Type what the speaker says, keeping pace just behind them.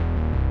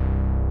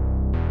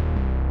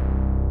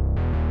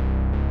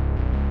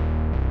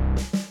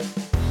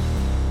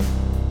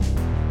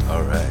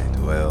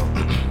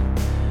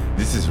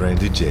This is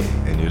Randy J,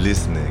 and you're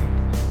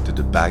listening to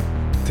the Back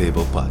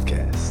Table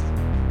Podcast.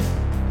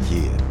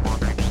 Yeah.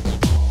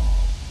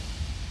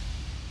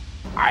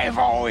 I've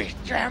always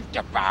dreamt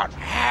about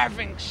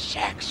having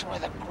sex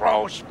with a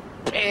gross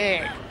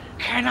pig.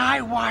 Can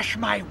I wash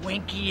my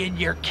winky in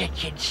your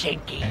kitchen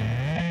sinky?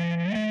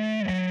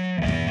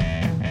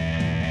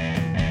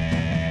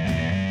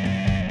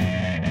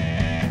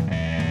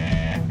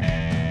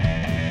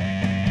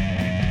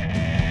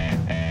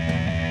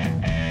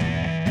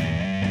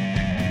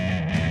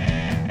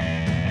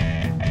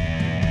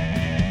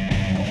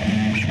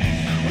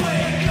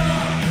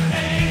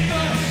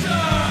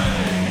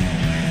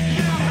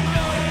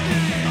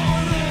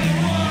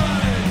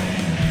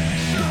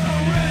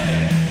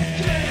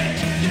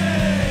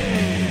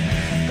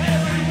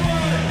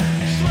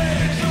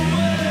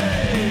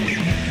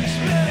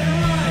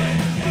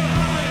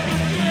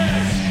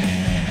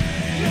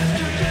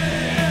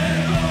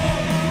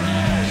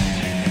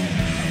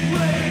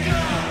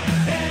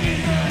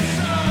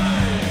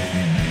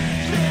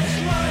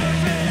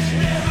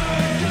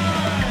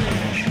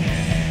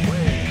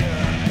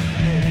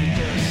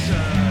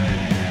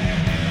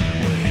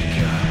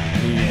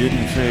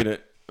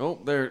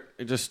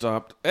 It just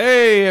stopped.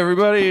 Hey,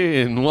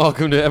 everybody, and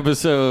welcome to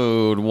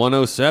episode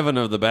 107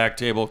 of the Back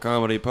Table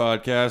Comedy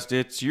Podcast.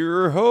 It's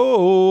your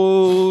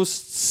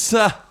hosts,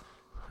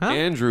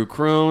 Andrew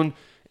Crone,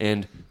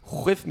 and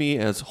with me,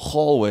 as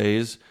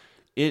always,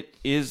 it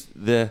is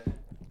the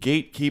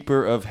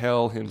gatekeeper of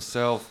hell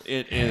himself.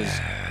 It is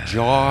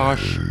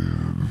Josh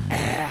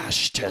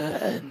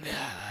Ashton.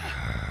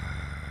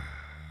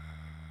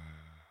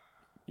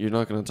 You're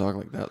not going to talk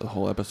like that the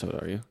whole episode,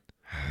 are you?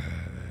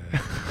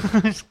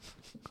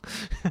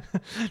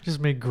 Just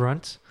make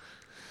grunts.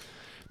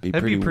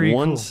 That'd be pretty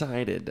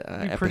one-sided cool.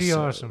 Episode. Pretty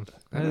awesome.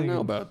 I don't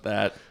know about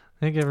that. I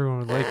think everyone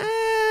would like it.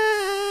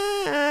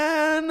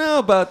 I don't know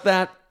about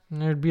that.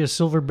 And there'd be a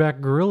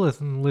silverback gorilla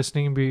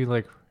listening and be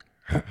like,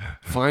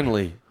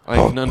 finally, I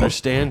can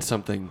understand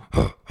something.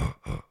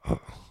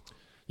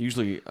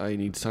 Usually I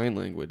need sign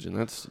language, and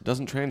that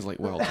doesn't translate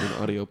well to an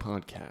audio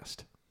podcast.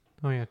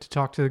 oh yeah, to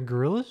talk to the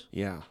gorillas?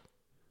 Yeah.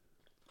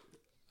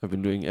 I've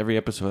been doing every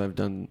episode. I've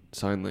done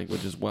sign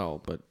language as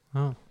well, but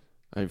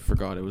I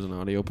forgot it was an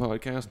audio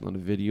podcast, not a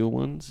video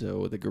one,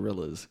 so the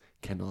gorillas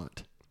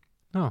cannot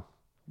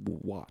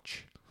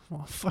watch.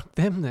 Well, fuck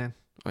them then.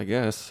 I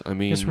guess. I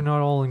mean, guess we're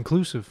not all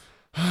inclusive.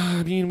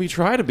 I mean, we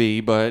try to be,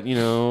 but you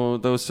know,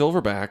 those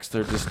silverbacks,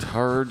 they're just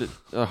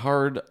a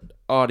hard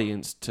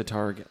audience to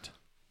target.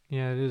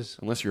 Yeah, it is.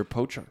 Unless you're a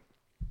poacher.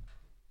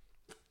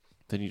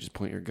 Then you just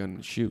point your gun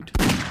and shoot.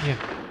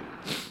 Yeah.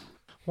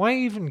 Why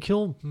even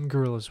kill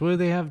gorillas? What do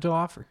they have to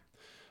offer?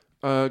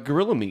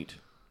 Gorilla meat.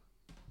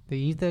 They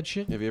eat that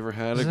shit? Have you ever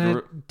had Isn't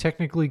that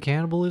technically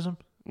cannibalism?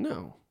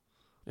 No.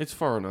 It's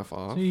far enough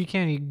off. So you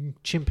can't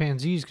eat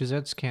chimpanzees because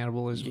that's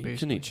cannibalism, You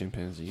basically. can eat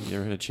chimpanzees. You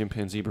ever had a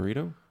chimpanzee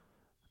burrito?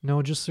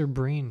 No, just their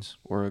brains.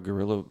 Or a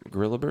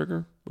gorilla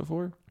burger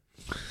before?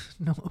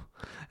 No.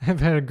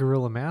 I've had a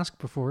gorilla mask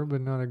before,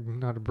 but not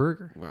a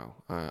burger.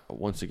 Well,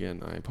 once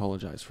again, I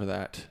apologize for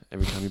that.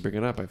 Every time you bring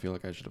it up, I feel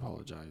like I should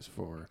apologize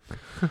for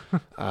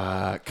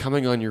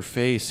coming on your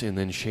face and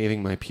then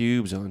shaving my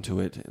pubes onto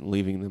it and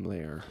leaving them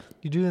there.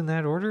 You do it in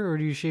that order, or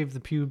do you shave the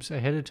pubes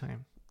ahead of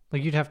time?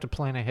 Like, you'd have to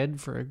plan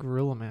ahead for a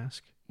gorilla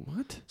mask.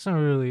 What? It's not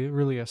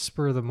really a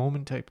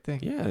spur-of-the-moment type thing.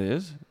 Yeah, it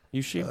is.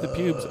 You shave the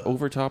pubes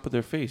over top of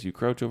their face. You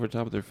crouch over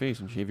top of their face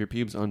and shave your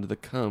pubes onto the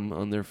cum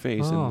on their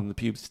face, and then the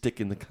pubes stick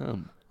in the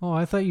cum. Oh,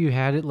 I thought you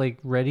had it, like,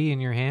 ready in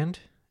your hand,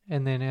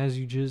 and then as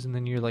you jizz, and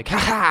then you're like,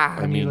 ha-ha!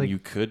 I mean, you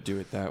could do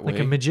it that way.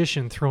 Like a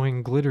magician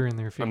throwing glitter in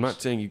their face. I'm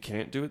not saying you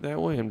can't do it that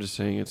way. I'm just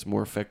saying it's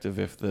more effective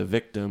if the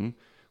victim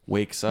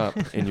wakes up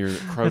and you're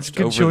crouched over them. That's a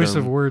good choice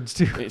of words,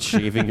 too. It's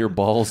shaving your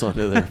balls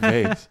onto their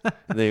face.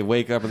 They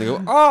wake up and they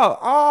go,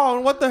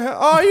 oh, what the hell?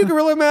 Oh, you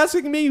gorilla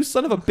masking me, you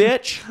son of a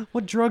bitch.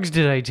 What drugs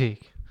did I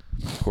take?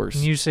 Of course.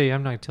 And you say,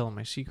 I'm not telling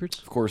my secrets.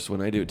 Of course,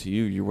 when I do it to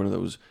you, you're one of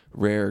those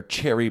rare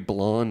cherry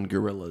blonde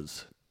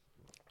gorillas.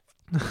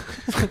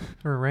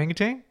 Or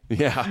orangutan?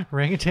 Yeah.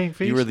 Orangutan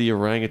face? You were the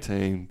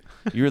orangutan.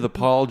 You were the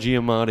Paul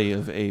Giamatti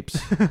of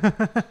apes.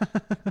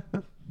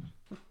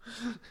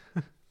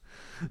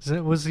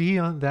 Was he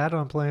on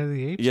Planet of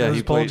the Apes? Yeah,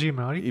 he played Paul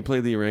Giamatti. He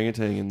played the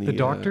orangutan in the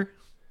doctor.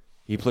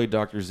 He played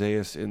Dr.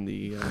 Zaius in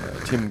the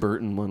Tim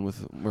Burton one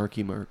with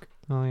Marky Mark.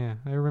 Oh yeah,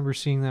 I remember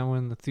seeing that one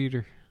in the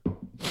theater.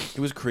 It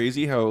was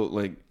crazy how,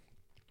 like,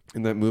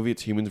 in that movie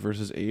it's humans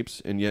versus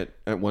apes, and yet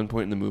at one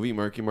point in the movie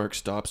Marky Mark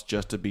stops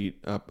just to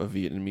beat up a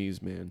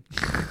Vietnamese man.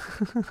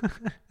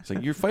 It's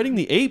like, you're fighting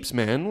the apes,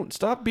 man.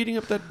 Stop beating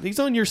up that. He's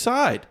on your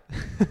side.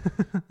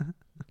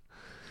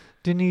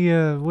 Didn't he?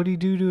 What did he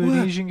do to an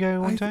Asian guy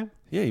one time?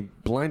 Yeah, he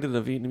blinded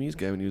a Vietnamese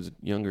guy when he was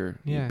younger.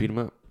 Yeah. He beat him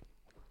up.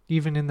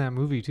 Even in that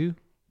movie too?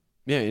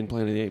 Yeah, in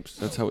Planet of the Apes.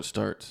 That's how it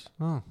starts.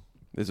 Oh.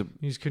 There's a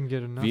he just couldn't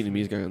get enough.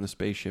 Vietnamese guy on the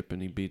spaceship,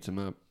 and he beats him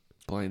up,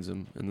 blinds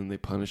him, and then they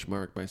punish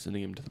Mark by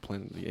sending him to the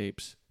Planet of the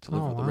Apes to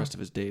live out the rest of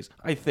his days.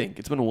 I think.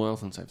 It's been a while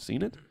since I've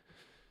seen it.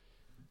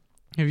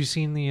 Have you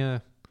seen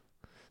the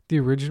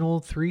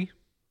original 3?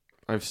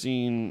 I've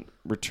seen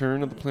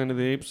Return of the Planet of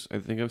the Apes. I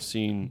think I've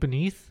seen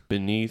Beneath?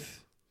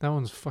 Beneath. That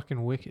one's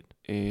fucking wicked.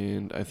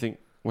 And I think,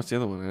 what's the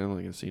other one? I don't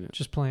think I've seen it.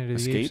 Just Planet of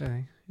the Escape? Apes, I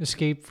think.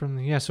 Escape from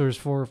the... Yeah, so there's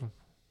 4 of them.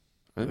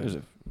 I think there's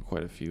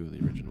quite a few of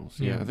the originals.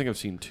 Yeah, I think I've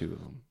seen 2 of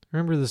them.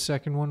 Remember the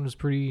second one was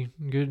pretty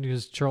good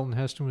because Charlton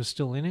Heston was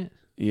still in it?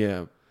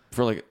 Yeah,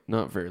 for like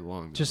not very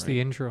long. Just right?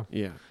 the intro.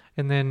 Yeah.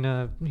 And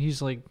then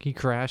he's like, he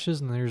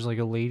crashes and there's like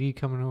a lady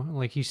coming over.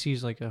 Like he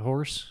sees like a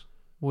horse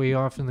way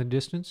off in the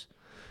distance.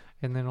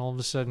 And then all of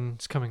a sudden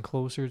it's coming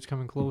closer.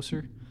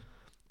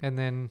 And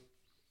then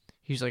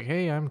he's like,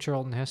 hey, I'm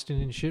Charlton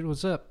Heston and shit.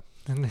 What's up?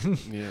 And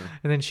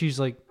then she's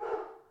like,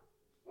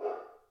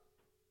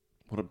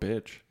 what a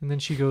bitch. and then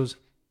she goes,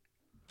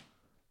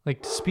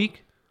 like, to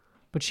speak,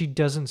 but she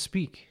doesn't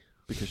speak.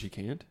 Because she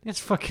can't? It's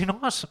fucking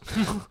awesome.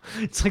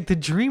 It's like the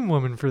dream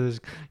woman for this.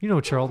 You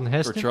know Charlton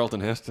Heston? For Charlton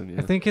Heston, yeah.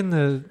 I think in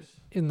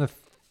the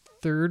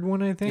third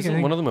one, I think.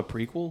 Isn't one of them a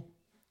prequel?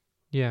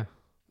 Yeah.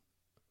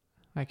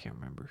 I can't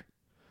remember.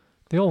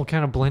 They all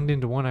kind of blend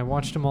into one. I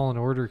watched them all in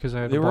order because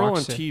I had They a were all box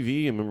on set.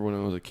 TV. I remember when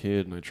I was a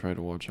kid and I tried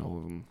to watch all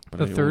of them. But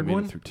The I third only made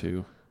one? it through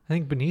 2. I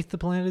think Beneath the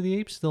Planet of the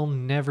Apes, they'll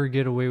never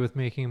get away with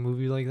making a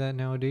movie like that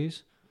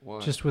nowadays.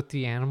 Why? Just with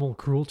the animal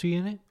cruelty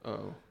in it.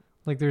 Oh.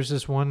 Like there's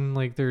this one,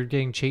 like they're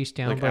getting chased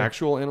down Like by...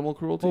 actual animal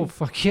cruelty? Oh,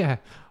 fuck yeah.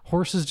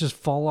 Horses just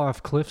fall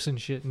off cliffs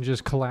and shit and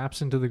just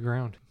collapse into the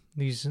ground.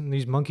 These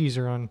monkeys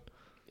are on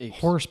Apes.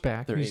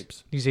 horseback. They're these,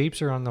 apes. These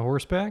apes are on the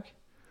horseback.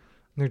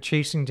 And they're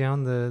chasing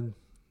down the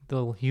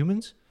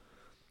humans.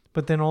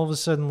 But then all of a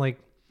sudden, like,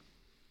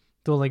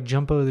 they'll, like,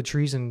 jump out of the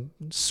trees and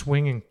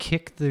swing and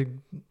kick the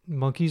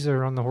monkeys that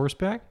are on the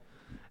horseback.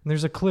 And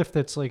there's a cliff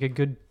that's, like, a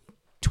good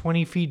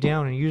 20 feet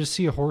down. And you just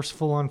see a horse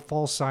full on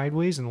fall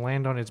sideways and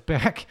land on its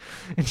back.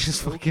 And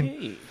just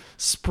fucking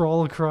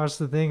sprawl across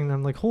the thing. And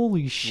I'm like,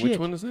 holy shit. Which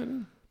one is that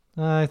in?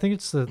 I think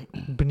it's the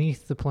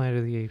Beneath the Planet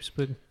of the Apes,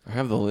 but I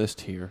have the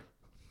list here.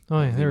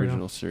 oh yeah, The there we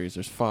original go. series.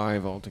 There's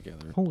 5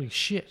 altogether. Holy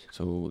shit!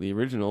 So the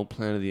original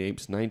Planet of the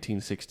Apes,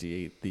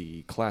 1968,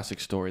 the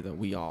classic story that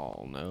we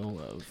all know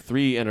of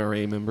 3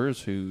 NRA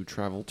members who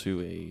travel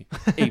to a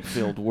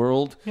ape-filled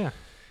world. Yeah.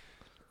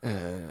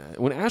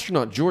 When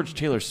astronaut George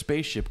Taylor's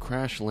spaceship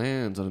crash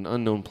lands on an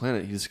unknown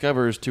planet, he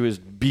discovers to his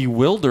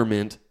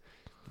bewilderment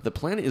the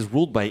planet is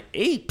ruled by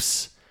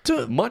apes,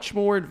 much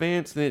more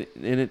advanced than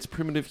its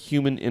primitive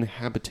human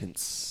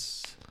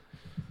inhabitants.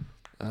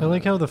 I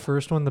like how the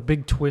first one, the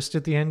big twist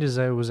at the end is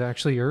that it was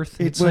actually Earth.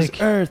 It was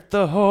Earth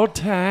the whole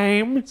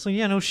time. It's like,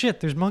 yeah, no shit.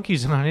 There's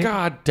monkeys on it.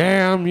 God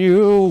damn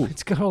you!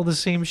 It's got all the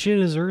same shit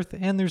as Earth,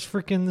 and there's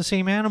freaking the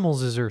same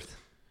animals as Earth.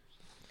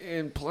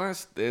 And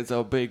plus, there's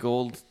a big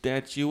old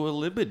Statue of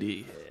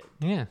Liberty.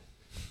 Yeah.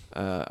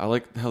 I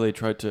like how they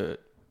tried to,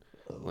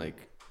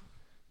 like,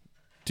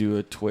 do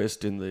a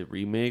twist in the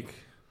remake,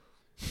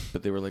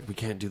 but they were like, we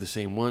can't do the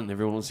same one.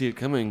 Everyone will see it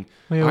coming.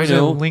 Oh, yeah, I was that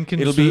know.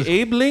 Lincoln It'll be just-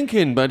 Abe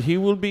Lincoln, but he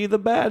will be the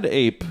bad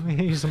ape.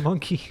 He's a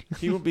monkey.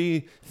 He will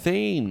be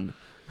Thane.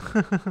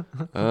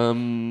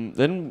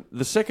 Then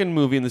the second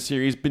movie in the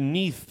series,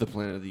 Beneath the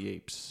Planet of the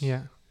Apes.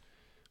 Yeah.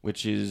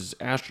 Which is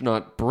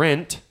astronaut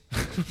Brent,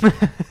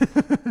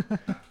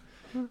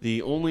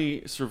 the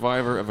only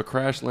survivor of a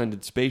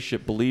crash-landed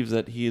spaceship, believes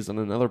that he is on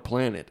another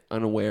planet,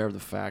 unaware of the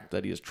fact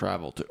that he has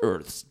traveled to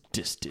Earth's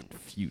distant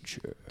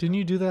future. Didn't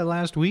you do that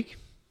last week?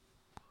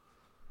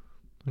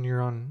 When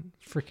you're on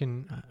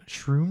freaking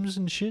shrooms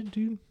and shit,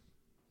 dude?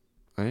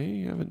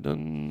 I haven't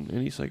done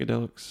any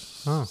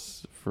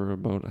psychedelics for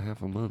about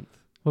half a month.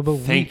 What about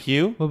Thank weed?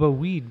 you. What about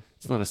weed?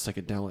 It's not a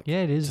psychedelic.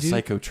 Yeah, it is, It's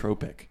a dude.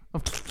 psychotropic.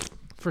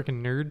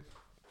 Freaking nerd.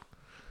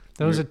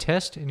 That was a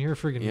test, and you're a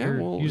freaking Yeah,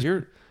 nerd. well,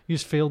 you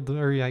just failed,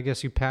 or I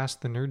guess you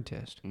passed the nerd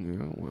test.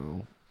 Yeah,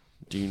 well,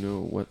 do you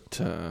know what...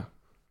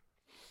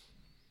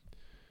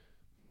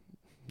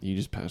 You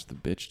just passed the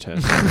bitch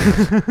test.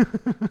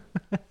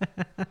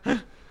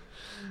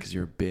 Because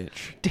you're a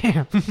bitch.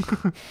 Damn.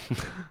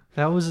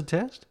 That was a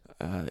test?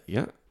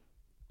 Yeah.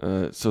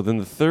 So then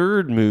the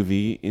third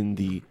movie in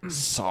the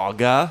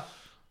saga,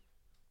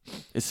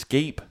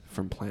 Escape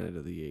from Planet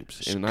of the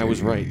Apes. And I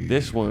was right.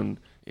 This one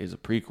is a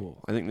prequel.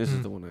 I think this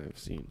is the one I've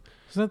seen.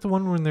 Isn't that the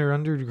one when they're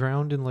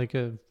underground in like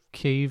a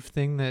cave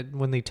thing that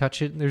when they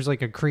touch it, there's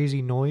like a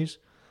crazy noise?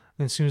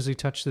 And as soon as they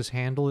touch this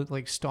handle, it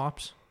like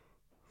stops?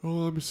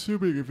 Well, I'm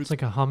assuming if It's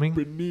like a humming.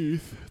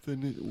 beneath,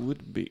 then it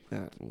would be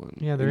that one.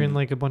 Yeah, they're in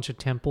like a bunch of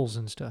temples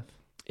and stuff.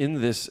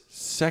 In this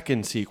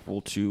second sequel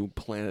to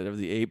Planet of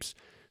the Apes,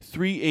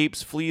 3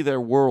 apes flee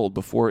their world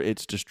before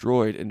it's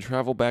destroyed and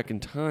travel back in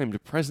time to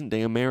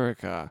present-day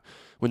America.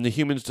 When the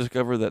humans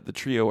discover that the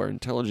trio are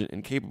intelligent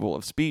and capable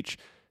of speech,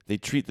 they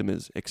treat them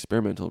as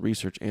experimental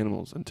research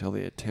animals until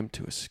they attempt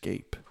to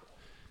escape.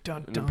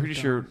 Dun, And I'm pretty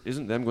sure,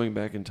 isn't them going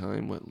back in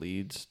time what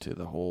leads to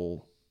the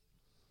whole...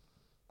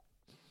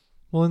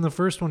 Well, in the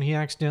first one, he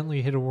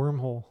accidentally hit a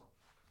wormhole.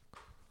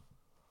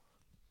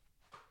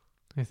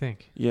 I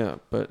think. Yeah,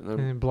 but... And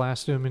then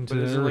blasted him into But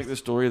the isn't it like earth. the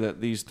story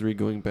that these 3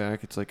 going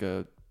back, it's like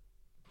a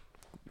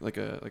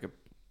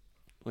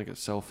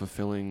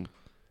self-fulfilling...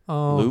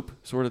 loop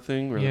sort of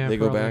thing, where Yeah, they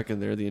probably. go back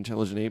and they're the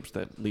intelligent apes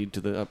that lead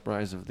to the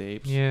uprise of the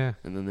apes. Yeah.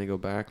 And then they go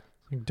back.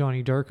 Like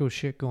Donnie Darko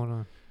shit going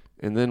on.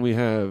 And then we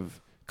have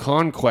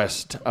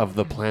Conquest of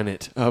the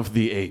Planet of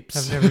the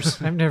Apes.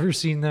 I've never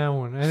seen that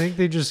one. I think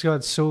they just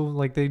got so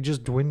like they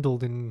just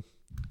dwindled in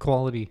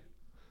quality.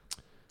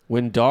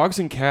 When dogs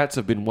and cats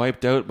have been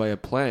wiped out by a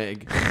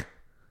plague.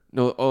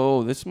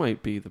 This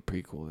might be the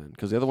prequel then,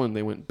 because the other one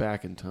they went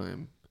back in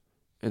time.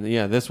 And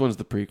yeah, this one's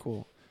the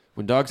prequel.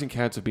 When dogs and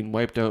cats have been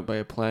wiped out by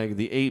a plague,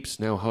 the apes,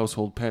 now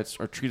household pets,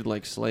 are treated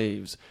like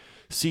slaves.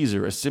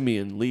 Caesar, a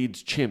simian,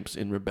 leads chimps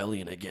in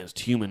rebellion against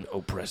human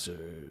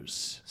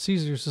oppressors.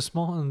 Caesar's the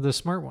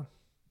smart one.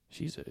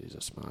 He's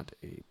a smart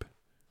ape.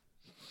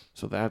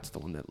 So that's the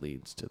one that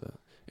leads to the...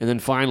 And then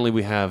finally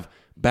we have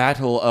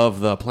Battle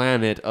of the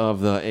Planet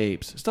of the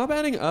Apes. Stop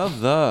adding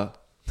of the.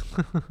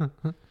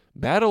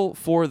 Battle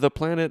for the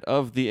Planet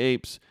of the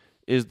Apes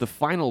is the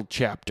final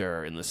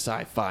chapter in the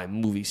sci-fi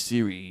movie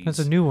series. That's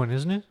a new one,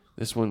 isn't it?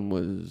 This one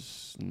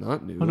was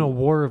not new. Oh no,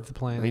 War of the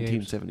Planet of the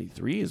Apes.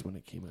 1973 is when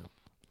it came out.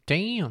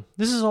 Damn.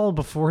 This is all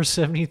before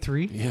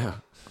 73? Yeah.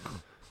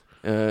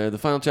 The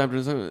final chapter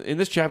is... In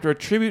this chapter, a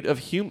tribute of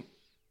human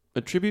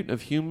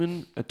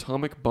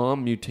atomic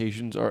bomb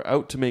mutations are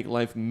out to make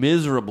life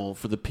miserable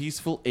for the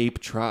peaceful ape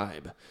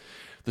tribe.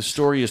 The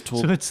story is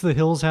told... So it's The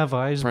Hills Have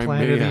Eyes,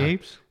 Planet of the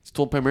Apes? It's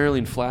told primarily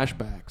in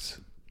flashbacks,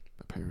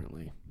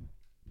 apparently.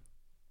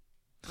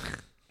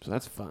 So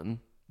that's fun.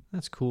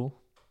 That's cool.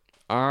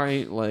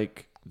 I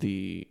like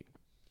the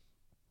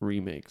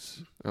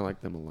remakes. I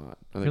like them a lot.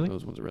 I think Really?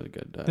 those ones are really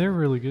good. They're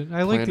really good.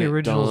 I like the Planet,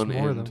 originals Dawn,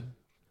 more, though.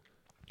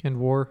 And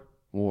War.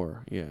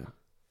 War, yeah.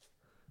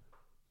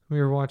 We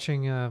were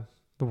watching The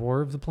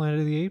War of the Planet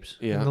of the Apes.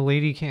 Yeah. And the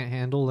lady can't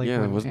handle when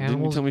Didn't you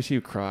animals... tell me she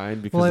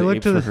cried because Well, I the looked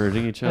apes to were the-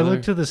 hurting each I other?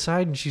 looked to the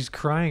side and she's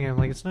crying. I'm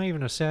like, it's not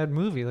even a sad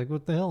movie. Like,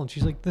 what the hell? And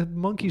she's like, the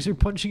monkeys are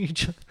punching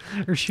each other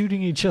or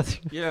shooting each other.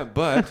 Yeah,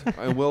 but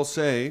I will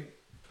say,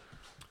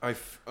 I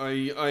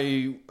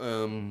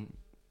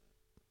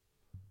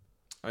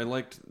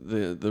liked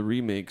the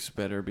remakes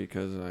better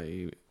because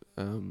I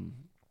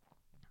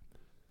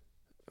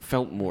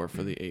felt more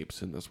for the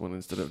apes in this one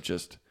instead of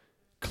just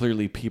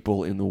clearly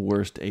people in the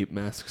worst ape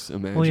masks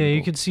imaginable. Well, yeah,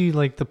 you could see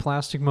like the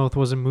plastic mouth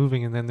wasn't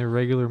moving and then their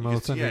regular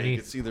mouth Yeah, you underneath.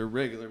 could see their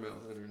regular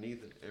mouth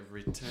underneath it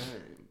every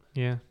time.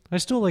 Yeah, I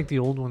still like the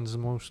old ones the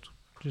most,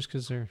 just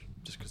because they're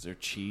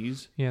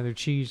cheese. yeah, they're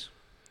cheese.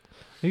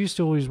 I used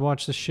to always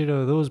watch the shit out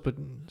of those, but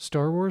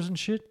Star Wars and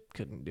shit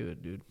couldn't do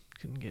it, dude.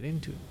 Couldn't get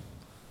into it.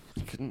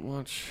 You couldn't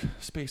watch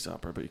space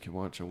opera, but you can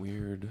watch a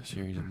weird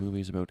series of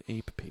movies about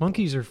ape people.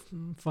 Monkeys are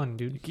fun,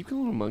 You dude. keep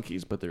calling them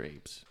monkeys, but they're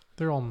apes.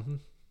 They're all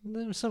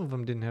some of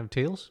them didn't have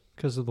tails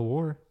because of the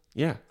war.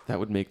 Yeah, that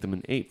would make them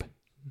an ape.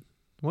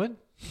 What?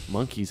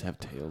 Monkeys have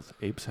tails.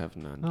 Apes have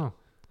none. Oh,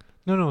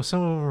 no.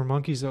 Some of them are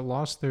monkeys that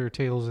lost their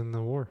tails in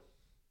the war.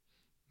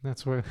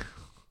 That's why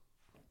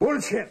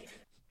Bullshit!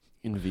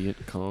 In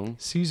Viet Cong.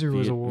 Caesar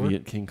was a war.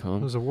 Viet King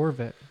Kong. Was a war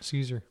vet.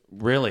 Caesar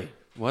Really?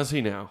 Was he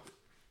now?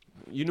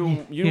 You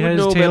know, you he had would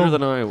his know tail- better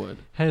than I would.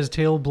 had his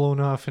tail blown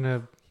off in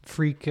a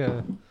freak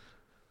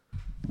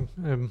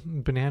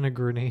banana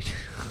grenade.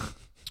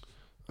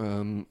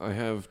 I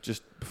have,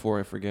 just before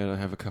I forget, I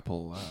have a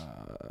couple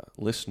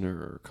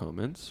listener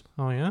comments.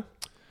 Oh yeah.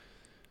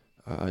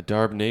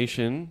 Darb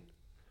Nation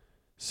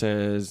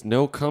says,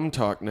 no cum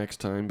talk next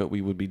time, but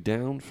we would be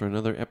down for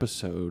another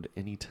episode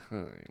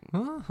anytime.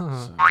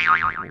 Uh-huh. So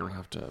we'll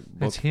have to book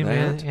That's him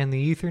that. and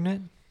the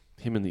Ethernet.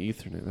 Him and the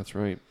Ethernet, that's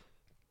right.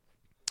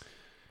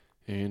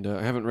 And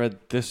I haven't read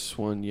this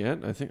one yet.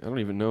 I don't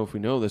even know if we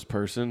know this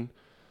person.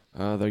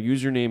 Their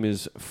username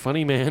is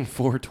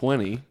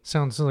funnyman420.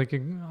 Sounds like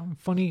a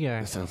funny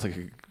guy. That sounds like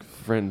a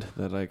friend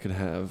that I could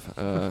have.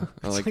 I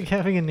It's like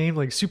having a name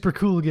like super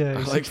cool guy.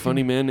 I like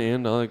funny men,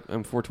 and I'm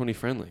 420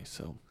 friendly.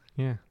 So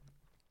Yeah.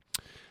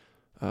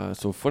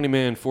 So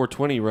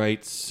funnyman420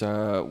 writes,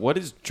 what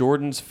is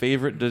Jordan's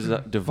favorite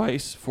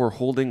device for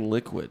holding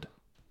liquid?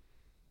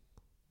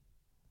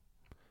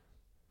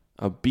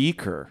 A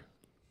beaker.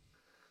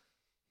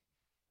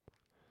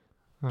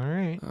 All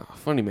right.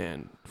 Funny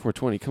man,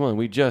 420. Come on,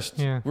 we're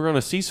on a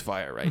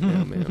ceasefire right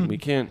now, man. We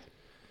can't.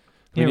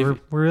 I mean,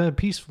 We're at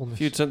peacefulness.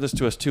 if you'd sent this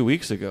to us 2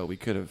 weeks ago, we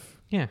could have.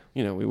 Yeah.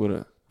 We would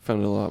have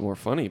found it a lot more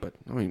funny. But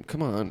I mean,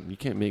 come on, you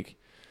can't make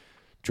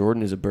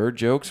Jordan is a bird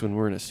jokes when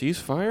we're in a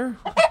ceasefire.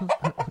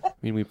 I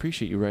mean, we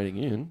appreciate you writing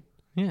in.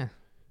 Yeah.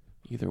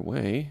 Either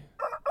way,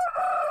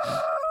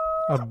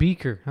 A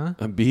beaker, huh?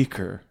 a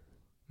beaker.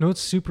 No,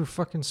 it's super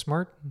fucking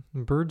smart.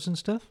 Birds and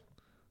stuff.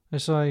 I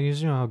saw,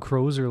 how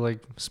crows are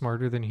like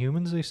smarter than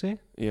humans, they say.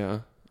 Yeah,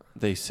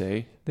 they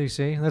say. They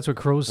say. That's what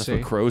crows That's say.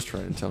 what crows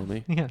try to tell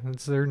me. Yeah,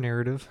 that's their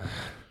narrative.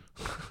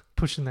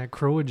 Pushing that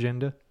crow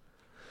agenda.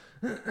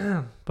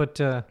 But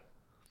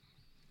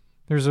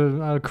there's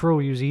a crow.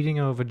 He was eating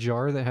out of a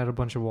jar that had a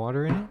bunch of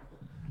water in it.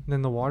 And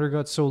then the water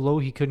got so low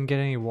he couldn't get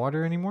any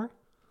water anymore.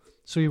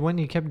 So he went and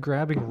he kept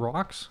grabbing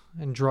rocks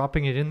and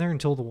dropping it in there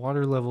until the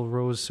water level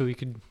rose so he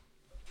could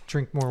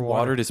drink more water.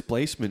 Water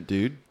displacement,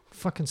 dude.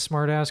 Fucking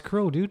smart ass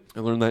crow, dude. I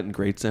learned that in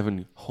grade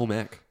 7 home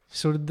ec.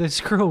 So did this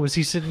crow. Was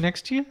he sitting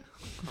next to you?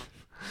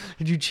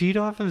 Did you cheat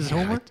off of his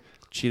homework?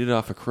 Cheated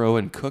off a crow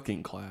in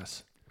cooking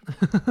class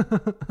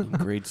in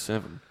grade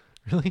 7.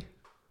 Really?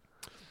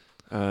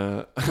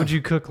 What'd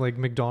you cook, like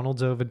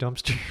McDonald's out of a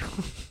dumpster?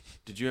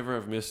 Did you ever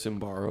have Miss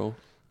Simbaro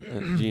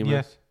at GMS?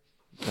 Yeah.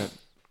 That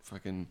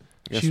fucking...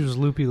 I guess She was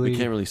loopy we lady.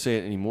 can't really say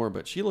it anymore,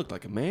 but she looked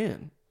like a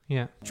man.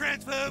 Yeah.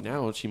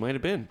 Now she might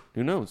have been.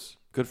 Who knows?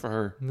 Good for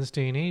her. In this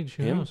day and age,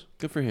 who Him? knows?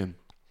 Good for him.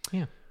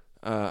 Yeah.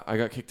 I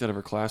got kicked out of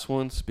her class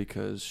once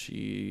because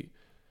she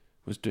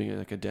was doing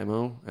like a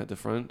demo at the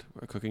front,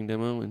 a cooking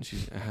demo, and she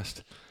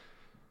asked,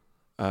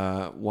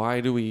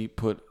 why do we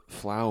put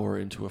flour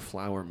into a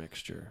flour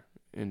mixture?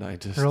 And I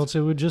just... Or else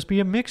it would just be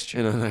a mixture.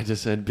 And then I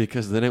just said,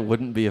 because then it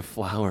wouldn't be a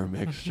flour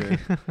mixture.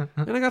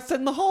 And I got set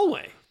in the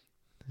hallway.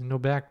 No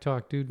back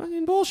talk, dude.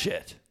 Fucking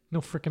bullshit.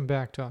 No freaking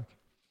back talk.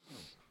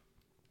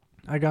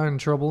 I got in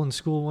trouble in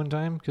school one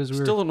time because we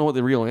Still don't know what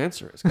the real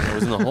answer is because I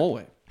was in the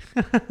hallway.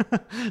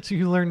 So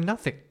you learned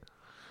nothing.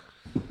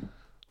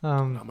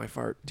 Not my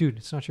fart. Dude,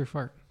 it's not your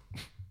fart.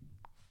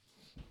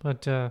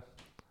 But I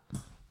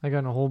got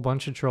in a whole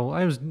bunch of trouble.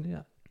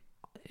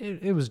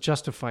 It was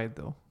justified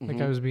though. Like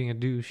I was being a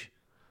douche.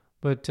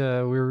 But we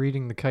were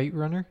reading The Kite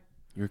Runner.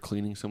 You were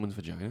cleaning someone's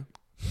vagina?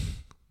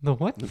 The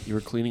what? You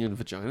were cleaning a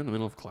vagina in the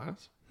middle of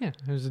class? Yeah,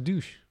 I was a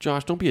douche.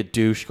 Josh, don't be a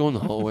douche. Go in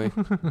the hallway.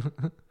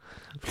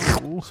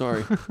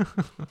 Sorry.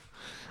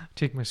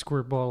 Take my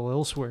squirt bottle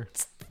elsewhere.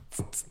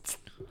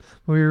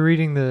 We were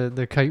reading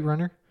the Kite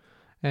Runner,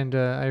 and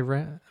I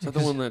ran. Is that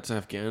the one that's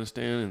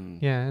Afghanistan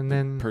and Yeah, and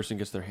then person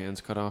gets their hands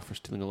cut off for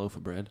stealing a loaf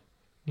of bread?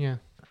 yeah,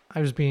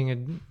 I was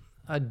being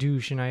a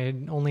douche, and I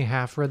had only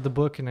half read the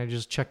book, and I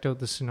just checked out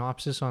the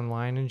synopsis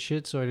online and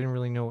shit, so I didn't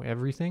really know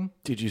everything.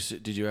 Did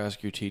you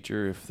ask your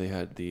teacher if they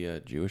had the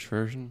Jewish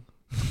version?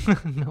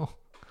 No.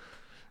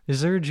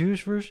 Is there a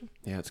Jewish version?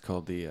 Yeah, it's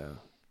called the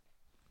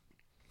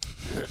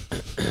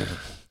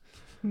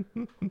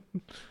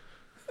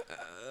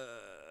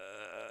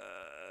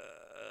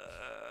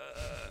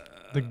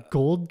The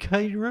Gold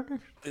Kite Runner?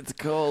 it's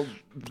called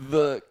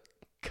the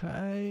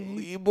Kite.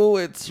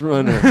 Leibowitz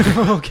Runner.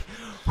 Okay.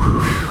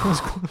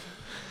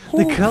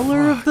 The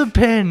color of the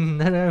pen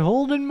that I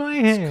hold in my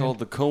hand. It's called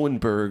the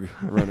Cohenberg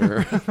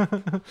Runner.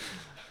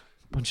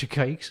 Bunch of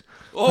kikes.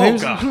 Oh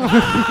There's- God!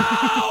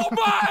 Oh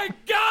my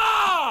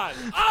God!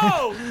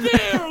 Oh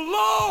dear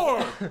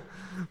Lord!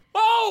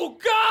 Oh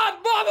God,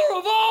 Mother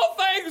of all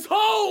things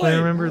holy! I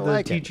remember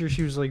the teacher,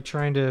 she was like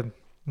trying to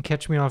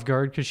catch me off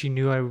guard because she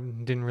knew I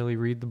didn't really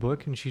read the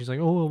book, and she's like,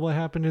 "Oh, well, what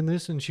happened in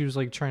this?" And she was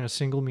like trying to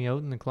single me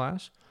out in the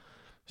class.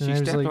 And She I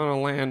was stepped like, on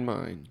a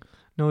landmine.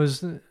 "No,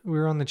 we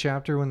were on the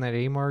chapter when that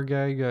Amar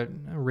guy got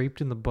raped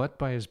in the butt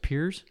by his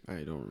peers, I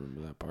don't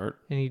remember that part.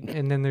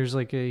 and then there's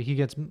like he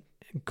gets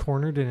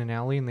cornered in an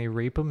alley and they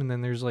rape him, and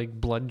then there's like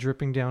blood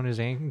dripping down his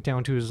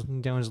down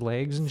his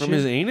legs and From shit.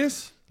 his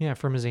anus? Yeah,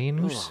 from his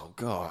anus. Oh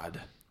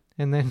God!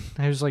 And then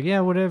I was like,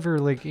 yeah, whatever.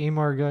 Like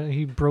Amar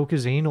he broke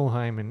his anal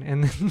hymen,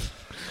 and then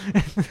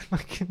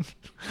fucking.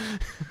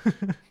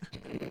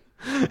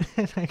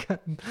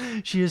 And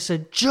she just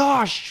said,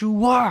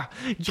 Joshua,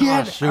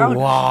 get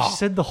out. She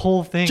said the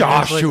whole thing.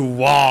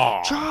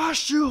 Joshua!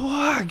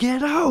 Joshua,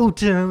 get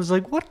out. And I was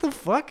like, what the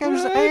fuck? I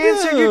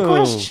answered your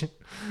question.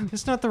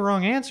 It's not the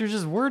wrong answer, it's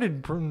just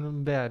worded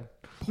bad.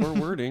 Poor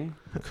wording.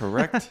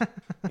 Correct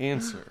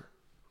answer.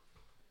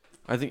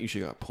 I think you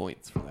should got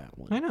points for that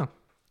one. I know.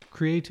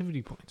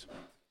 Creativity points.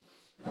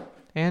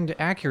 And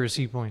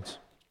accuracy points.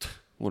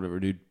 Whatever,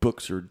 dude.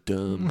 Books are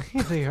dumb.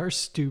 They are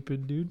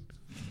stupid, dude.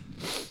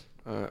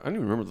 I don't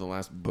even remember the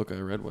last book I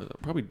read was.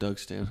 Probably Doug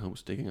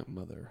Stanhope's Digging Up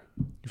Mother.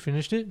 You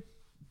finished it?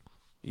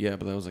 Yeah,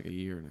 but that was like a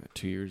year and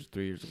 2 years,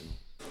 3 years ago.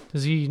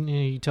 Does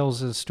he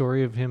tells a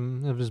story of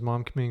his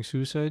mom committing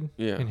suicide?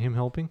 Yeah. And him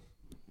helping?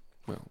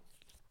 Well,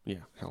 yeah,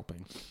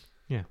 helping.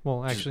 Yeah.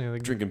 Well, actually,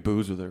 like Drinking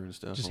booze with her and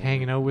stuff. just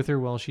hanging out with her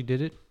while she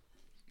did it.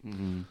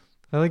 Mm-hmm.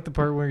 I like the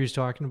part where he's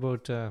talking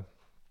about,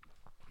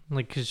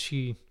 like, because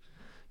she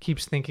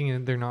keeps thinking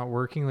that they're not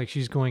working. Like,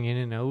 she's going in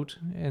and out,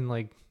 and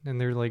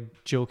they're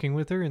like joking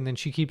with her, and then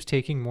she keeps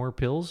taking more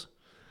pills.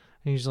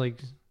 And he's like,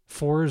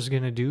 4 is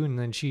gonna do, and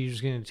then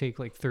she's gonna take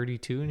like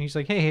 32. And he's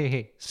like,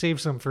 hey, save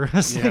some for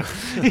us. Yeah.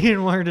 Like, he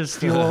didn't want her to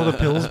steal all the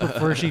pills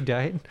before she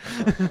died.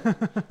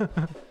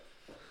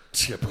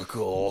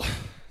 Typical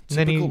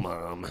Then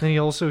mom. Then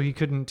he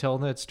couldn't tell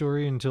that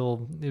story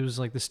until it was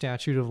like the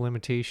statute of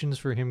limitations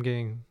for him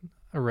getting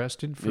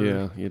arrested for.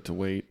 Yeah, you had to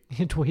wait. He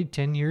had to wait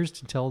 10 years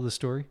to tell the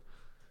story.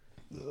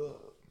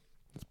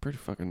 It's pretty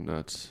fucking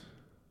nuts.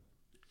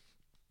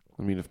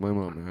 I mean, if my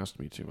mom asked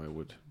me to, I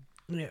would.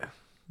 Yeah.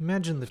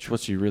 Imagine the It's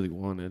what she really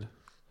wanted.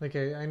 like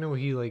I know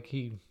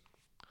he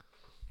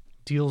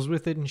deals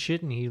with it and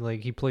shit, and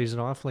he plays it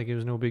off like it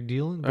was no big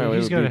deal. But Oh, it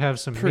he's would got to be have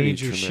some pretty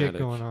major shit traumatic.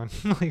 going on.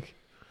 like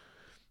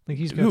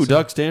he's got Who, some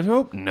Doug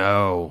Stanhope?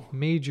 No.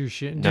 major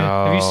shit. No.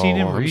 Have you seen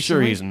him recently? I'm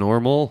sure he's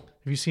normal.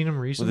 Have you seen him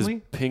With recently?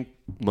 his pink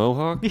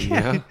mohawk?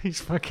 Yeah, he's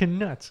fucking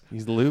nuts.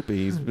 He's loopy.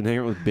 He's been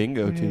hanging out with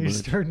Bingo Yeah, too he's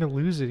much. starting to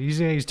lose it.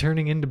 He's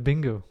turning into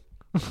Bingo.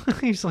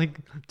 He's like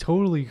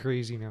totally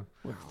crazy now.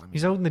 Well, I mean,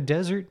 He's out in the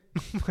desert.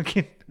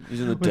 Fucking he's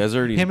in the with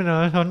desert. He's him and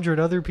 100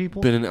 other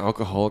people. been an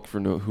alcoholic for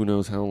who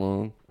knows how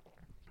long.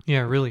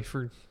 Yeah, really,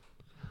 for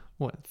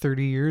what,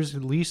 30 years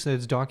at least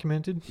that's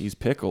documented? He's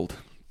pickled.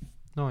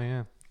 Oh,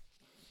 yeah.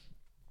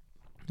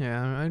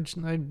 Yeah,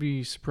 I'd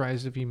be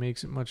surprised if he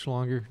makes it much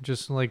longer,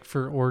 just like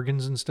for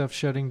organs and stuff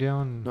shutting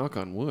down. Knock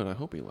on wood. I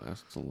hope he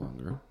lasts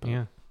longer. But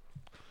Yeah.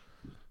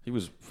 He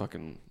was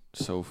fucking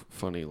so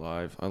funny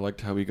live. I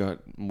liked how he got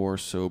more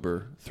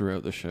sober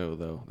throughout the show,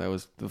 though. That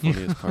was the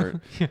funniest part.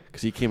 Yeah.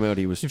 Because he came out,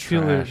 he was You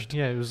feel trashed.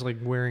 it was like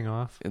wearing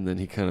off. And then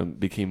he kind of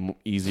became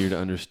easier to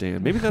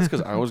understand. Maybe that's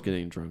because I was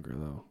getting drunker,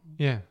 though.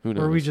 Yeah. Who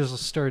Or we knows? just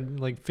started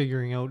like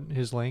figuring out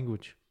his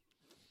language.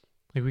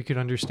 Like we could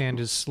understand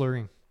his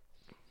slurring.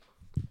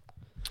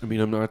 I mean,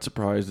 I'm not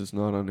surprised it's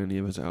not on any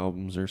of his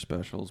albums or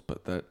specials,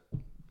 but that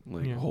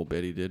Yeah. whole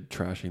bit he did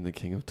trashing the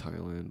King of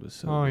Thailand was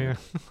so Oh, good.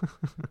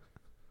 yeah.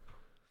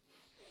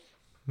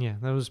 Yeah,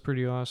 that was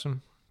pretty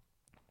awesome.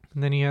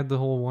 And then he had the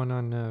whole one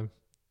on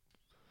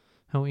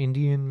how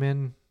Indian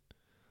men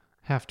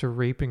have to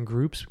rape in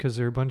groups because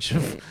they're a bunch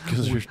of...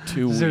 Because they're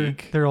too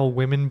weak. They're all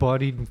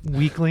women-bodied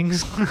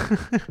weaklings.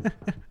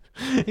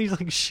 He's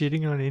like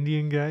shitting on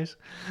Indian guys.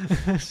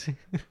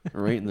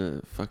 Right in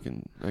the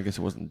fucking... I guess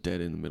it wasn't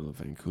dead in the middle of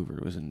Vancouver.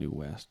 It was in New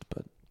West,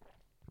 but...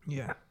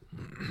 Yeah.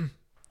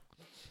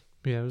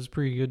 Yeah, it was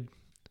pretty good.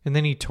 And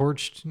then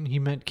he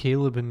met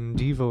Caleb and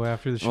Devo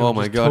after the show. Oh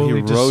my Just god, totally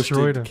he destroyed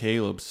roasted him.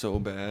 Caleb so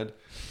bad.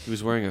 He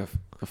was wearing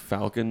a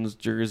Falcons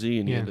jersey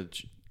and he Yeah. had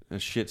a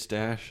shit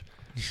stash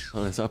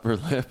on his upper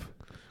lip.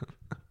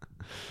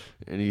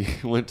 And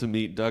he went to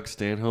meet Doug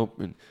Stanhope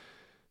and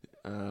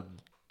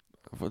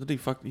what did he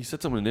fuck? He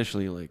said something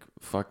initially like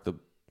fuck the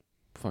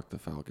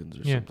Falcons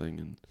or Yeah. something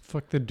and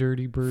Fuck the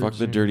dirty birds. fuck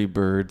the yeah. dirty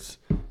birds.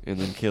 And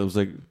then Caleb's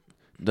like,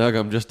 Doug,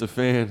 I'm just a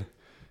fan.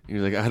 And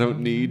he's like, I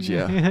don't need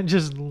ya. Yeah,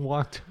 just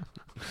walked.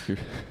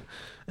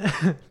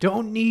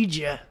 Don't need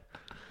you.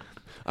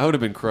 I would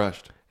have been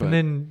crushed. But And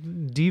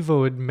then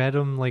Devo had met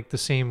him like the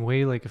same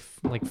way, like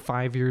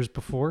 5 years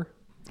before.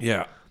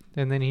 yeah.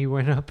 And then he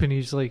went up and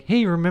he's like,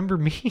 "Hey, remember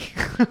me?"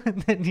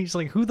 And then he's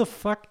like, "Who the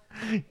fuck?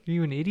 Are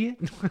you an idiot?"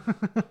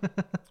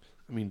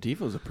 I mean,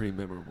 Devo's a pretty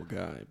memorable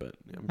guy, but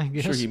I I'm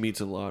sure guess. he meets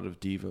a lot of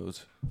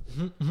Devos.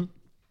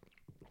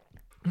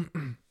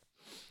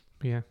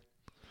 Yeah.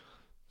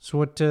 So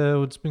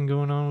what's been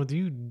going on with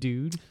you,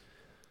 dude?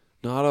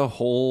 Not a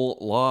whole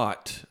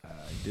lot. I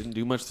didn't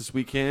do much this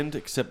weekend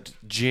except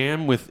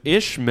jam with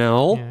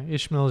Ishmael. Yeah,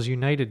 Ishmael's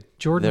united.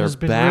 Jordan They're has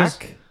been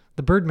back.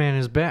 The Birdman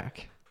is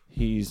back.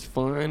 He's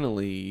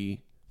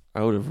finally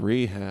out of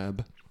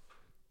rehab.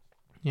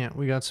 Yeah,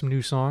 we got some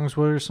new songs.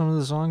 What are some of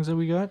the songs that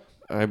we got?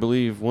 I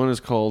believe one is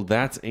called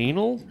That's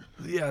Anal.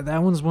 Yeah,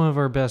 that one's one of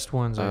our best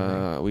ones,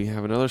 I think. We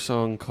have another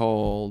song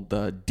called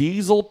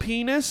Diesel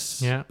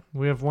Penis. Yeah,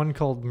 we have one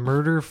called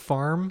Murder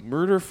Farm,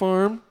 Murder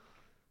Farm.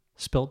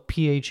 spelled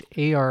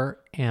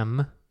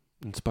P-H-A-R-M.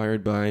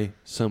 Inspired by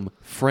some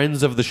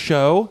friends of the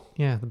show.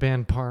 Yeah, the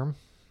band Parm.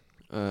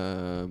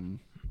 And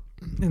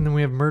then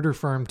we have Murder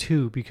Farm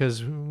 2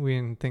 because we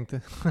didn't think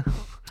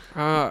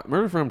that...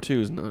 Murder Farm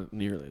 2 is not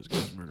nearly as good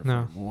as Murder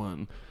No. Farm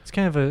 1. It's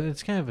kind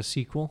of a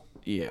sequel.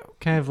 Yeah.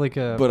 Kind of like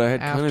a... But I had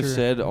kind of after-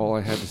 said all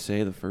I had to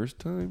say the first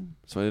time,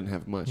 so I didn't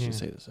have much Yeah. to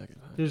say the second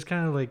time. There's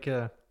kind of like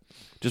a...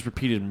 Just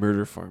repeated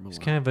Murder Farm a It's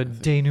lot. kind of a I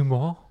think.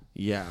 denouement.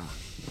 Yeah.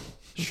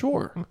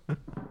 Sure.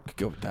 Could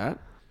go with that.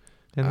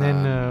 And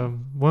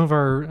then one of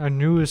our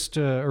newest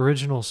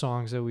original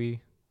songs that we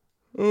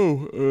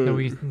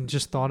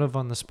just thought of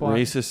on the spot.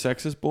 Racist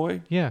Sexist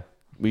Boy. Yeah,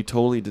 We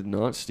totally did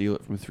not steal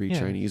it from three Yeah.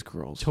 Chinese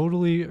girls.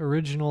 totally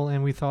original,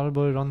 and we thought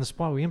about it on the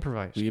spot. We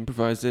improvised. We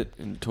improvised it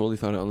and totally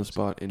thought it on the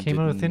spot and Came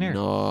did out of thin air.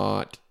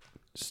 not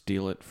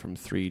steal it from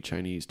three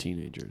Chinese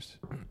teenagers.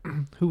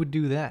 Who would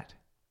do that?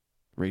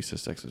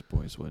 Racist Sexist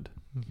Boys would.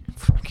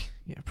 Fuck.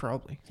 Yeah,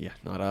 probably. Yeah,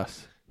 not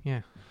us.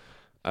 Yeah.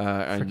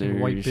 And Frickin'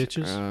 white there's,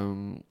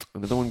 bitches.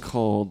 Another one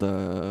called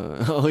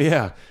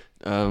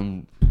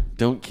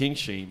Don't Kink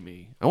Shame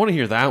Me. I want to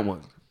hear that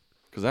one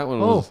because that one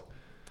was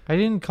I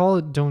didn't call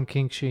it Don't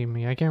Kink Shame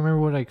Me. I can't remember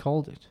what I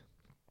called it.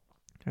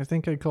 I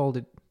think I called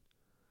it...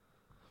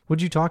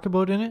 What'd you talk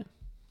about in it?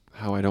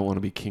 how I don't want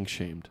to be kink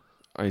shamed.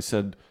 I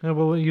said No,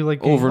 but what you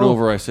like... over and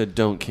over. I said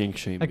don't kink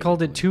shame me. I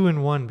called it 2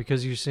 and 1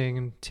 because you're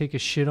saying take a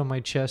shit on my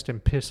chest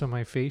and piss on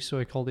my face, so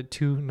I called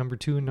it number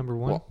 2 and number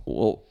 1.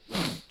 Well,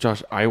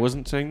 Josh, I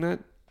wasn't saying that.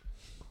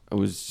 I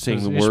was saying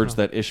was the words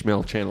Ishmael. that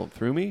Ishmael channeled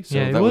through me. So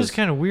yeah, it that was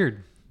kind of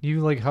weird. You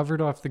like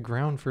hovered off the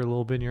ground for a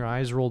little bit and your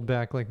eyes rolled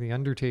back like the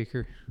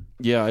Undertaker.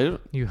 Yeah,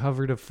 You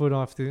hovered a foot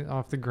off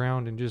the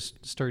ground and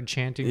just started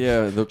chanting,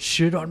 the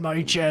shit on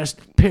my chest,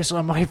 piss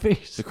on my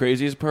face. the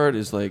craziest part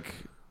is like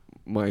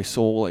my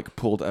soul like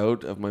pulled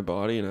out of my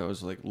body and I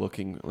was like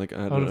looking like at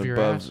Out an of your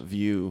above ass?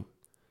 view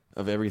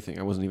of everything.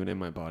 I wasn't even in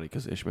my body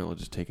because Ishmael had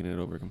just taken it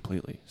over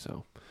completely.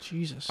 So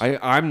Jesus.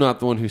 I'm not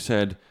the one who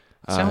said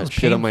Sounds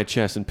shit on painful. my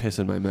chest and piss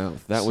in my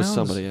mouth. That was Sounds-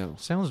 somebody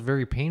else. Sounds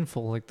very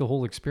painful, like the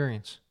whole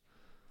experience.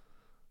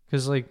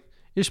 Because like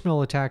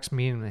Ishmael attacks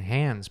me in the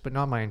hands, but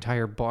not my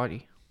entire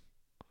body.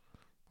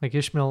 Like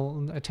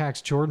Ishmael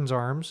attacks Jordan's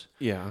arms.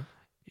 Yeah.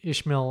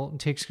 Ishmael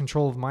takes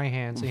control of my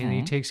hands, and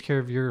he takes care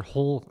of your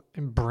whole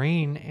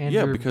brain and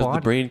Yeah, your because body.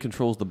 the brain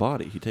controls the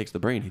body. He takes the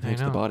brain. He takes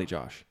the know. body,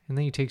 Josh. And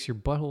then he takes your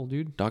butthole,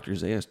 dude. Dr.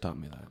 Zayas taught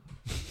me that.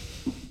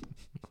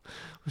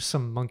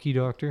 Some monkey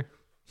doctor.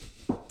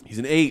 He's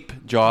an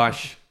ape,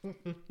 Josh.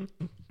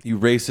 You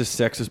racist,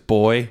 sexist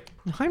boy.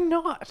 I'm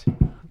not.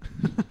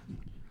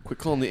 Quit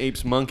calling the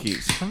apes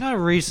monkeys. I'm not a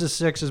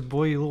racist, sexist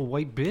boy, you little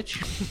white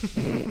bitch.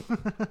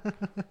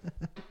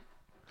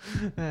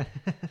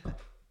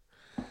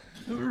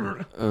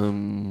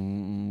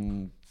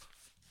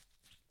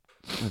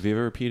 Have you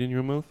ever peed in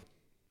your mouth?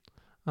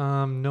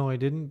 No, I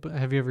didn't. But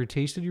have you ever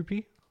tasted your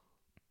pee?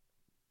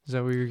 Is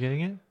that what you're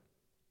getting at?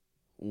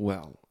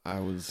 Well, I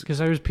was...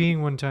 Because I was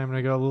peeing one time and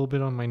I got a little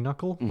bit on my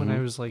knuckle when I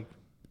was like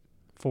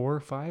 4 or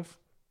 5,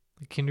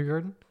 like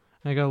kindergarten.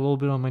 And I got a little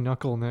bit on my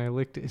knuckle and then I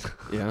licked it.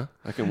 Yeah,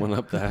 I can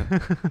one-up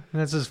that.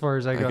 That's as far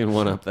as I got. I can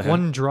one-up that.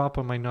 One drop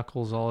on my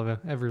knuckle is all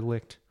I've ever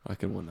licked. I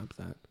can one-up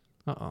that.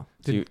 Uh-oh.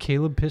 Did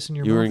Caleb piss in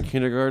your You mouth? were in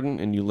kindergarten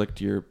and you licked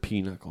your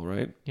pee knuckle,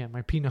 right? Yeah,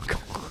 my pee knuckle.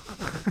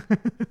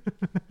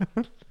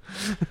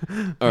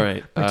 All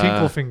right. My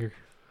tinkle finger.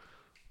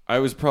 I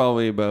was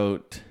probably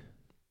about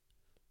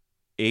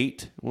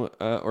 8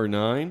 or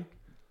 9.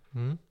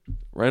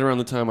 Right around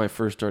the time I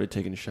first started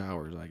taking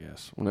showers, I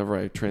guess. Whenever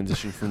I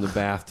transitioned from the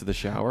bath to the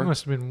shower. You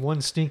must have been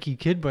one stinky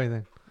kid by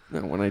then.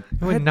 No, when I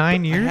went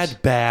 9 years? I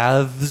had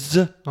baths.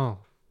 Oh.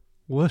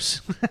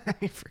 Wuss. I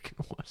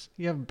freaking wuss.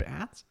 You have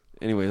baths?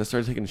 Anyways, I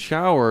started taking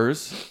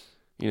showers,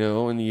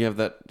 and you have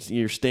that,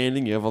 you're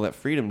standing, you have all that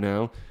freedom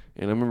now.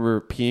 And I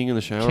remember peeing in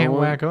the shower. Can't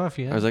whack off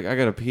yet. I was like, I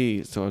gotta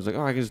pee. So I was like,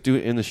 I can just do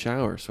it in the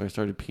shower. So I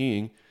started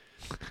peeing.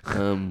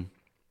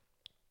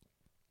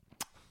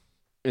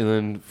 And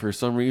then for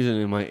some reason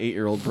in my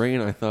 8-year-old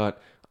brain, I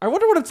thought, I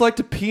wonder what it's like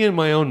to pee in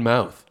my own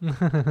mouth.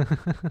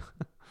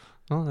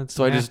 Well, that's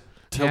so I just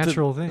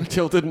natural thing.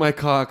 Tilted my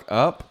cock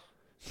up,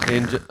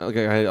 and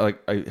I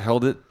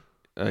held it,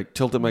 I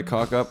tilted my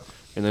cock up,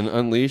 and then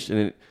unleashed, and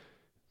it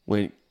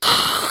went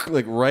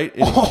like right,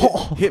 and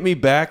it hit me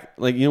back,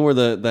 like where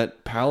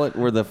that palate,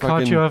 where the fucking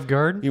caught you off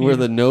guard. Where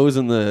the nose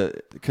and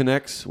the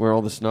connects, where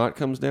all the snot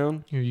comes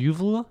down. Your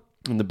uvula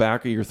in the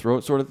back of your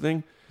throat, sort of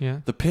thing.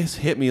 Yeah. The piss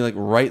hit me like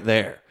right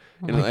there.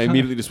 And I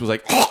immediately just was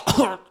like,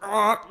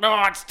 oh,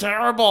 no, it's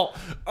terrible.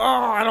 Oh,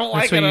 I don't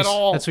like it at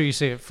all. That's what you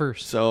say at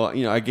first. So,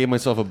 I gave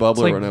myself a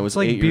bubbler when I was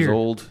 8 years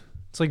old.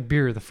 It's like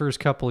beer. The first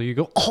couple, you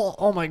go,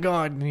 oh my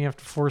God, and you have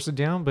to force it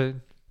down, but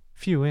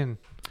few in.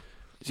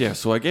 Yeah,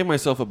 so I gave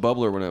myself a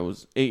bubbler when I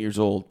was 8 years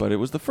old, but it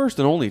was the first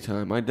and only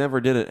time. I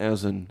never did it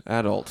as an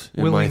adult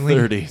in Willingly,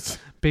 my 30s.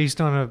 Based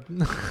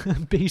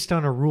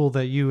on a rule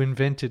that you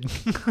invented.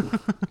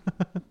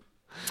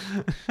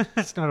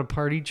 That's not a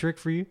party trick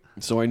for you.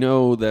 So I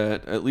know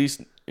that at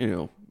least,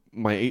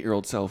 my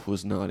 8-year-old self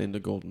was not into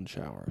golden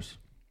showers.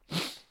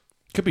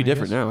 Could be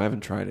different now. I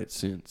haven't tried it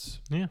since.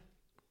 Yeah.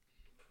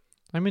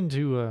 I'm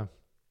into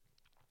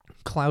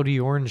cloudy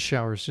orange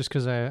showers just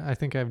because I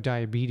think I have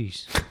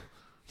diabetes.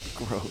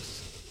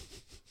 Gross.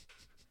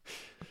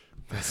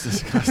 That's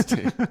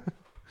disgusting.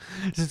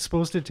 Is it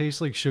supposed to taste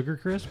like Sugar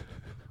Crisp?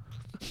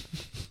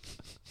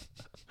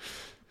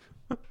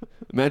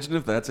 Imagine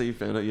if that's how you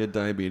found out you had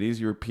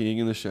diabetes. You were peeing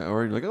in the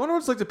shower, and you're like, I wonder what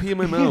it's like to pee in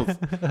my mouth.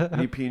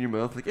 And you pee in your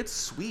mouth, like, it's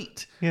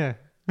sweet. Yeah.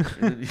 I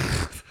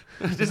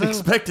didn't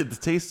expect it to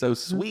taste so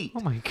sweet. Oh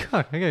my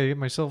God, I gotta get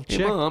myself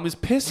checked. Hey, Mom, is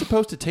piss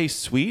supposed to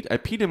taste sweet? I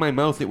peed in my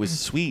mouth. It was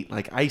sweet,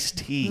 like iced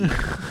tea.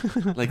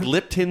 Like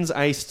Lipton's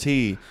iced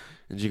tea.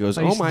 And she goes,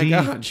 oh my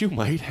God, you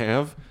might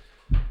have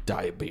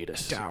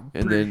diabetes.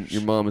 And then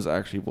your mom is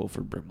actually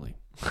Wilford Brimley.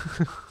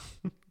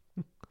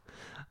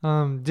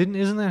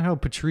 Isn't that how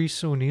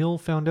Patrice O'Neill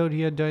found out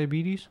he had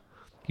diabetes?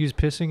 He was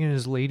pissing in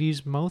his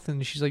lady's mouth,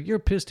 and she's like, your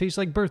piss tastes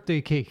like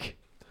birthday cake.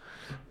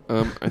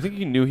 I think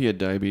he knew he had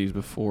diabetes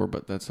before,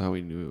 but that's how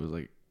he knew it was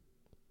like,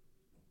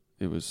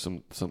 it was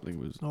something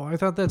was... Oh, I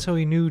thought that's how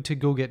he knew to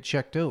go get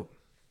checked out.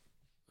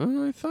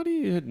 I thought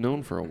he had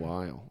known for a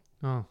while.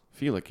 Oh. I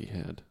feel like he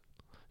had.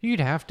 You'd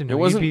have to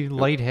know. You'd be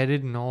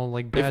lightheaded and all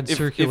like bad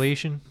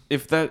circulation.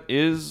 If that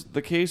is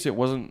the case, it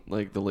wasn't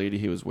like the lady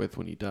he was with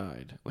when he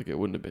died. Like it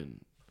wouldn't have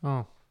been.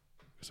 Oh.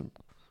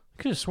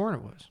 Could have sworn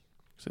it was.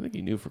 So I think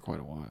he knew for quite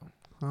a while.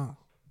 Oh.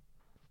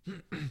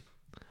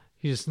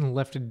 He just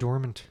left it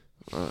dormant.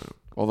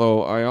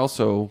 Although I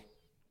also,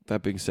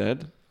 that being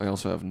said, I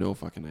also have no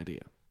fucking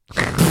idea.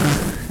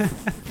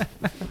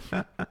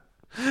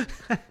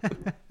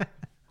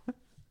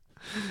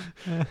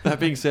 That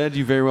being said,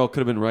 you very well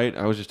could have been right.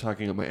 I was just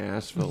talking on my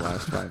ass for the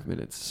last 5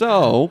 minutes.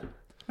 So,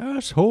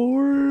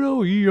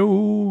 asshole,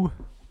 yo.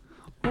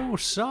 Oh,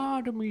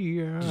 sodomy.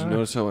 Did you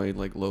notice how I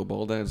like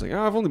lowballed that? It's like,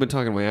 I've only been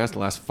talking my ass the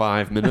last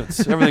 5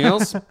 minutes. Everything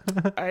else,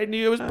 I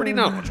knew I was pretty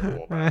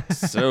knowledgeable about.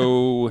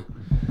 So,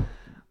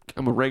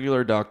 I'm a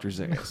regular Dr.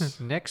 Zayas.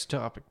 Next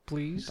topic,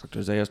 please. Dr.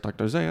 Zayas,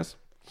 Dr. Zayas.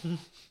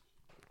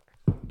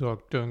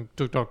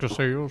 Dr.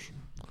 Sales.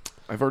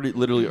 I've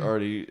literally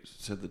already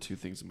said the two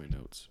things in my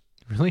notes.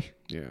 Really?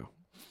 Yeah.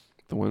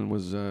 The one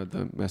was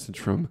the message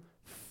from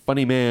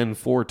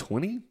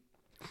Funnyman420.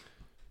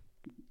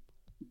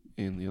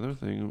 And the other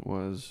thing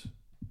was...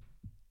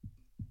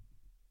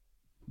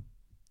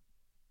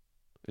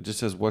 It just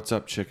says, "What's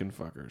up, chicken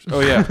fuckers?" Oh,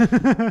 yeah.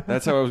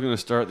 That's how I was going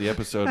to start the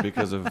episode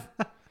because of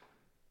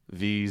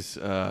V's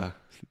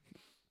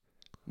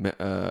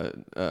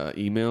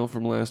email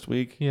from last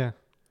week. Yeah.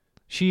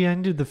 She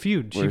ended the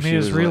feud. She Where made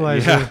us was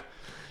realize like, that.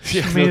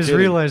 She made us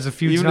realize the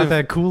feud's not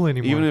that cool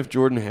anymore. Even if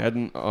Jordan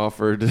hadn't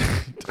offered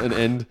an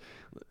end,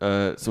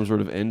 some sort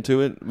of end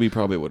to it, we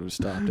probably would have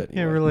stopped it.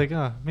 Yeah, we're like,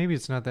 oh, maybe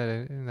it's not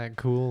that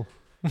cool.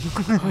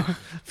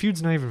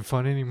 Feud's not even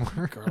fun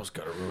anymore. Girls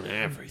gotta ruin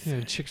everything.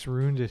 Yeah, chicks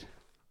ruined it.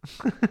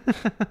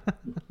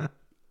 But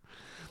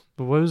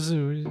what was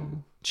it?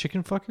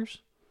 Chicken fuckers?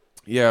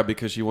 Yeah,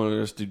 because she wanted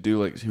us to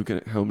do like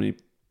how many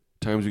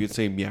times we could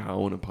say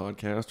meow in a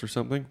podcast or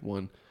something.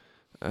 One.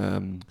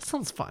 That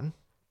sounds fun.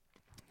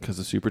 Because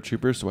of Super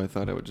Troopers, so I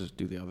thought I would just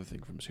do the other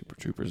thing from Super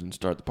Troopers and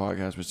start the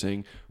podcast with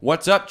saying,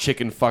 "What's up,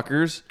 chicken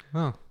fuckers?"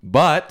 Oh.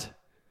 But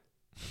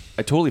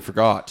I totally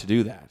forgot to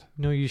do that.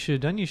 No, you should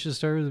have done. You should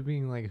start with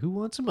being like, "Who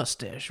wants a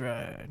mustache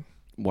ride?"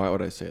 Why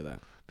would I say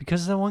that?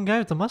 Because of that one guy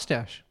with the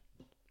mustache.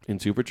 In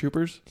Super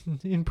Troopers?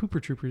 In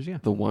Pooper Troopers, yeah.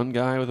 The one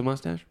guy with a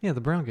mustache? Yeah, the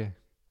brown guy.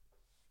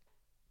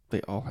 They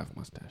all have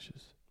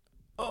mustaches.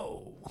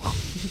 Oh.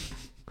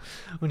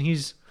 when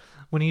he's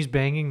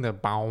banging the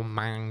bow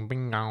mang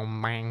bing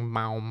bang bang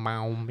bow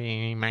bow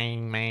bing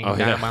bang bang Oh,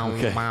 yeah. bow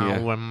Okay, bow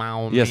yeah.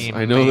 bow Yes,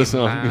 I know the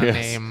song.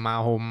 Yes.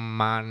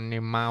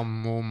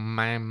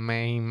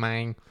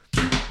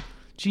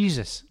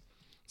 Jesus.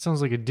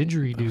 Sounds like a That was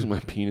didgeridoo. my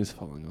penis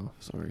falling off.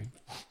 Sorry.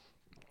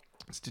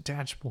 It's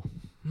detachable.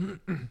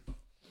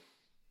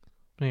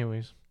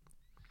 Anyways.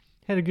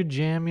 Had a good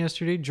jam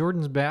yesterday.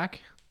 Jordan's back.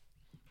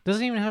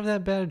 Doesn't even have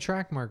that bad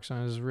track marks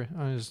on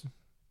his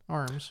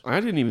arms. I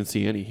didn't even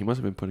see any. He must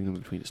have been putting them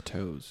between his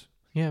toes.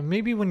 Yeah,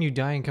 maybe when you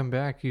die and come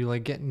back, you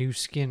like get new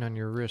skin on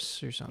your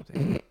wrists or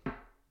something.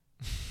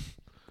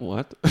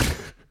 What?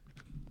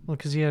 Well,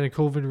 because he had a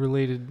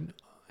COVID-related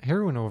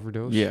heroin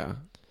overdose. Yeah.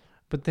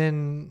 But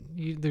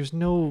then there's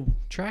no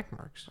track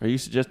marks. Are you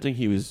suggesting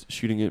he was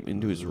shooting it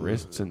into his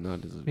wrists and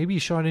not his... Maybe he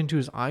shot into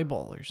his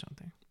eyeball or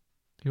something.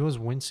 He was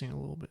wincing a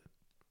little bit.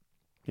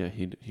 Yeah,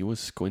 he was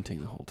squinting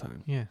the whole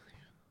time. Yeah.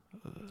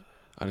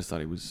 I just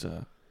thought he was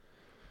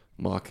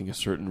mocking a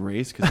certain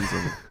race because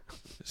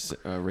he's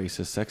a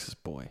racist, sexist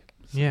boy.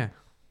 Yeah.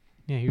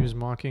 Yeah, he was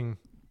mocking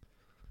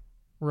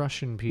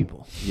Russian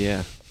people.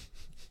 Yeah.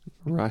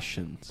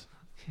 Russians.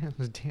 Yeah,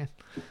 those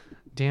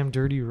damn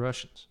dirty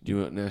Russians. Do you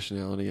know what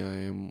nationality I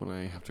am when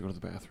I have to go to the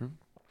bathroom?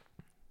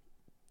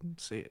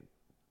 Say it.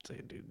 Say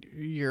it, dude.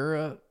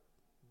 You're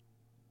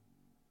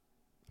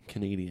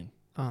Canadian.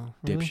 Oh,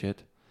 really? Dipshit.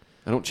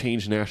 I don't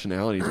change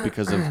nationalities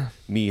because of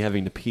me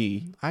having to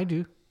pee. I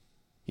do.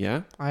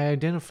 Yeah? I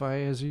identify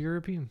as a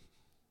European.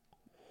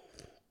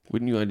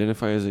 Wouldn't you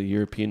identify as a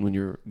European when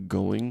you're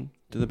going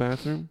to the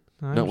bathroom?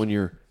 Not when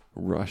you're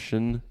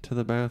Russian to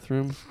the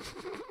bathroom?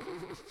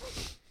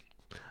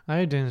 I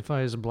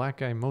identify as a black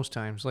guy most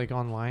times, like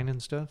online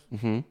and stuff.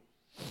 Mm-hmm.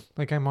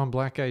 Like I'm on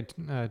Black Guy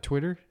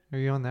Twitter. Are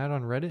you on that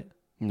on Reddit?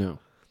 No.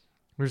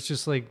 Where it's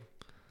just like,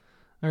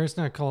 or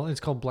it's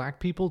called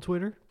Black People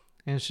Twitter.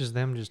 And it's just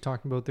them just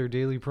talking about their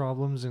daily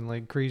problems and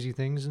like crazy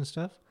things and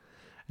stuff.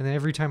 And then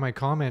every time I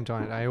comment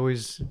on it, I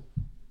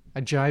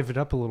jive it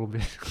up a little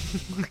bit.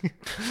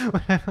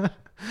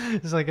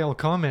 It's like I'll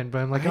comment, but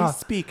I'm like, I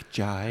speak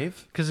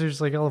jive.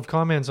 because I'll have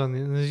comments on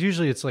and there's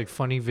usually it's like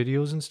funny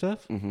videos and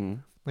stuff. Mm-hmm.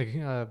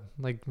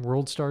 Like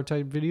World Star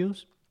type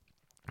videos.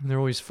 And they're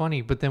always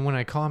funny. But then when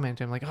I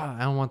comment, I'm like, I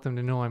don't want them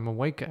to know I'm a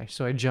white guy.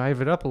 So I jive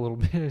it up a little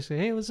bit. I say,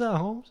 hey, what's up,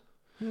 Holmes?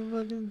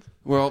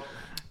 Well,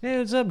 Hey,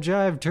 what's up,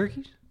 jive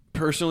turkeys?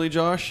 personally,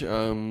 Josh,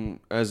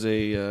 as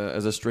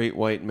a straight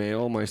white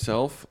male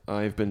myself,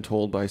 I've been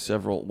told by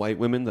several white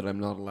women that I'm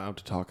not allowed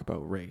to talk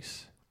about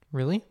race.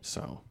 Really?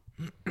 So,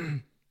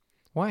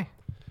 Why?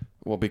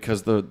 well,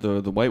 because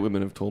the white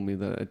women have told me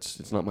that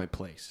it's not my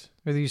place.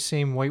 Are these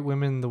same white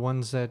women the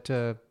ones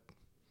that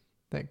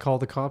call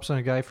the cops on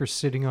a guy for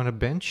sitting on a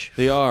bench?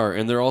 They are,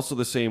 and they're also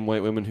the same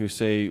white women who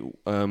say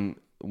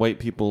white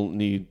people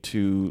need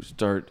to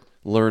start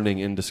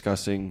learning and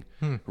discussing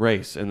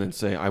race, and then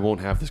say, I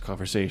won't have this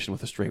conversation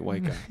with a straight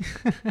white guy.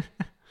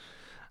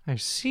 I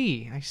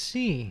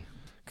see.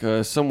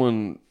 Because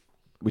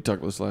we talked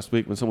about this last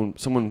week, when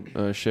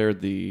someone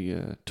shared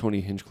the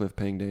Tony Hinchcliffe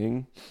Pang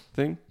Dang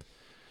thing,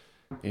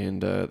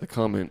 and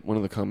one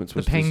of the comments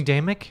was the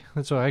pandemic?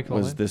 That's what I call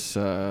was it. this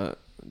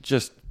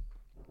just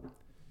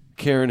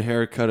Karen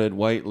haircutted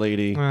white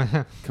lady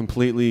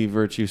completely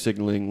virtue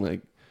signaling,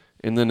 like,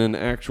 and then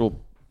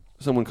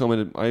someone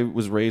commented, I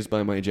was raised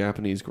by my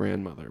Japanese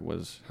grandmother,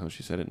 was how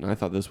she said it, and I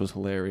thought this was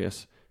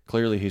hilarious.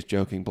 Clearly he's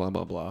joking, blah,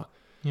 blah, blah.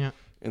 Yeah.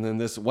 And then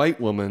this white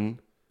woman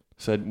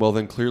said, well,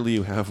 then clearly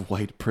you have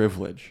white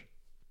privilege.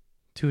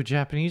 To a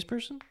Japanese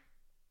person?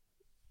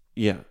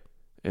 Yeah.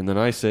 And then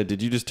I said,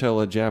 did you just tell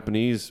a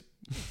Japanese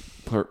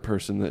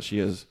person that she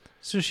has...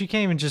 So she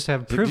can't even just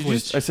have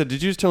privilege. I said,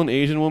 did you just tell an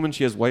Asian woman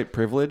she has white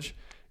privilege?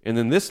 And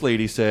then this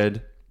lady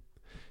said,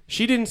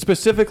 she didn't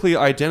specifically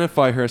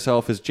identify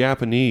herself as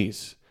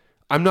Japanese.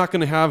 I'm not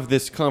going to have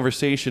this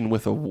conversation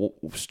with a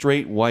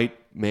straight white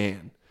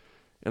man.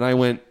 And I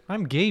went,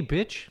 I'm gay,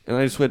 bitch. and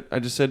I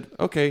just said,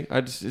 okay.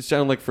 It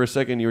sounded like for a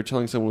second you were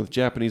telling someone with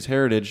Japanese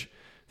heritage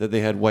that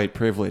they had white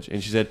privilege.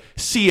 And she said,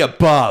 see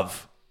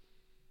above.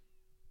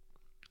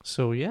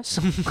 So, yes.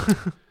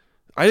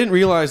 I didn't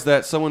realize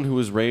that someone who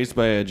was raised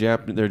by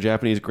their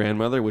Japanese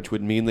grandmother, which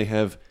would mean they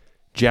have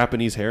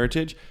Japanese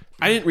heritage,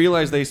 I didn't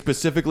realize they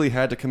specifically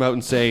had to come out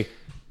and say,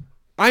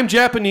 I'm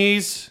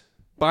Japanese.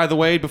 By the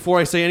way, before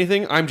I say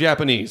anything, I'm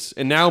Japanese.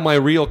 And now my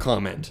real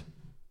comment.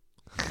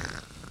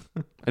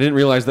 I didn't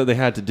realize that they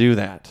had to do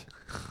that.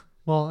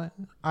 Well,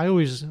 I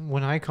always,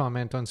 when I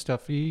comment on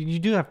stuff, you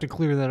do have to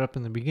clear that up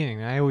in the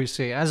beginning. I always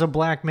say, as a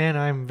black man,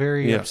 I'm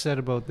very upset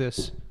about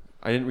this.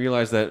 I didn't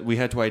realize that we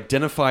had to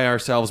identify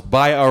ourselves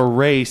by our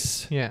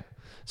race. Yeah.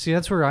 See,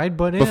 that's where I'd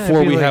butt in.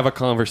 Before we have a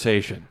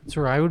conversation. That's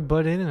where I would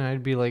butt in, and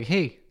I'd be like,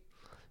 hey,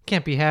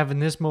 can't be having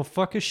this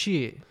motherfucker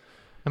shit.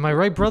 Am I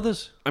right,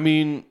 brothers? I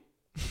mean,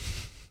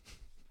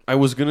 I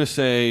was going to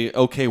say,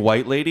 okay,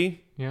 white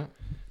lady. Yeah.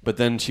 But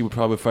then she would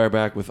probably fire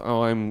back with,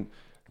 oh, I'm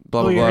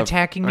blah, blah, blah. You're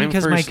attacking me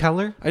because my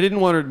color? I didn't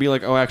want her to be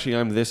like, oh, actually,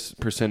 I'm this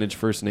percentage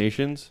First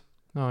Nations.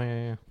 Oh,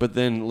 yeah. But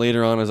then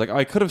later on, I was like, oh,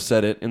 I could have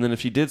said it. And then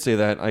if she did say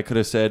that, I could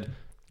have said,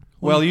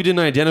 well, you didn't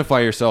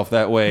identify yourself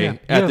that way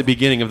at the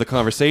beginning of the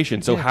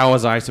conversation. So how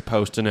was I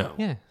supposed to know?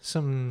 Yeah,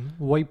 some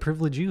white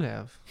privilege you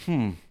have.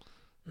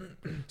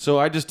 So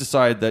I just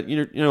decided that,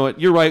 you know what,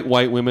 you're right,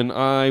 white women.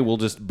 I will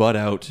just butt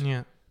out.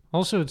 Yeah.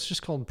 Also, it's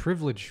just called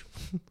privilege.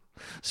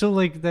 So,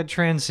 like, that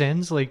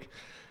transcends, like,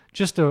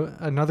 just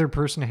another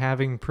person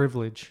having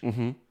privilege.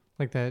 Mm-hmm.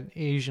 Like that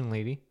Asian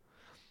lady.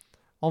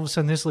 All of a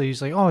sudden, this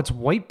lady's like, oh, it's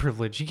white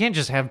privilege. You can't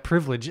just have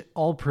privilege.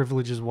 All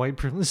privilege is white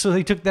privilege. So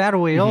they took that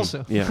away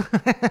also. Yeah.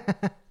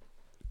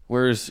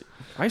 Whereas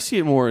I see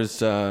it more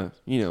as,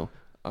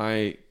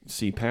 I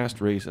see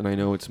past race and I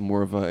know it's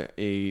more of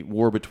a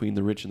war between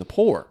the rich and the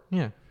poor.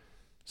 Yeah.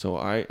 So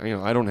I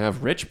don't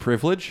have rich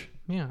privilege.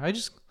 Yeah,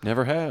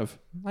 Never have.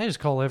 I just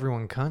call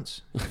everyone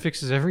cunts. It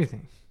fixes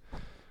everything.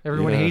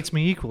 Everyone hates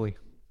me equally.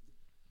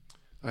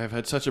 I've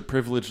had such a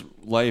privileged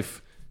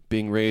life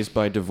being raised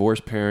by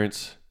divorced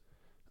parents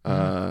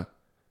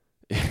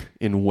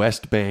in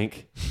West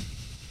Bank,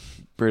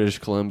 British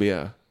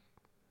Columbia.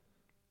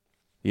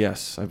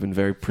 Yes, I've been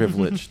very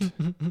privileged.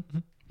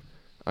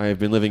 I have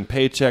been living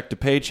paycheck to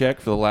paycheck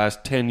for the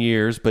last 10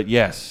 years, but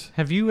yes,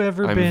 I'm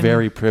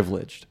very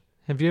privileged.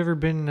 Have you ever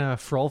been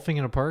frolfing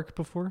in a park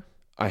before?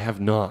 I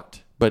have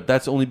not, but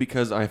that's only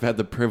because I've had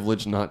the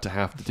privilege not to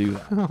have to do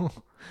that.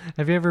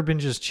 Have you ever been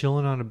just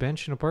chilling on a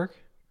bench in a park?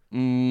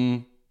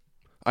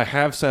 I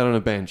have sat on a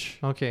bench.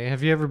 Okay.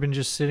 Have you ever been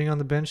just sitting on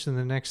the bench and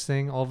the next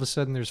thing, all of a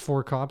sudden there's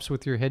 4 cops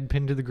with your head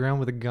pinned to the ground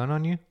with a gun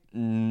on you?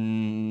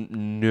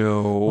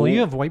 No. Well,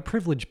 you have white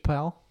privilege,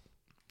 pal.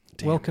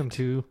 Damn Welcome it.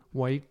 to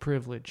white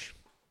privilege.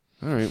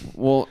 All right.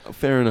 Well,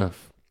 fair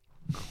enough.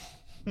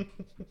 I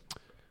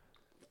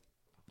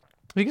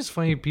think it's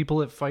funny people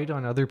that fight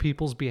on other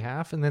people's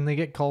behalf and then they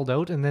get called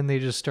out and then they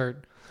just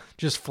start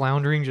just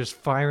floundering, just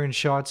firing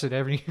shots at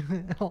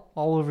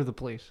all over the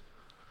place.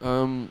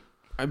 I'm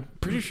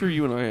pretty sure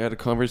you and I had a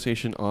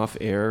conversation off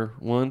air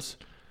once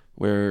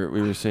where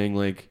we were saying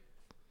like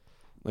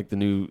the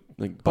new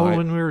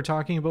when we were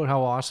talking about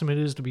how awesome it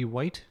is to be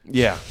white?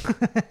 Yeah.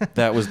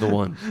 That was the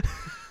one.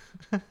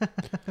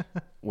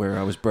 Where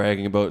I was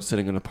bragging about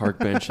sitting on a park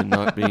bench and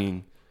not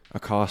being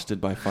accosted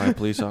by 5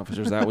 police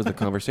officers. That was the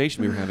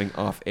conversation we were having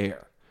off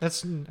air.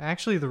 That's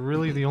actually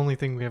the only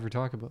thing we ever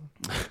talk about.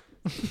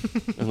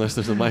 Unless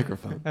there's a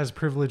microphone. As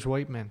privileged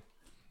white men.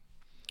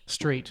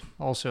 Straight,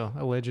 also,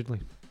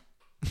 allegedly.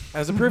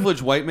 As a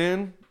privileged white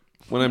man,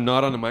 when I'm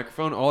not on a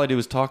microphone, all I do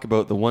is talk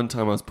about the one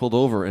time I was pulled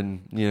over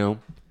and,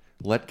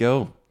 let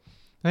go.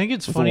 I think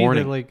it's funny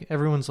that like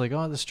everyone's like,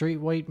 oh, the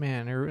straight white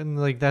man, and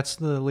like that's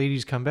the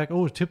lady's comeback.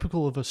 Oh,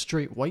 typical of a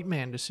straight white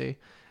man to say.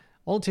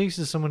 All it takes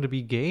is someone to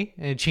be gay,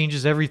 and it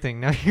changes everything.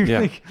 Now you're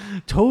like,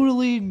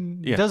 totally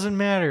doesn't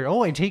matter.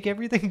 Oh, I take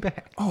everything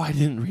back. Oh, I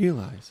didn't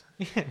realize.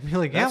 Yeah, you're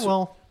like,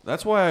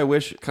 That's why I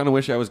kind of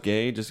wish I was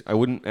gay. Just I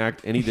wouldn't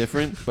act any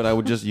different, but I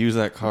would just use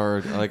that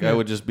card. Like I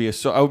would just be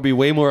I would be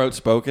way more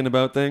outspoken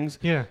about things.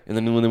 Yeah. And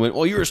then when they went,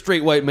 "Oh, you're a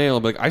straight white male,"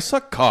 I'm like, "I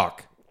suck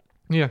cock."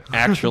 Yeah.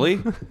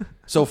 Actually,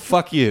 so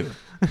fuck you.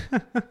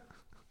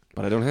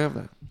 But I don't have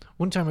that.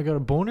 One time I got a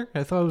boner.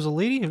 I thought it was a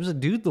lady. It was a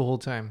dude the whole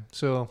time.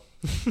 So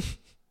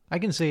I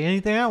can say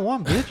anything I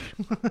want, bitch.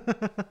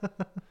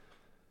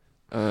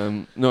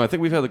 No, I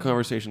think we've had the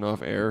conversation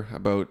off air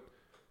about,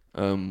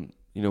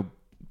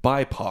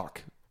 BIPOC,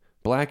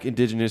 Black,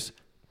 Indigenous,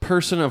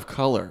 Person of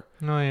Color.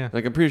 Oh, yeah.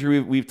 Like, I'm pretty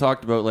sure we've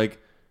talked about, like,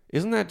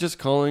 isn't that just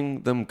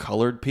calling them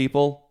colored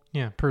people?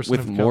 Yeah, person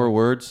with of more color.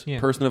 words? Yeah.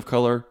 Person of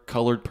color,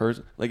 colored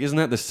person. Like, isn't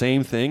that the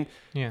same thing?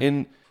 Yeah.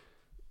 In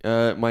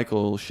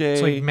Michael Shea.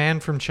 It's like Man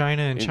from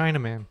China and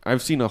Chinaman.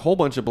 I've seen a whole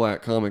bunch of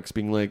black comics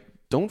being like,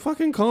 don't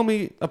fucking call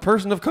me a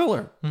person of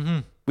color. Mm-hmm.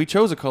 We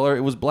chose a color.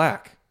 It was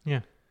black. Yeah.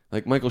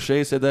 Like Michael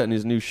Shea said that in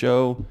his new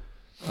show.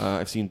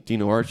 I've seen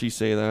Dino Archie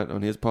say that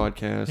on his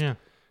podcast. Yeah.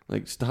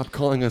 Like, stop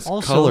calling us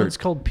Also, colored. it's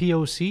called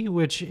POC,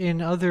 which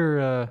in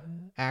other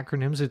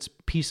acronyms, it's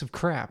piece of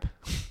crap.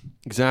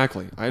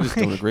 Exactly. I just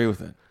don't agree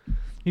with it.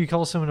 You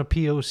call someone a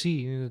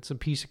POC, it's a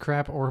piece of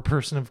crap or a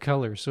person of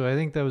color. So I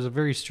think that was a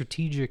very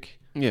strategic,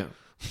 Yeah.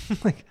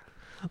 like,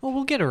 oh,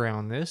 we'll get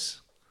around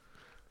this.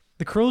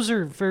 The crows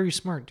are very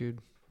smart, dude.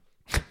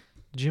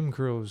 Jim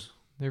Crows.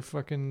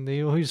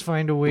 They always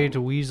find a way to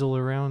weasel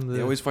around the...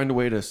 They always find a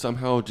way to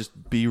somehow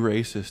just be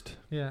racist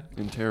Yeah.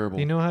 and terrible.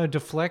 They know how to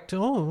deflect.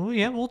 Oh,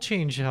 yeah, we'll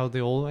change how the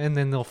old... And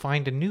then they'll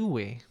find a new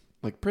way.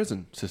 Like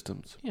prison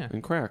systems. Yeah.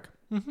 And crack.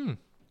 Mm-hmm.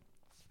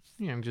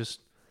 Yeah, I'm just...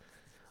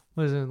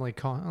 Wasn't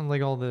like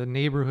all the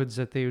neighborhoods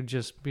that they would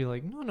just be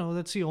like, no,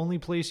 that's the only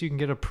place you can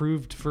get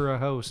approved for a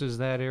house is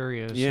that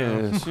area. So.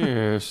 Yes,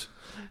 yes.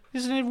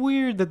 Isn't it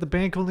weird that the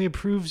bank only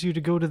approves you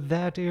to go to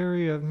that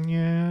area?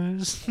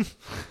 Yes.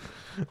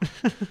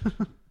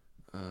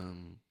 Oh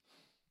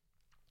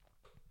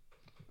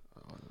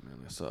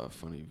man, I saw a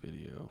funny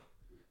video.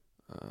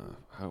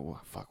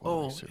 What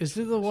Oh, was is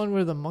it the one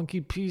where the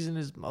monkey pees in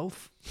his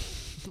mouth?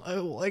 I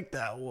like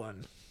that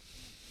one.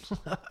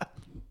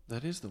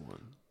 That is the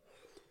one.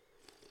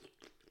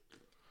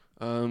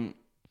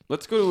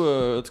 Let's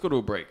go to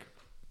a break,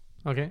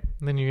 Okay,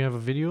 then you have a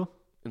video?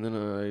 and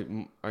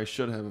then I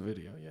should have a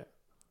video. Yeah.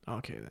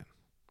 Okay, then.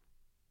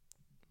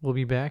 We'll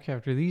be back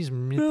after these.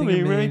 We'll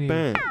be right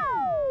back.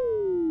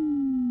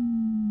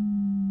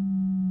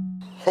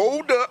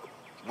 Hold up.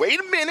 Wait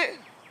a minute.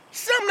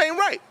 Something ain't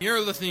right. You're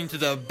listening to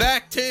the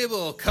Back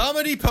Table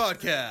Comedy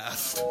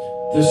Podcast.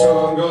 This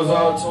song goes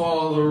out to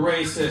all the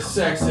racist,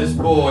 sexist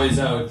boys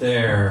out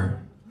there.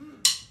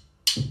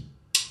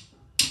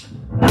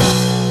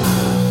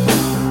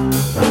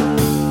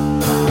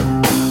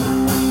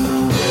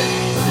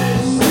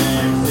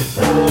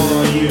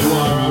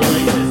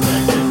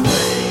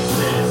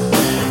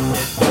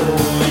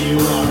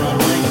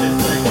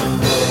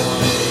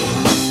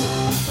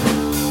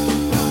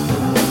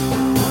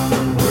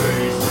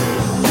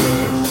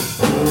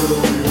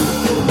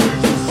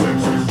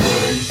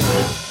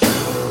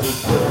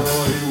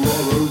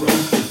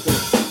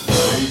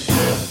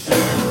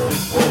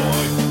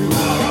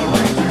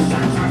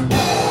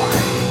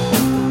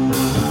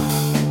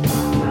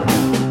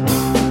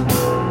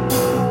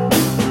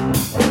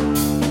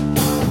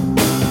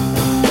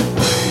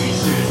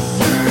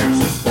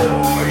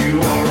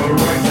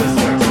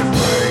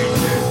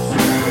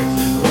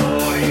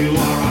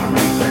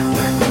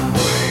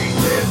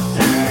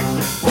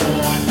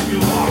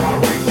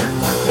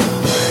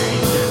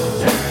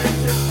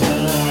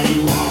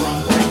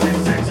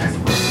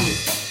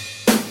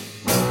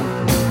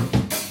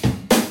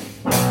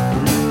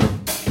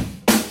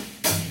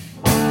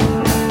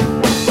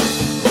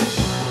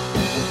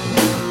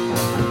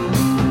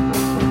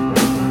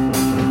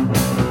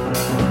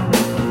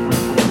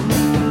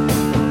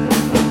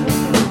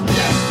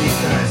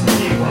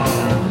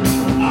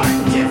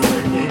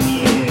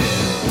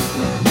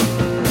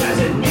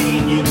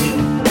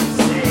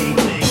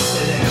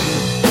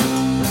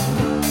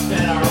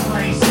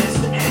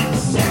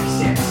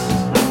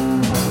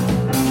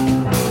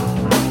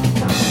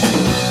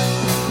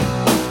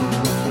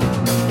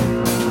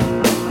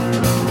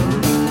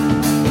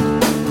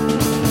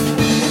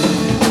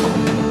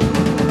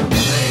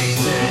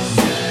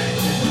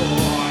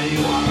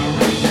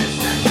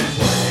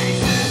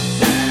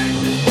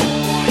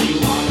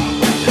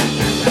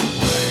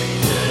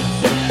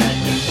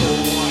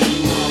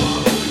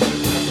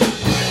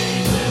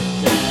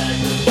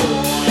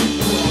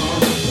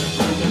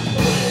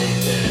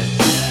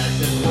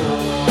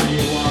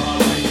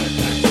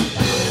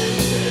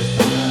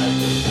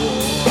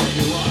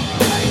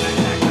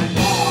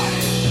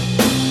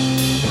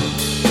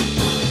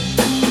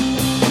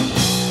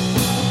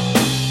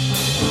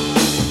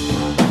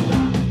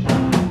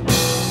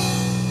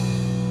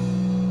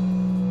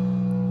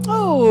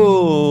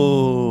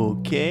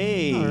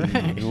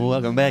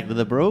 Welcome back to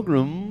the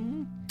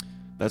program.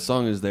 That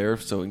song is there,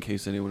 so in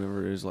case anyone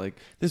ever is like,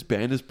 this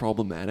band is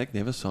problematic, they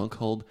have a song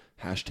called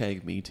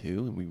 #MeToo,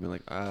 and we'd be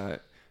like,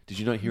 did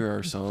you not hear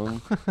our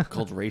song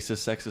called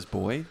Racist Sexist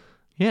Boy?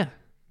 Yeah.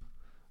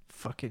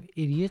 Fucking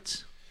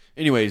idiots.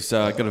 Anyways,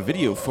 I got a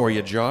video for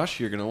you, Josh.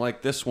 You're going to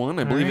like this one.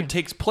 I believe right. it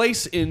takes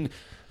place in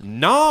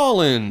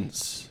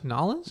Nolens.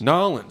 Nolens?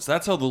 Nolens.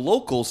 That's how the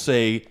locals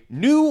say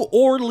New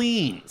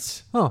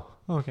Orleans. Oh,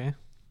 okay.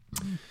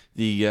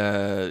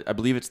 I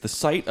believe it's the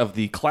site of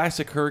the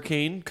classic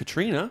Hurricane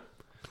Katrina.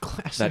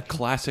 Classic. That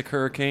classic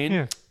hurricane.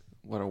 Yeah.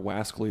 What a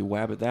wascally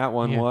wabbit that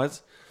one Yeah.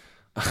 was.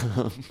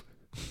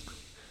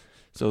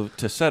 So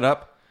to set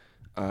up,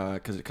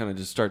 because it kind of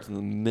just starts in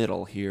the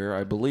middle here,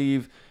 I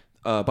believe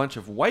a bunch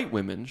of white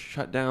women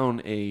shut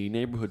down a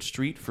neighborhood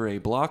street for a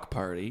block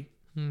party.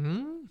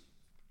 Mm-hmm.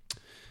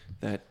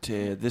 That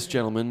this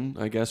gentleman,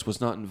 I guess, was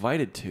not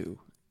invited to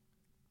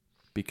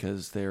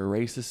because they're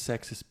racist,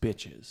 sexist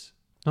bitches.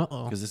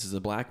 Uh-oh. Because this is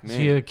a black Is man.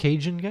 he a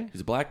Cajun guy?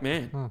 He's a black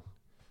man. Oh.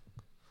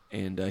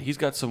 And he's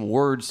got some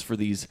words for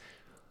these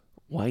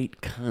white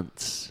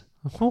cunts.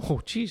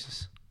 Oh,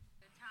 Jesus.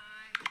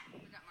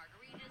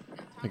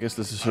 I guess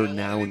this is her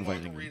now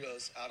inviting me.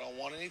 I don't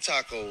want any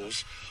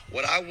tacos.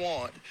 What I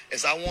want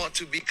is I want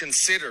to be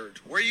considered.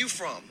 Where you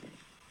from?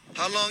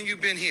 How long you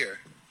been here?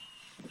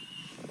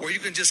 Or you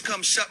can just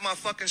come shut my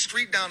fucking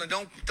street down and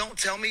don't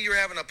tell me you're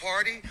having a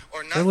party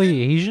or nothing.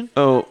 Really Asian?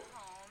 Oh,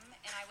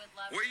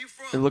 Where you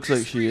from? it looks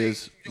like she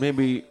is.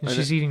 Maybe. And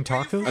she's eating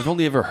tacos? I've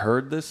only ever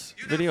heard this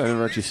video. I've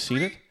never actually seen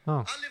it. Oh. I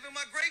live in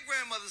my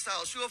great-grandmother's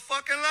house. You a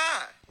fucking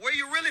lie. Where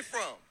you really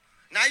from?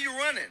 Now you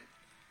running.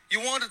 You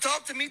want to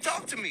talk to me?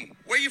 Talk to me.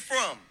 Where you from?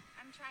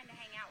 I'm trying to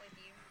hang out with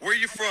you. Where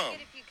you I'd from?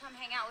 like it if you come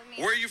hang out with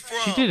me. Where you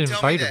from? She did Tell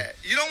invite me him. that.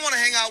 You don't want to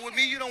hang out with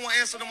me. You don't want to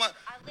answer to my...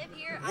 I live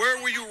here.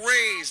 Where were you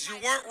raised? You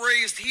weren't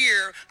raised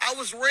here. I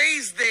was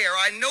raised there.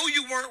 I know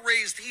you weren't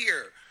raised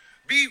here.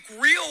 Be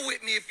real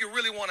with me if you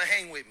really want to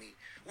hang with me.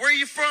 Where are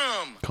you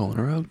from? Calling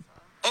her out.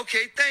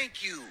 Okay,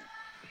 thank you.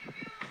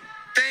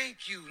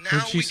 Thank you. Now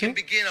What'd she we can say?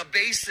 begin a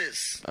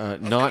basis.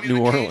 Of Not New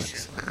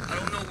communication. Orleans. I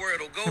don't know where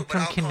it'll go, I'm but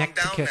from I'll calm down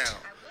Connecticut. now. I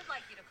would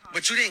like you to come.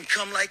 But you didn't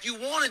come like you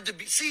wanted to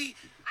be. See,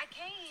 I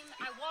came.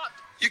 I walked.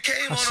 you came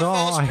I on saw a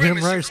false him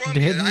premise. You're right from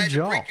dead here. in the I had to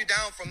jaw. break you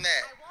down from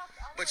that.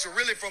 But you're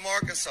really from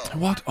Arkansas. I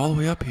walked all the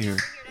way up here.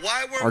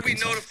 Why weren't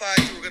Arkansas. we notified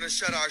you were going to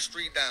shut our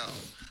street down?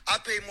 I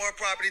pay more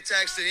property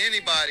tax than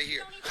anybody here. You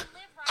don't even live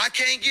right I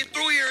can't get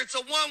through here. It's a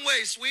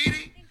one-way,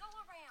 sweetie. Then go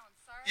around,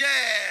 sir.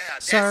 Yeah,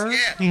 that's, Sir?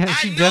 yeah. Yeah,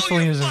 she I know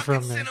definitely you're isn't fucking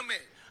from there.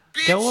 sentiment,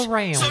 bitch. Go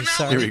around, so now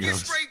sir. Here let's he get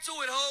goes. straight to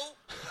it, ho.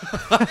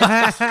 Let's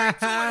get straight to it,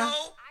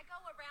 ho. I go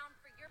around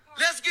for your party.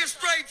 Let's get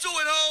straight to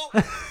it, ho.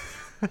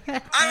 I don't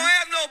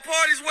have no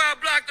parties where I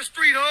block the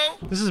street, ho.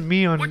 This is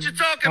me on What you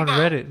talking about?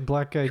 Reddit,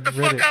 Black Guy Get the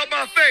fuck Reddit. out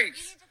my You face.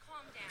 need to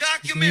calm down.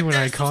 It's me Document when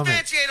I that. comment.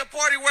 Substantiate a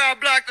party where I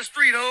block the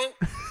street, ho.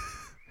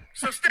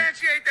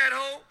 Substantiate that,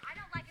 ho. I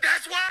don't like it.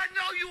 That's why I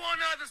know you on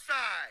the other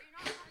side.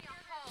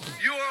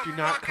 You don't call me a hoe. You're Do a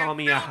not fucking call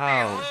me a filthy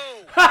hoe.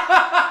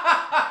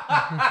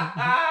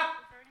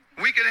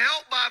 We can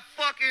help by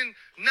fucking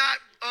not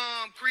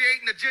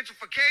creating the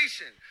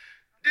gentrification.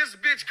 This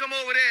bitch come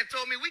over there and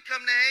told me, we come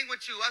to hang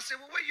with you. I said,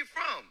 well, where you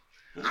from?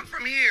 I'm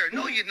from here.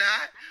 No, you're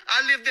not.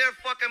 I lived there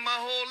fucking my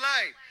whole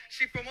life.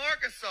 She from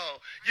Arkansas.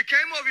 You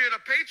came over here to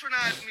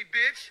patronize me,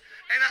 bitch.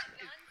 And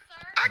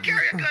I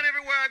carry a gun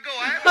everywhere I go.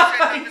 I haven't said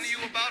nothing to you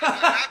about it.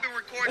 I've been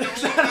recording the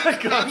whole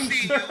time. I've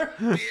seen you,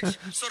 bitch.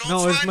 So don't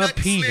No, try it's my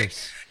nothing slick.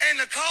 penis. And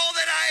the call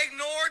that I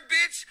ignored,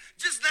 bitch,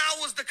 just now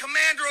was the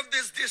commander of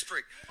this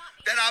district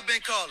that I've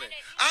been calling.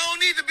 I don't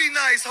need to be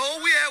nice, ho.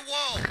 We at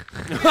war.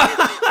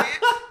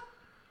 Bitch.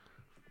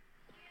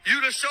 You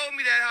done showed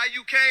me that how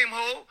you came,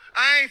 ho.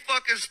 I ain't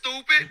fucking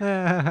stupid.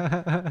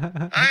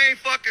 I ain't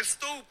fucking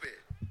stupid.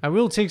 I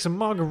will take some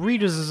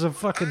margaritas as a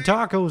fucking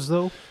tacos,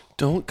 though.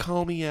 Don't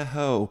call me a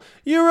hoe.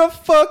 You're a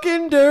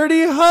fucking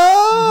dirty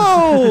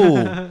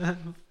hoe.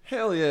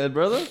 Hell yeah,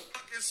 brother.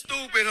 Fucking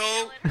stupid,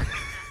 ho.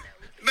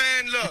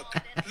 Man, look.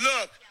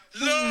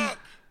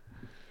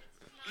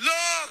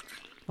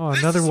 Oh, This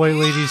another is white my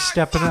lady's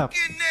stepping up,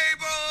 fucking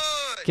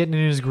neighborhood. getting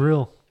in his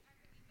grill.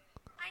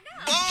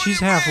 Born She's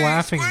and half raised,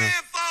 laughing, though.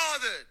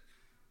 grandfathered.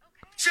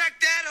 Check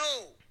that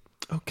hoe.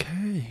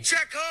 Okay.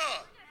 Check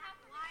her.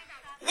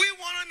 We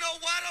want to know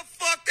why the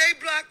fuck they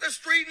blocked the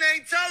street and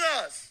ain't tell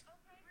us.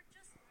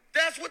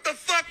 That's what the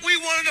fuck we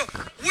want to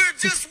know. We're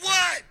just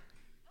what?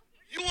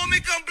 You want me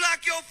to come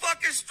block your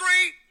fucking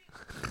street?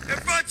 In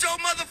front of your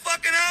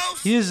motherfucking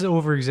house? He is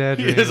over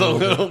exaggerating. He is a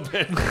little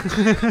bit.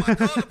 I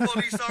called the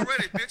police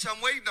already, bitch.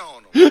 I'm waiting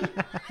on them.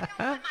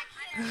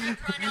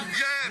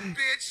 Yeah,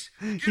 bitch.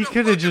 He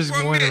could have just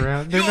went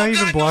around. They're not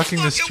even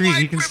blocking the street.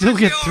 He can still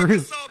get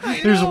through.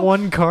 There's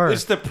one car.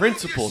 It's the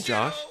principle,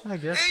 Josh. I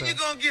guess And so. you're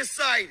gonna get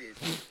cited.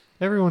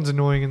 Everyone's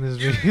annoying in this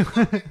video.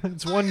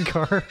 It's one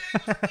car.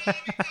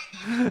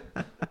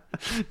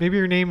 Maybe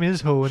her name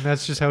is Ho, and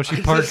that's just how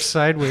she parks I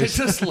sideways.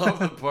 just love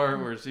the part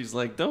where she's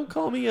like, "Don't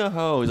call me a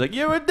hoe." He's like,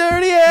 "You're a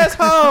dirty ass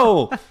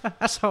hoe."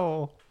 That's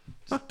Ho.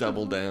 Just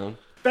double down.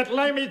 That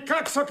limey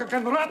cocksucker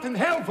can rot in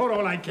hell for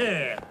all I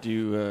care. Do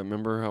you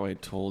remember how I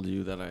told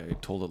you that I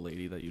told a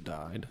lady that you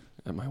died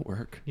at my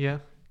work Yeah.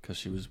 because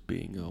she was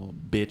being all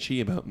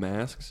bitchy about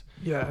masks?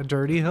 Yeah, a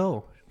dirty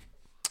Ho.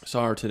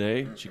 Saw her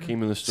today. She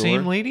came in the store.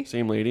 Same lady?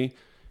 Same lady.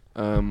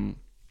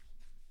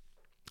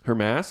 Her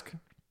mask,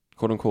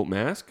 quote unquote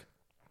mask,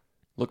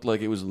 looked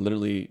like it was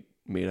literally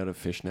made out of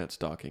fishnet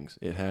stockings.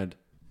 It had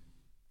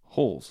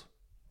holes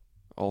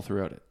all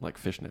throughout it,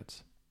 like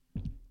fishnets.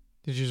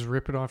 Did you just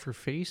rip it off her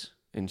face?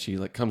 And she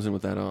like comes in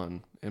with that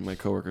on, and my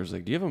coworker's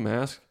like, "Do you have a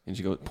mask?" And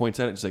she goes, points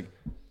at it, and she's like,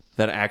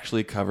 "That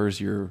actually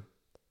covers your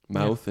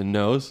mouth and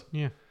nose?"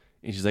 Yeah.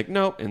 And she's like,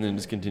 "Nope," and then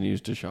just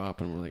continues to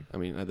shop. And we're like, I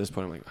mean, at this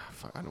point, I'm like,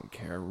 fuck, I don't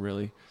care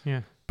really.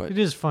 Yeah. But it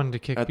is fun to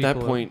kick At people that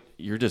out. point,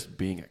 you're just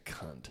being a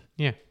cunt.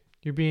 Yeah.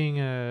 You're being,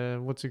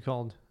 what's it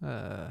called?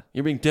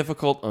 You're being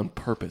difficult on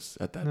purpose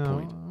at that No,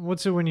 point.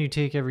 what's it when you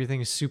take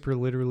everything super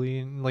literally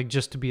and like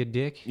just to be a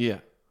dick? Yeah,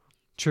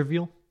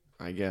 Trivial?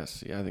 I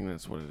guess. Yeah, I think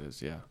that's what it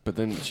is. Yeah. But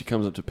then she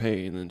comes up to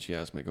pay, and then she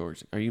asks my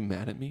coworker, "Are you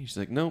mad at me?" She's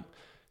like, "Nope,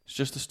 it's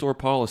just a store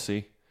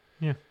policy."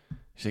 Yeah.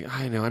 She's like,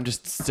 I know, I'm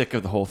just sick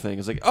of the whole thing.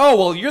 It's like, oh,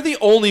 well, you're the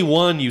only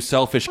one, you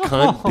selfish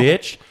cunt,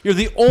 bitch. You're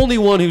the only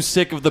one who's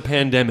sick of the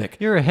pandemic.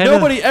 You're ahead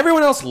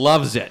everyone else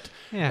loves it.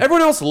 Yeah.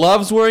 Everyone else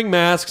loves wearing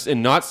masks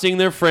and not seeing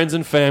their friends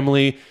and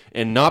family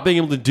and not being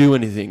able to do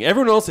anything.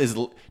 Everyone else is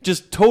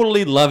just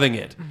totally loving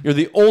it. You're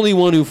the only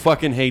one who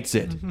fucking hates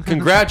it.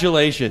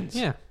 Congratulations.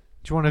 Yeah.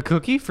 Do you want a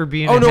cookie for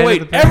being Oh, no, ahead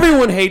wait. of the pack?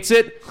 Everyone hates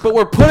it, but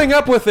we're putting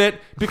up with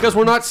it because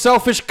we're not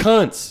selfish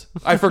cunts.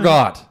 I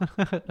forgot.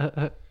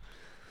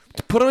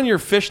 Put on your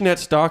fishnet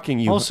stocking,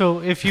 you. Also,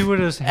 if you would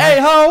have... Hey,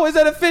 ho, is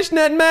that a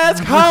fishnet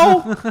mask,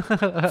 ho?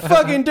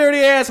 Fucking dirty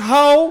ass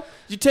ho.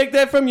 Did you take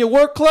that from your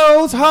work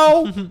clothes,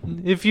 ho?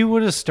 If you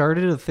would have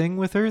started a thing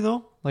with her,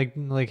 though,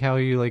 like how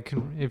you,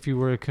 if you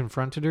were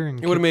confronted her...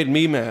 and It would have made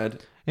me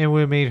mad. it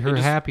would have made her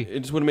happy. It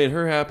just would have made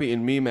her happy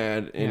and me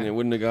mad, and it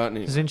wouldn't have gotten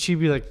any. Then she'd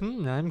be like,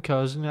 I'm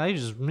cousin. I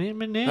just...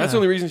 That's the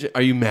only reason.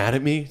 Are you mad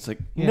at me? It's like,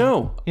 Yeah.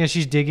 no. Yeah,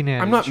 she's digging at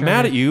it. I'm not trying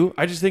mad to- at you.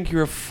 I just think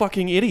you're a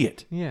fucking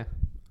idiot. Yeah.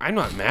 I'm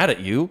not mad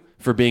at you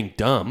for being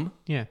dumb.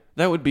 Yeah.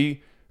 That would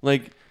be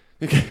like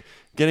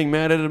getting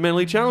mad at a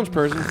mentally challenged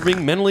person for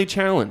being mentally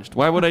challenged.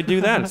 Why would I do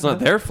that? It's not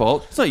their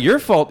fault. It's not your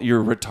fault,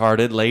 you're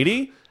retarded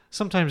lady.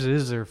 Sometimes it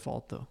is their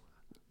fault, though.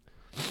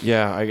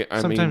 Yeah,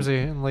 I Sometimes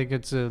mean, they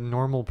it's a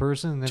normal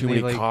person. And then too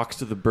they many cocks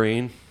to the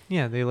brain.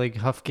 Yeah, they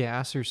huff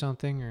gas or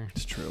something, or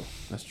It's true.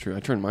 That's true.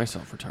 I turned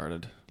myself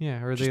retarded.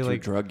 yeah, or Just they through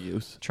drug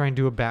use. try and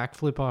do a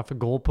backflip off a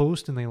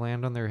goalpost and they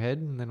land on their head,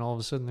 and then all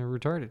of a sudden they're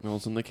retarded. All of a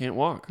sudden they can't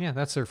walk. Yeah,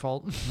 that's their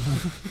fault.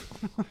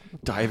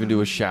 Dive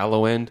into a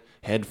shallow end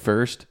head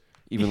first,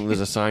 even though there's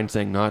a sign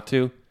saying not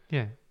to.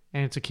 Yeah,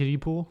 and it's a kiddie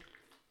pool.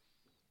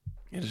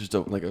 It's just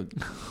like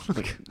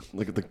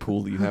the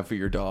pool that you have for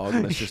your dog.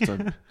 And it's just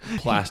a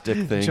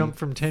plastic thing. Jump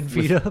from 10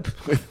 feet up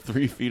with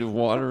 3 feet of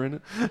water in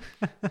it.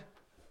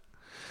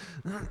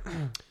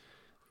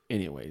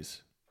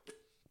 Anyways,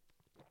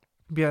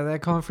 Yeah,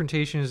 that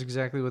confrontation is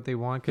exactly what they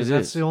want, because It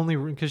that's is. the only.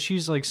 Because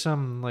she's like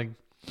some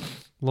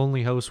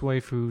lonely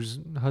housewife whose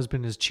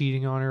husband is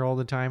cheating on her all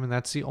the time, and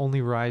that's the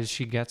only rise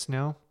she gets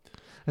now.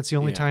 That's the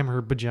only Yeah. time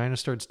her vagina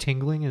starts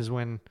tingling is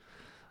when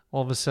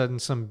all of a sudden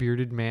some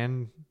bearded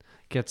man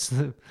gets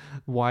the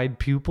wide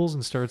pupils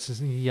and starts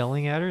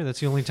yelling at her. That's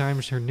the only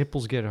time her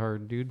nipples get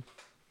hard, dude.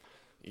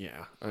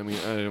 yeah. I mean,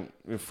 I don't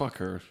fuck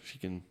her. She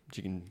can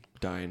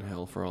die in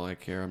hell for all I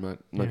care. I'm not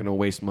gonna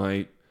waste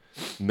my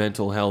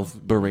mental health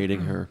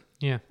berating her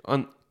Yeah,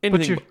 on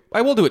anything. you're-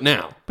 I will do it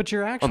now but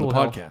your on actual the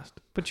health. podcast.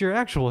 But your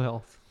actual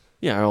health.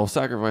 Yeah, I'll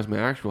sacrifice my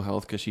actual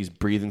health because she's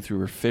breathing through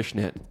her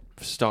fishnet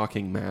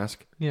stocking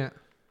mask. Yeah.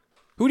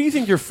 Who do you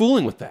think you're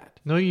fooling with that?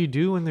 No, you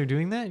do when they're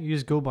doing that. You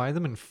just go by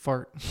them and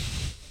fart.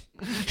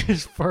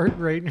 Just fart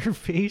right in her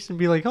face and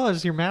be like, "Oh,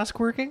 is your mask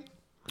working?"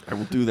 I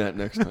will do that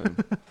next time.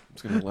 I'm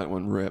just gonna let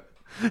one rip.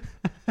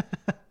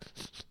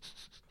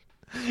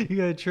 You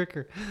gotta trick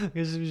her.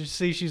 Because you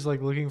say she's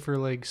looking for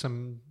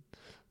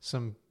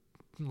some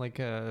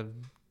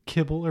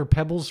kibble or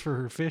pebbles for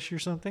her fish or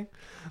something,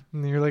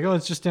 and you're like, "Oh,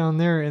 it's just down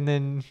there." And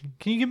then,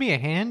 can you give me a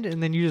hand?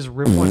 And then you just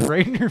rip one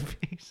right in her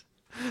face.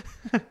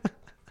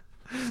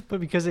 But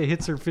because it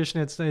hits her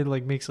fishnets,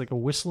 it makes a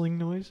whistling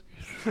noise.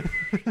 It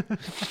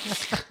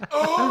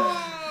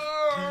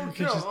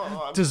just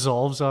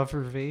dissolves off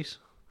her face.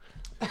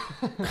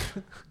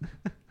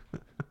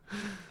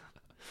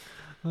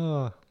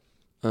 Oh.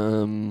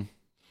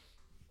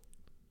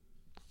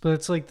 But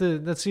it's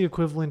that's the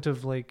equivalent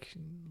of like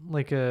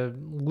a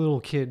little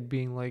kid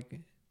being like,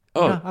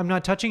 Oh, I'm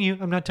not touching you.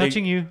 I'm not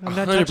touching you. I'm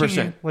not touching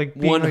you. 100%. Like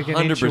being like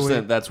an inch away.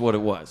 100%. That's what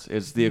it was.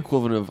 It's the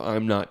equivalent of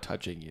I'm not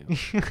touching you.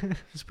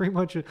 It's pretty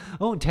much.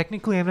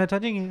 Technically, I'm not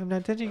touching you. I'm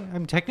not touching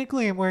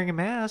you. I'm wearing a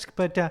mask,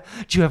 but do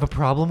you have a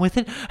problem with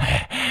it? Do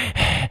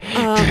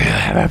you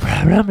have a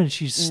problem? And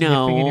she's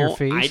sniffing in your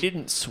face. I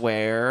didn't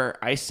swear.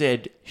 I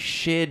said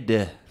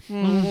shid.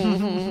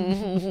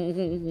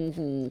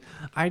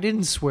 I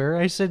didn't swear.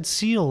 I said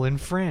seal in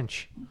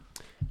French.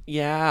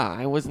 Yeah,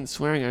 I wasn't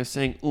swearing. I was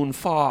saying un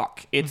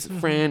phoque. It's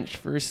French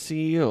for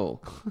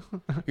seal.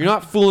 You're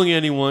not fooling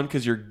anyone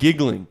because you're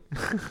giggling.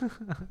 Do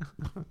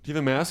you have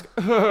a mask?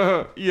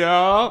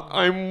 Yeah,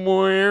 I'm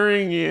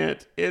wearing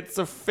it. It's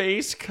a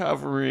face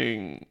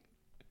covering.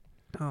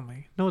 Oh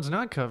my! No, it's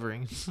not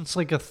covering. It's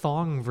like a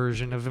thong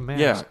version of a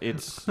mask. Yeah,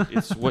 it's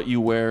what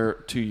you wear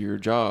to your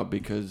job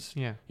because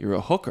Yeah. you're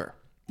a hooker.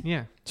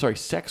 Yeah. Sorry,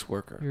 sex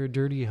worker. You're a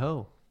dirty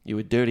hoe. You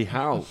a dirty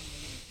hoe.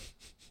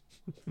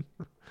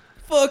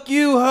 Fuck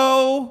you,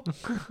 hoe.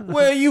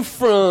 Where you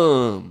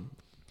from?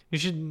 You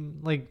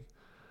should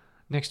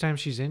next time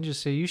she's in,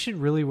 just say you should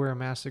really wear a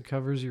mask that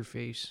covers your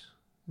face.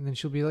 And then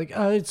she'll be like,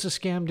 it's a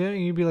scam dent.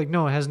 And you'd be like,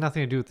 no, it has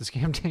nothing to do with the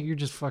scam dent. You're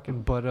just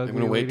fucking butt ugly. I'm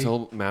going to wait lady."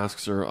 till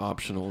masks are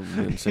optional and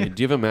then say,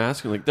 do you have a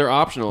mask? And they're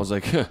optional. It's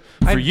like,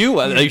 for you,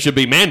 they should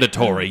be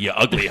mandatory, you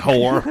ugly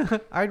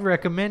whore. I'd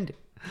recommend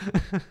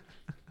it.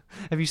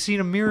 Have you seen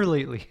a mirror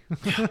lately?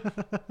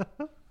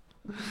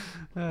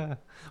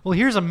 Well,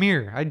 here's a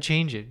mirror. I'd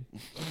change it.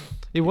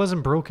 It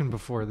wasn't broken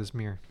before, this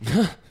mirror.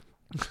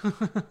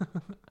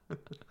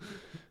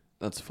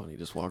 That's funny.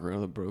 Just walk around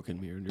with a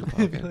broken mirror in your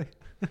pocket.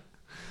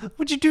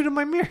 What'd you do to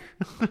my mirror?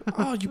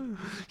 Oh,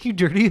 You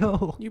dirty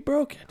hoe. you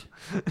broke it.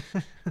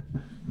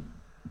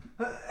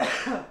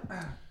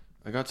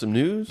 I got some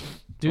news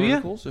Do ya?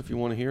 articles if you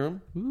want to hear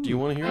them. Do you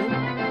want to hear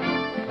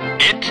them?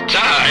 It's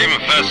time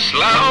for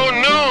Slow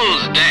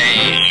News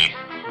Day.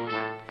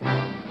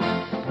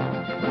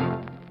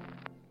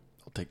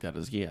 I'll take that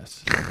as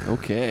yes.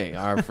 Okay,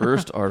 our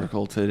first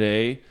article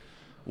today.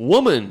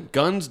 Woman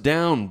guns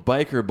down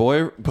biker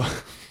boy...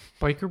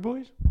 Biker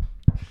boys?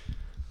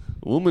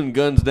 Woman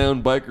guns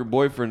down biker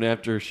boyfriend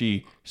after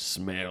she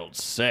smelled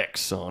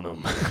sex on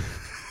him.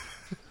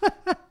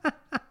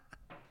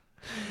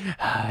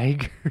 Hi,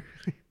 girl.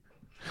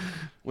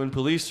 When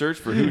police searched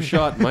for who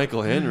shot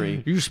Michael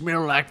Henry... You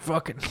smell like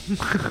fucking.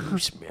 You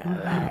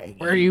smell like...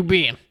 Where you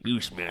been? You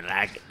smell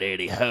like a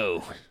dirty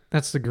hoe.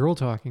 That's the girl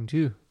talking,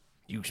 too.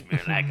 You smell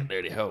like a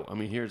dirty hoe. I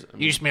mean, here's...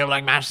 You smell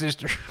like my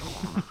sister.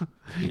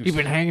 You've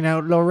been hanging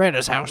out at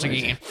Loretta's house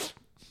again.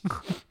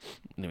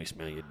 Let me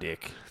smell your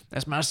dick.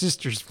 That's my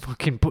sister's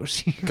fucking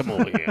pussy. Come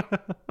over here.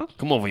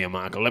 Come over here,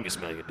 Michael. Let me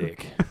smell your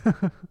dick.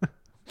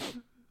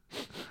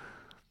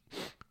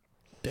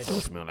 That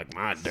don't smell like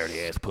my dirty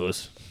ass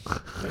puss.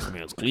 That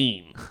smells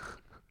clean.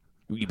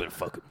 You better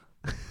fuck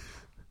him.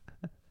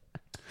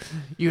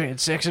 You had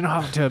sex in a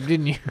hot tub,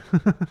 didn't you?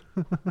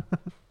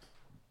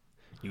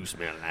 You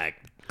smell like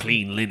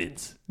clean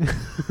linens.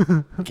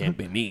 Can't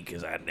be me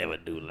because I never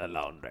do the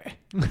laundry.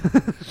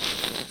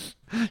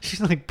 She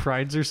like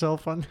prides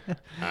herself on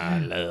that. I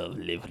love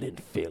living in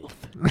filth.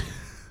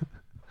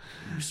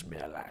 You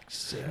smell like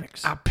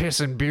sex. I piss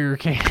in beer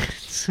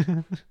cans.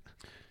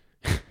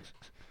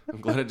 I'm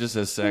glad it just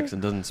says sex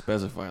and doesn't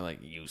specify, like,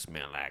 You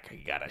smell like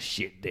you got a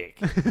shit dick.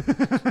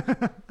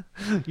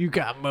 You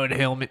got mud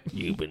helmet.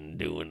 You've been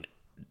doing...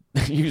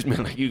 You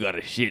smell like you got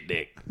a shit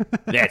dick.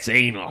 That's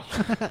anal.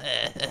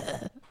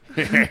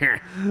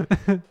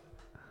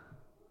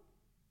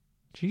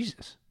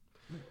 Jesus.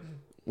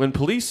 When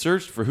police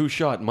searched for who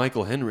shot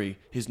Michael Henry,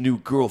 his new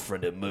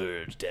girlfriend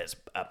emerged as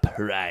a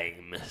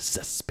prime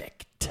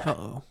suspect.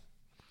 Uh-oh.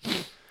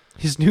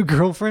 His new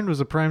girlfriend was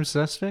a prime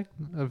suspect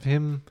of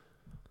him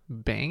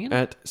banging?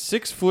 At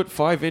 6 foot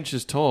 5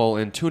 inches tall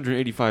and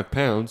 285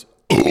 pounds,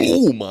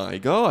 oh my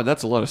God,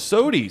 that's a lot of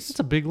sodies. That's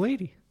a big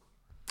lady.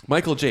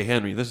 Michael J.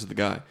 Henry, this is the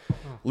guy,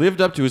 lived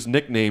up to his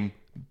nickname,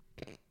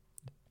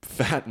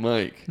 Fat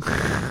Mike.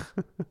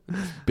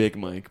 Big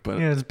Mike, but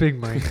Yeah, it's Big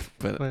Mike.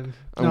 but But-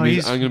 I'm no,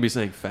 he's- gonna be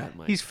saying Fat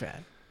Mike. He's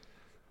fat.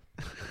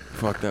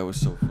 Fuck, that was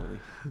so funny.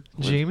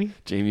 Jamie?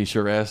 Jamie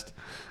sure asked.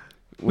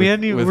 We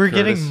hadn't even, with we're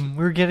Curtis.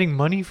 we're getting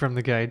money from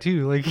the guy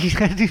too. Like he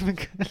hadn't even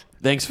got,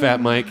 Thanks,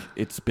 Fat Mike.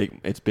 It's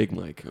Big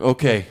Mike.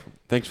 Okay,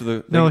 thanks for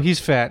the. No, he's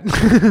fat.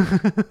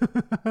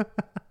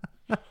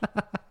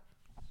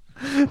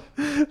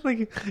 Like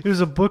it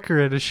was a booker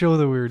at a show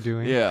that we were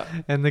doing. Yeah.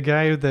 And the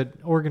guy that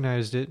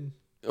organized it,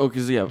 Oh,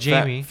 because yeah,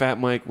 Jamie. Fat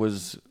Mike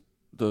was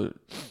the.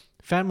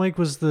 Fat Mike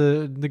was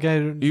the guy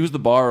who, He was the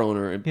bar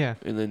owner. And, Yeah.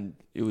 And then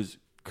it was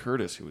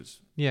Curtis who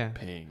was yeah.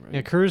 paying, right?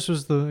 Yeah, Curtis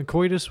was the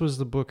Coitus was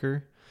the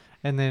booker,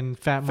 and then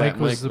Fat Mike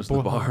was the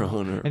bar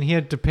owner. and he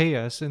had to pay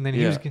us, and then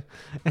he Yeah. was,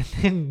 and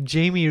then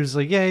Jamie was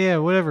like, yeah,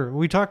 whatever.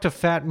 We talked to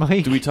Fat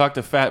Mike. Do we talk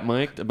to Fat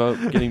Mike about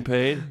getting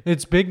paid?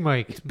 It's Big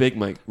Mike. It's Big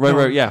Mike. Right, No.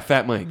 right. Yeah,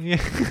 Fat Mike.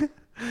 Yeah.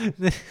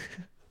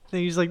 Then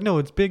he's like, no,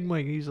 it's Big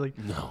Mike. He's like,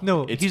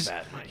 no, it's he's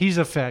Fat Mike. He's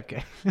a fat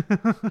guy.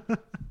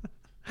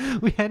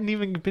 We hadn't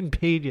even been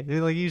paid yet.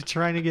 Like he's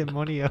trying to get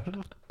money out of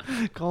him,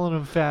 calling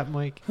him Fat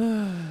Mike.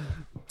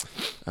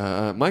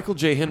 Michael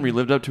J. Henry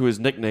lived up to his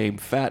nickname,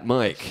 Fat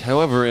Mike.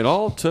 However,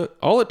 all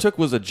it took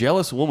was a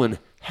jealous woman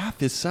half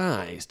his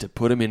size to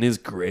put him in his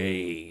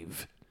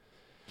grave.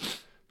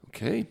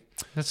 Okay.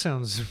 That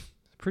sounds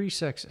pretty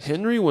sexist.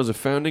 Henry was a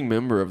founding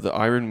member of the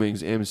Iron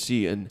Wings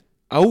MC, an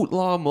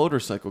outlaw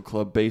motorcycle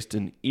club based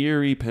in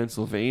Erie,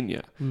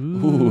 Pennsylvania.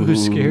 Ooh,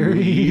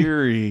 scary.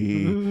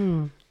 Erie.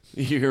 Ooh.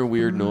 You hear a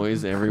weird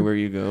noise everywhere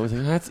you go. It's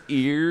like, that's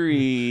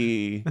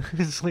eerie.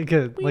 It's like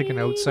an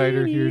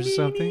outsider hears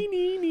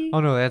something.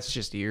 Oh no, that's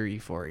just Erie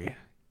for you.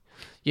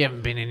 You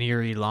haven't been in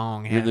Erie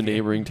long, You're in have the you?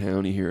 neighboring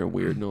town, you hear a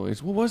weird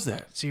noise. What was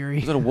that? It's Erie.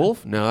 Was that a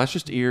wolf? No, that's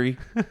just eerie.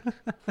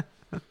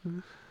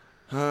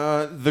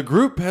 The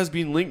group has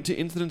been linked to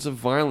incidents of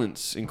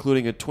violence,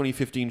 including a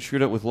 2015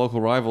 shootout with local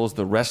rivals,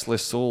 the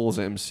Restless Souls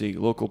MC.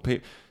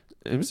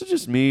 Is it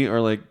just me, or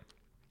like...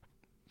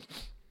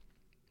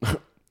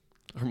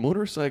 Are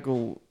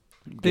motorcycle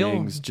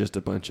gangs just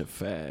a bunch of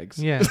fags?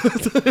 Yeah.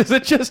 Is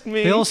it just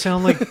me? They all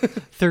sound like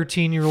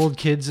 13-year-old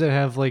kids that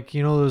have like,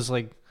 you know, those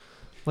like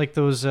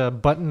those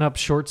button-up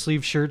short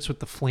sleeve shirts with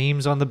the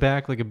flames on the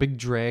back, like a big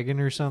dragon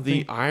or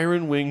something. The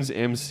Iron Wings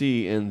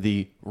MC and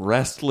the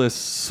Restless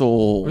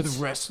Souls. Or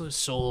the Restless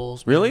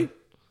Souls. Really?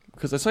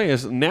 Because I saw you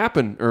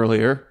napping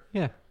earlier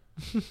Yeah.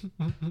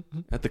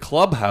 at the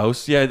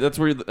clubhouse. Yeah, that's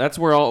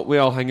where we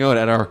all hang out,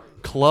 at our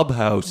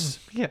clubhouse.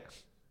 Yeah.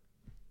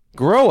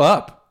 Grow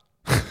up.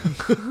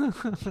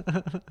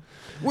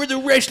 We're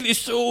the Restless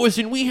Souls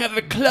and we have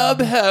a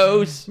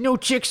clubhouse. No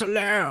chicks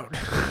allowed.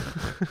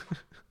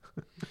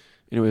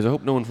 Anyways, I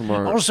hope no one from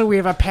our Also, we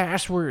have a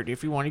password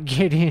if you want to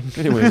get in.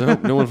 Anyways, I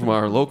hope no one from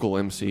our local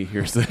MC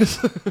hears this.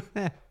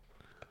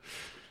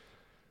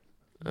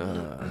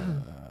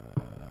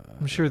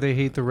 I'm sure they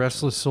hate the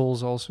Restless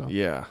Souls also.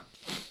 Yeah.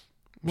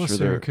 Unless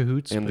they're in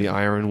cahoots. And but the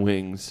Iron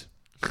Wings.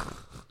 I've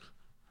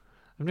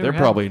never They're had-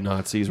 probably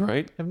Nazis,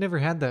 right? I've never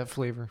had that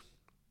flavor.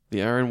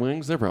 The Iron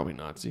Wings, they're probably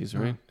Nazis,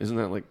 right? Isn't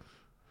that like...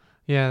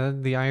 Yeah,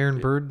 the Iron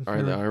Bird.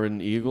 Or the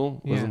Iron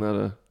Eagle? Yeah. Wasn't that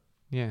a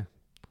Yeah.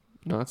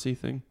 Nazi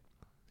thing?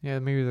 Yeah,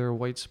 maybe they're a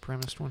white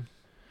supremacist one.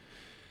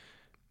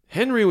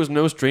 Henry was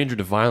no stranger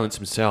to violence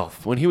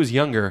himself. When he was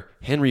younger,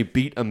 Henry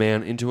beat a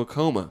man into a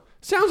coma.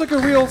 Sounds like a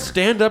real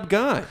stand-up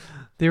guy.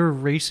 They were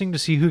racing to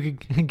see who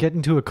could get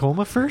into a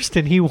coma first,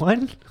 and he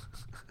won?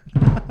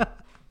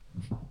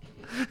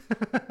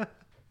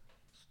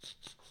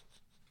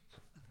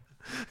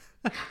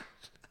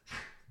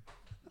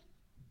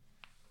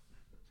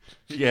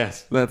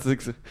 Yes, that's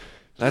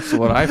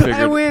what I figured.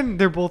 I win.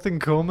 They're both in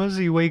comas.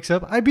 He wakes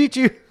up. I beat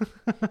you.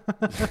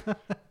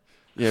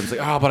 Yeah, it's like,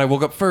 oh, but I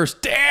woke up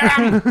first.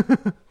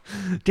 Damn!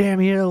 Damn,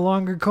 he had a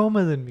longer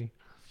coma than me.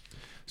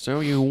 So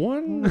you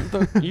won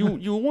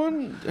you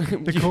won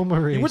The coma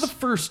race. You were the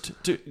first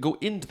to go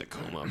into the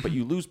coma, but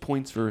you lose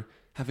points for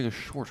having a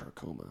shorter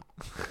coma.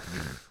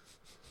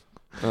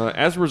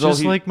 As a result,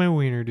 Just like my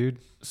wiener, dude.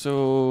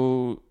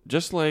 So,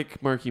 just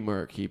like Marky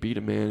Mark, he beat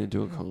a man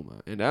into a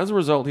coma. And as a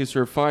result, he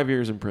served 5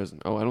 years in prison.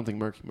 Oh, I don't think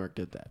Marky Mark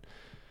did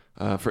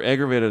that. For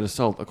aggravated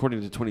assault, according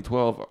to the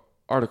 2012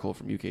 article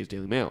from UK's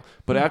Daily Mail.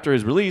 But after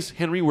his release,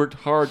 Henry worked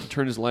hard to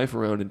turn his life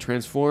around and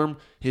transform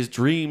his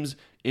dreams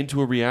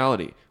into a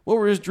reality. What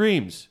were his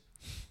dreams?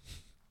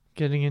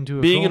 Getting into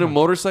a Being in a coma.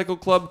 motorcycle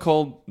club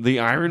called the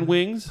Iron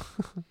Wings?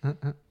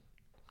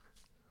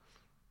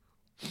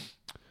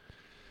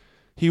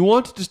 He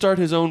wanted to start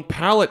his own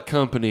pallet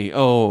company.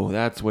 Oh,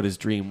 that's what his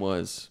dream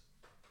was.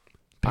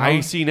 I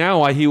see now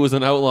why he was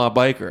an outlaw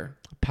biker.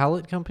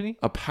 Pallet company?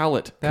 A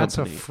pallet That's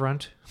company. a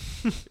front.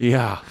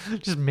 Yeah.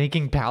 Just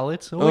making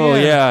pallets? Oh,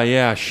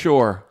 yeah,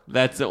 sure.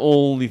 That's the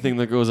only thing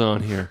that goes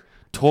on here.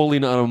 Totally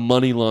not a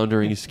money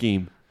laundering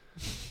scheme.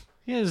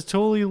 Yeah, it's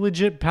totally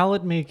legit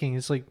pallet making.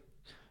 It's like,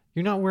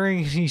 you're not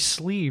wearing any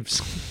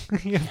sleeves.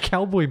 You have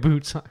cowboy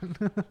boots on.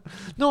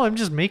 No, I'm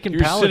just making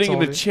You're pallets sitting in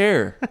all a day.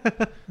 chair.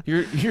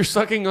 You're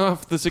sucking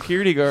off the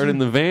security guard in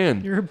the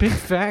van. You're a big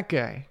fat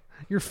guy.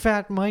 You're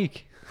Fat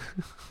Mike.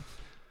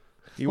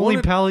 He Only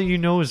wanted, pallet you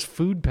know is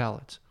food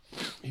pallets.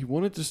 he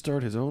wanted to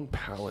start his own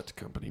pallet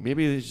company.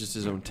 Maybe it's just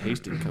his own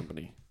tasting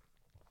company.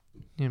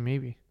 Yeah,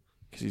 maybe.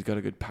 Because he's got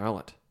a good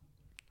palate.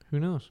 Who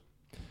knows?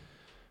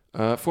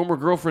 Former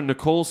girlfriend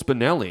Nicole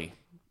Spinelli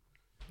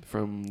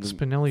from the,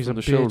 Spinelli's from a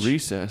the show bitch.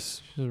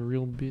 Recess. She's a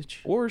real bitch.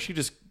 Or she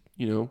just,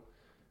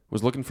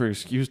 was looking for an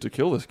excuse to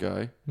kill this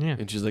guy. Yeah.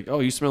 And she's like, oh,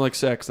 you smell like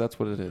sex. That's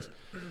what it is.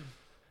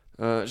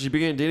 She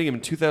began dating him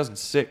in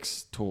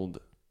 2006,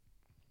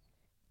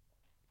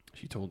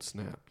 she told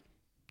Snap.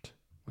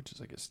 Which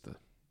is, I guess, the...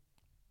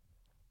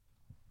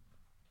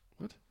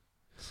 What?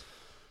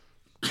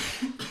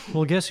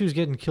 Well, guess who's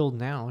getting killed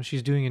now?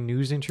 She's doing a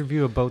news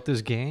interview about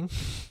this gang.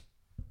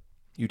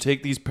 You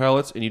take these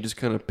pallets and you just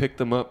kind of pick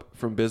them up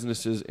from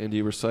businesses and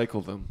you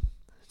recycle them.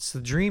 It's the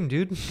dream,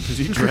 dude. Is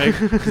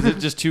it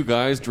just two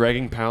guys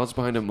dragging pallets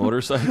behind a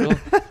motorcycle?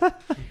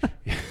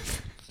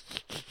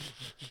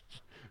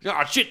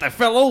 Oh, shit, they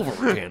fell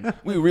over again.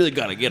 We really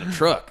got to get a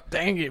truck.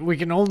 Dang it, we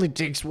can only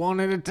take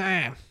one at a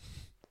time.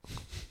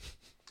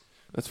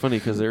 That's funny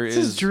because there It's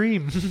is... his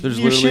dream. There's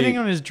You're literally- shitting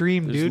on his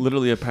dream, There's dude.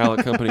 literally a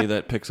pallet company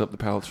that picks up the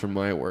pallets from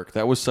my work.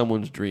 That was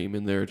someone's dream,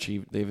 and they've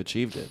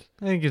achieved it.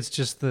 I think it's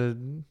just the...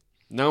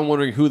 Now I'm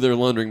wondering who they're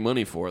laundering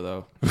money for,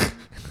 though.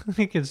 I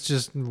think it's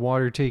just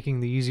water taking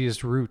the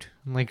easiest route.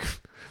 Like,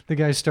 the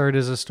guy started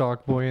as a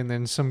stock boy, and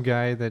then some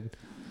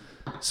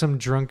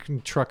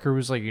drunk trucker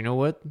was like, you know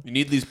what? You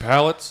need these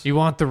pallets? You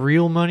want the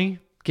real money?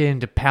 Get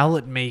into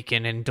pallet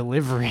making and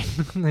delivering.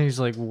 And he's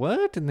like,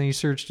 what? And then he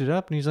searched it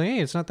up, and he's like, hey,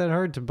 it's not that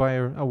hard to buy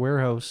a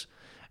warehouse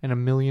and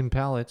 1 million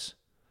pallets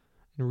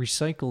and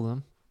recycle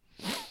them.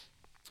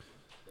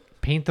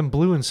 Paint them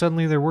blue, and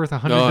suddenly they're worth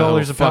 $100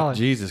 a fuck, pallet.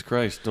 Jesus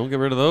Christ. Don't get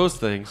rid of those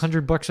things.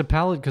 $100 a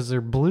pallet because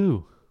they're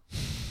blue.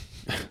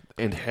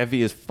 And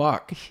heavy as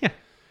fuck. Yeah.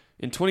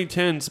 In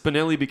 2010,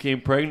 Spinelli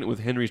became pregnant with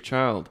Henry's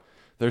child.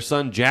 Their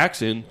son,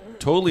 Jackson,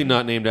 totally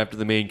not named after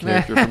the main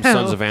character from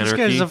Sons of This Anarchy.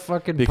 guy's a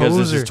fucking because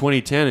this poser. is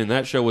 2010, and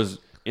that show was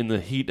in the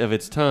heat of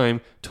its time.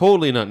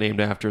 Totally not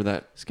named after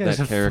that This guy's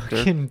a character.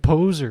 fucking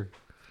poser.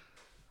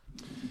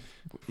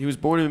 He was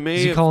born in May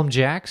Does he of... call him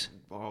Jax?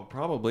 Oh,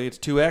 probably. It's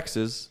 2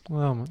 X's.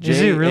 Well, is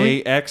it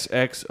really?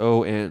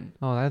 Jaxxon.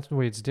 Oh, that's the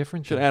way it's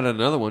different. Should then. add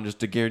another one just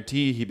to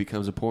guarantee he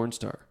becomes a porn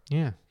star.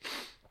 Yeah.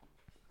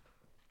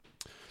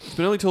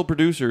 Spinelli told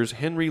producers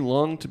Henry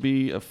longed to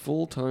be a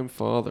full-time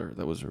father.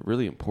 That was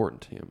really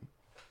important to him.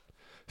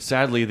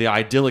 Sadly, the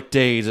idyllic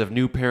days of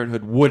new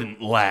parenthood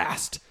wouldn't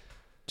last.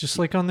 Just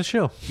like on the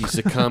show. He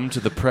succumbed to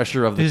the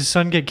pressure of Did the... his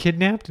son get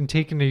kidnapped and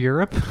taken to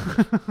Europe?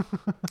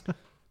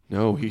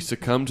 No, he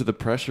succumbed to the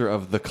pressure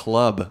of the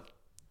club,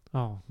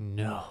 Oh,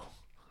 no.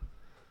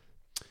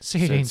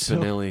 Say it said ain't so.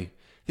 Spinelli.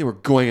 They were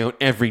going out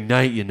every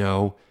night, you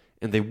know,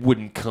 and they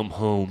wouldn't come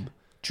home.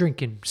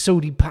 Drinking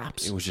sody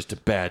pops. It was just a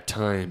bad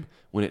time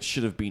when it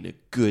should have been a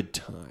good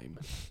time.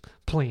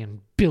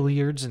 Playing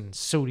billiards and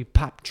sody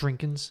pop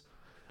drinkings.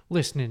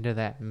 Listening to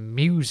that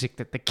music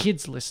that the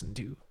kids listen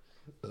to.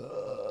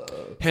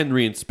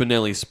 Henry and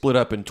Spinelli split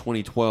up in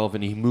 2012,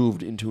 and he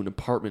moved into an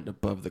apartment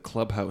above the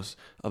clubhouse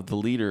of the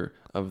leader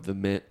of the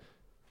men.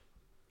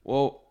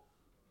 Well,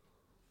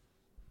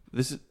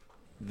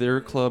 their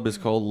club is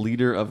called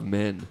Leader of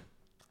Men.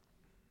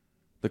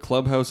 The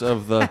clubhouse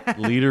of the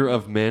Leader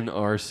of Men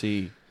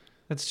RC.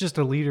 That's just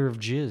a liter of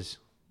jizz.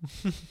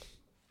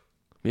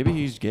 Maybe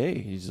he's gay.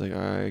 He's like,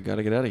 I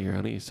gotta get out of here,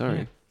 honey. Sorry.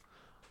 Yeah.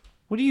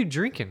 What are you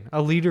drinking?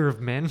 A liter of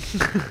men?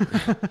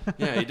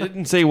 Yeah, he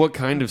didn't say what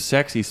kind of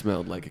sex he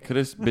smelled like. It could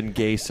have been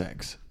gay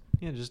sex.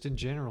 Yeah, just in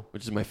general.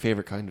 Which is my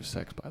favorite kind of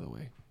sex, by the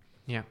way.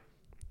 Yeah.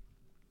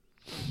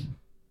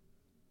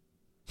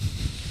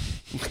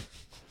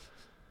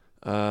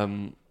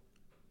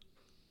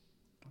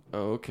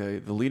 Okay.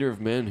 The Leader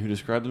of Men, who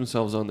described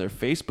themselves on their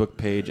Facebook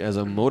page as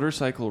a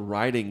motorcycle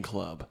riding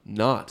club,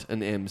 not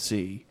an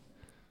MC.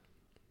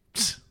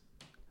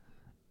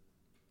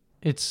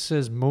 It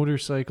says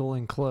motorcycle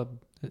and club.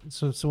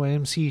 So what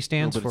MC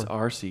stands no, but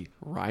for? it's RC,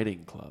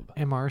 riding club.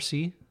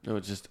 MRC? No,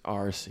 it's just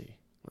RC.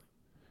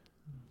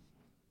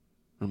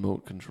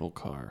 Remote control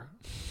car.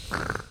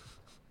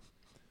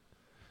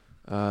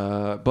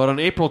 But on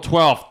April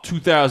 12th,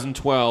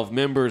 2012,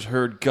 members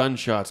heard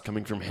gunshots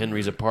coming from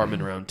Henry's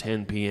apartment around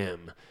 10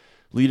 p.m.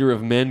 Leader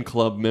of Men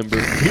Club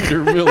member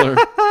Peter Miller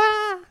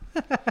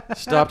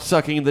stopped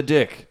sucking the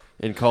dick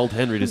and called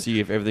Henry to see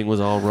if everything was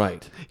all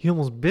right. He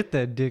almost bit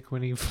that dick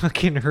when he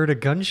fucking heard a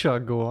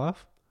gunshot go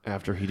off.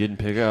 After he didn't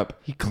pick up,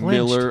 He clenched.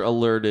 Miller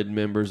alerted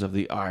members of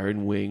the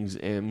Iron Wings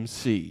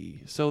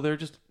MC. So they're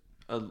just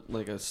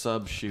like a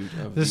sub-shoot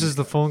of... This is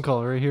the phone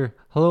call right here.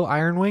 Hello,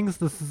 Iron Wings.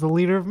 This is the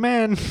Leader of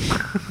Men.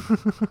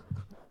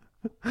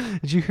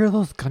 Did you hear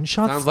those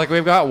gunshots? Sounds like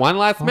we've got one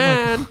last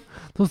man.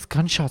 Those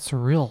gunshots are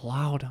real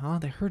loud, huh?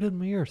 They hurted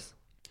my ears.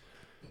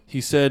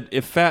 He said,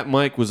 if Fat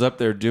Mike was up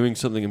there doing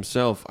something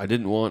himself, I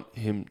didn't want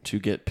him to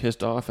get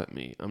pissed off at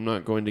me. I'm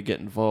not going to get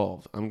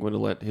involved. I'm going to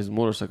let his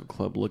motorcycle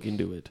club look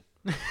into it.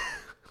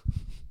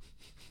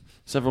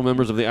 Several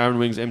members of the Iron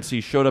Wings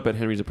MC showed up at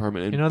Henry's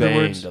apartment and In other banged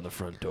words, on the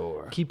front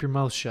door. Keep your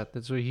mouth shut.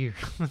 That's what you.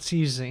 That's what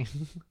he's saying.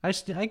 I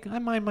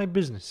mind my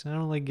business. I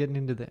don't like getting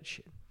into that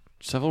shit.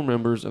 Several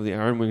members of the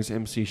Iron Wings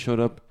MC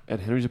showed up at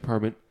Henry's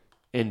apartment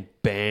and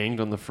banged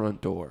on the front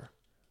door.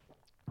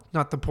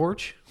 Not the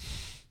porch?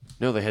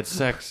 No, they had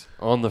sex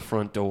on the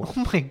front door.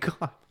 Oh my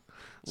god.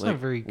 It's Like, not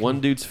very good.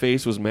 one dude's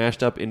face was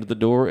mashed up into the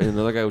door, and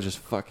another guy was just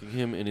fucking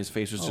him, and his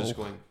face was just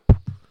going...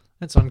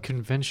 That's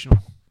unconventional.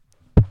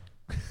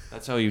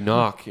 That's how you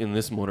knock in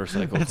this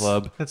motorcycle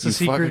club. That's you a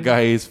secret. fuck a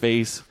guy's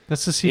face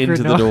That's the secret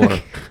into knock. the door.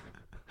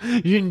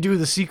 You didn't do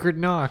the secret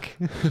knock.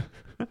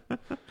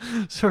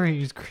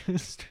 Sorry,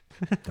 Chris.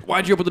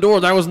 Why'd you open the door?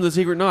 That wasn't the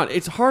secret knock.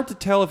 It's hard to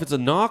tell if it's a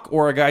knock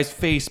or a guy's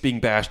face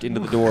being bashed into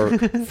the door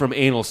from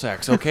anal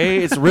sex, okay?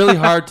 It's really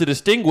hard to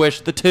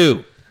distinguish the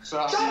two. It's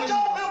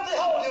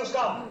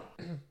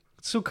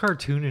so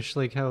cartoonish,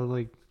 like how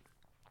like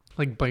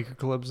biker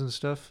clubs and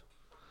stuff.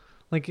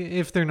 Like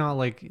if they're not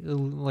like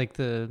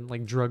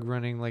the drug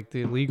running, like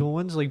the illegal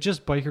ones, like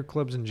just biker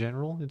clubs in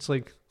general. It's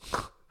like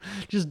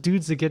just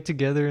dudes that get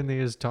together and they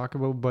just talk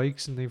about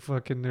bikes and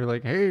they're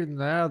like, hey,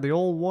 now the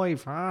old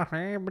wife, huh?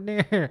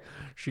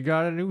 She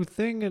got a new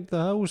thing at the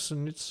house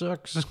and it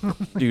sucks.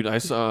 Dude, I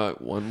saw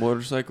one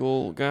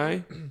motorcycle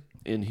guy,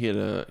 and he had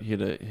I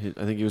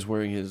think he was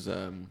wearing his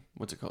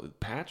what's it called?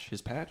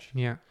 His patch.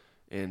 Yeah.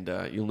 And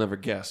you'll never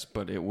guess,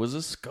 but it was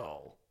a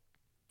skull.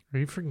 Are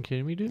you freaking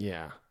kidding me, dude?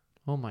 Yeah.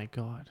 Oh my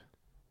god.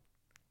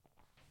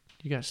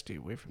 You gotta stay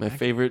away from My that.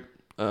 favorite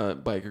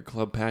biker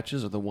club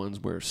patches are the ones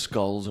where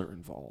skulls are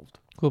involved.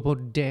 What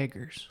about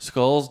daggers?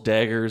 Skulls,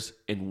 daggers,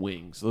 and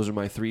wings. Those are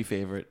my three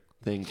favorite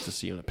things to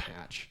see on a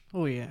patch.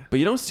 Oh yeah. But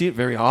you don't see it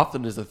very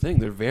often is the thing.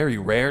 They're very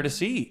rare to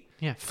see.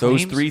 Yeah,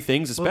 Those flames? three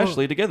things What about-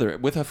 especially together.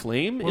 With a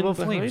flame What in about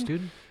flames,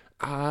 behind.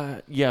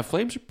 dude? Yeah,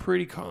 flames are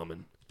pretty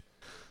common.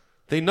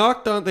 They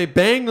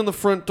banged on the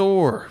front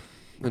door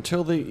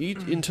until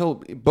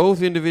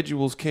both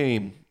individuals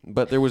came,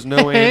 but there was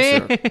no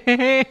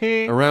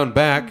answer. Around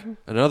back,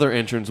 another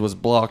entrance was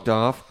blocked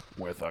off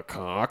with a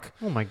cock.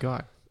 Oh my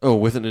god. Oh,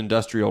 with an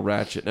industrial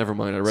ratchet. Never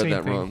mind, I read Same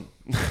that thing. wrong.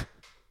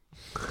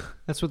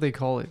 That's what they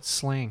call it,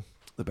 slang.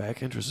 The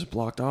back entrance is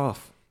blocked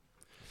off.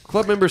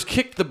 Club members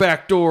kicked the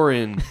back door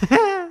in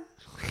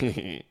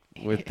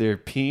with their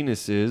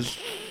penises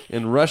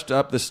and rushed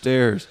up the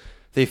stairs.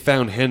 They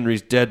found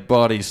Henry's dead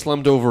body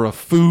slumped over a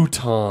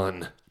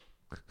futon.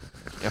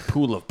 A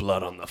pool of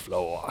blood on the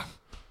floor.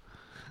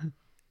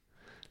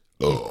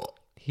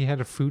 He had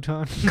a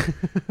futon.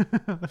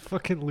 A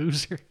fucking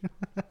loser.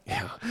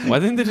 Yeah. Why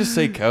didn't they just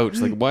say couch?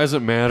 Like, why does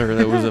it matter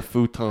that it was a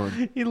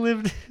futon? He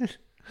lived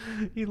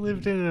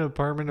in an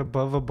apartment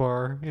above a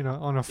bar,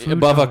 on a futon.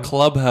 Above a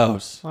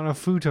clubhouse. On a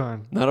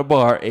futon. Not a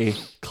bar, a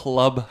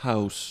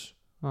clubhouse.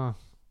 Oh.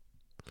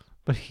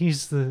 But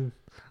he's the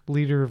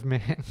Leader of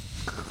man.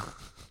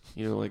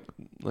 You know,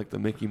 like the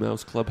Mickey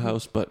Mouse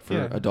Clubhouse, but for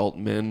Yeah. adult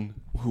men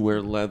who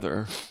wear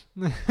leather.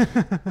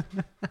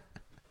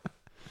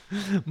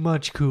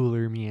 Much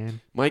cooler,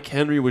 man. Mike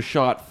Henry was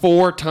shot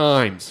 4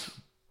 times.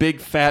 Big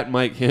fat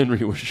Mike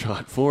Henry was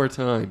shot 4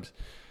 times.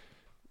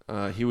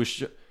 He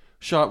was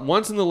shot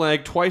once in the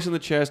leg, twice in the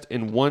chest,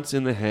 and once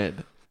in the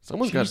head.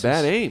 Someone's Jesus. got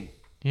bad aim.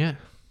 Yeah.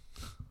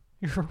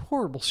 You're a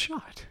horrible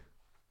shot.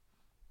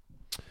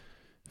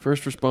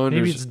 First responders.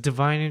 Maybe it's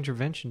divine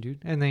intervention, dude.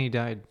 And then he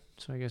died.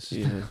 So I guess.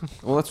 Yeah.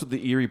 Well, that's what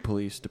the Erie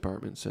Police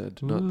Department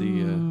said. Not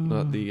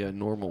the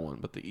normal one,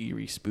 but the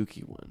Erie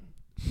spooky one.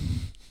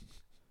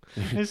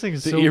 I just think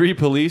it's The so. Erie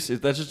Police,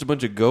 is that just a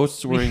bunch of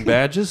ghosts wearing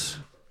badges?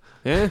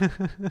 Yeah?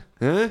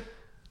 Huh?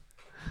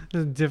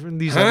 Different.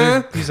 These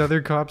Huh?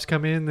 other cops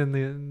come in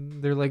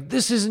and they're like,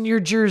 "This isn't your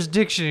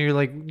jurisdiction." And you're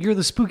like, "You're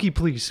the spooky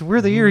police.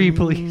 We're the Erie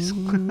police."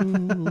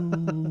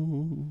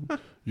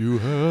 You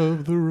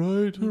have the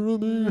right to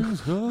remain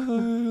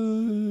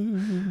silent.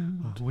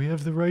 We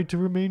have the right to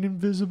remain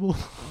invisible.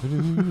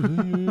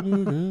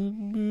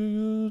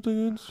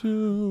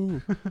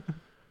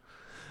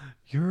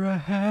 You're a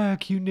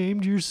hack. You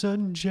named your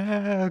son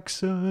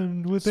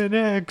Jackson with an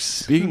X.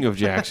 Speaking of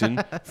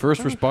Jackson,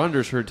 first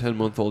responders heard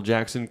 10-month-old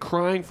Jackson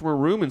crying from a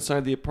room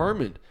inside the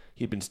apartment.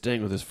 He'd been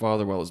staying with his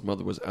father while his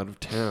mother was out of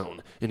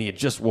town, and he had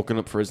just woken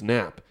up for his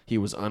nap. He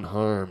was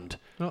unharmed.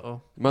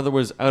 Uh-oh. Mother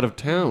was out of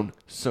town,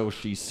 so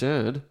she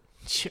said.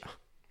 Yeah.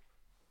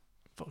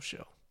 Faux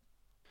show.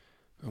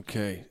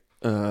 Okay.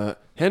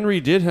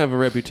 Henry did have a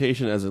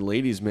reputation as a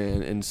ladies'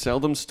 man and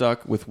seldom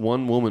stuck with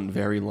one woman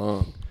very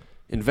long.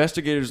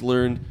 Investigators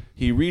learned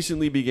he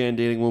recently began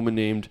dating a woman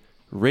named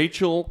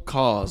Rachel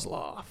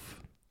Kozlov.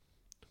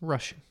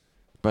 Russian.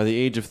 By the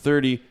age of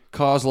 30,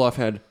 Kozlov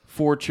had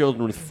 4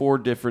 children with 4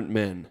 different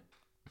men.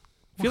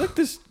 I feel like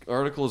this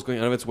article is going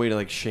out of its way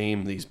to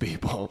shame these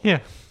people.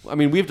 Yeah. I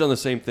mean, we've done the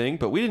same thing,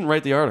 but we didn't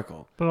write the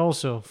article. But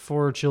also,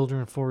 4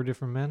 children, 4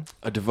 different men.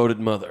 A devoted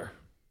mother.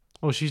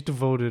 Oh, she's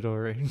devoted, all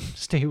right.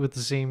 Stay with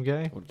the same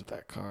guy. What did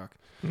that cock?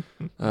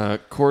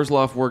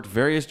 Kozlov worked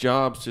various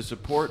jobs to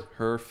support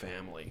her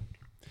family.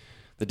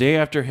 The day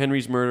after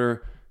Henry's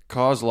murder,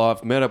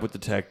 Kozlov met up with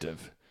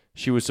detective.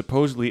 She was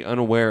supposedly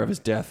unaware of his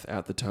death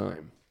at the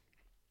time.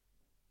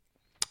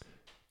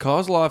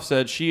 Kozlov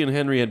said she and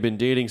Henry had been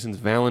dating since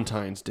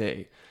Valentine's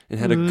Day and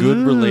had a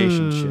good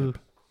relationship.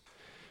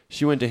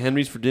 She went to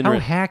Henry's for dinner.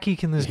 How hacky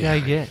can this guy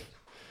get?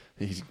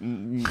 He's...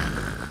 You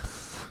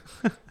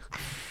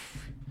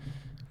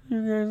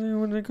guys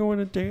want to go on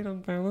a date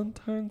on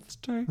Valentine's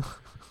Day?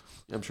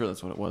 I'm sure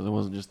that's what it was. It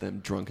wasn't just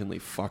them drunkenly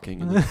fucking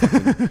in the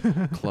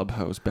fucking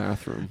clubhouse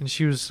bathroom. And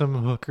she was some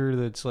hooker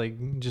that's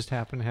just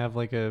happened to have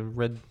a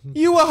red...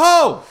 You a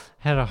hoe!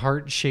 Had a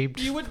heart-shaped...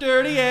 You a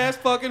dirty ass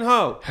fucking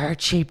hoe!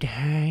 Heart-shaped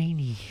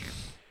hiney.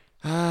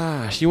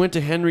 She went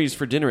to Henry's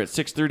for dinner at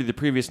 6:30 the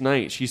previous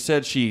night. She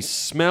said she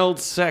smelled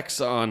sex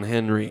on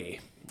Henry.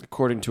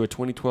 According to a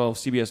 2012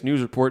 CBS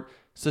News report,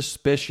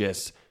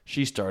 suspicious,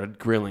 she started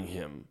grilling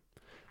him.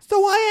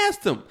 So I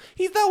asked him.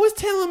 He's always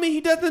telling me he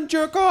doesn't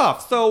jerk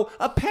off. So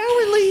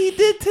apparently he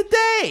did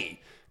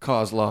today.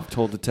 Kozlov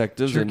told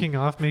detectives. Jerking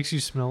off makes you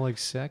smell like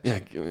sex? Yeah,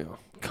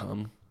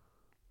 cum.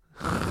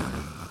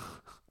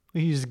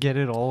 He just get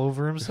it all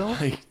over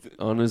himself?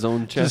 On his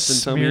own chest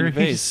and tummy and He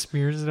face.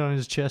 smears it on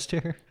his chest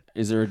hair?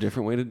 Is there a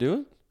different way to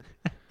do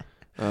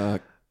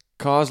it?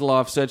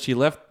 Kozlov said she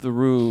left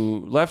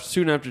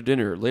soon after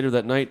dinner. Later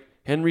that night,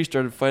 Henry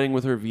started fighting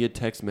with her via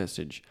text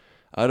message.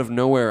 Out of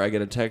nowhere, I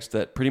get a text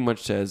that pretty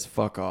much says,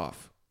 fuck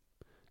off.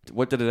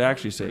 What did it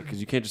actually say? Because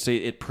you can't just say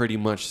it pretty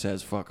much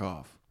says fuck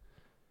off.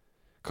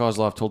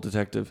 Kozlov told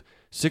detective,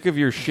 sick of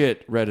your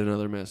shit, read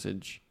another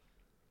message.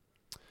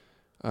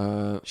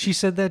 She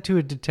said that to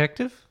a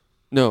detective?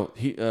 No,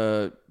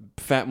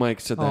 Fat Mike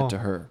said that to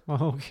her.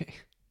 Oh, okay.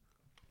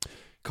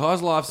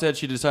 Kozlov said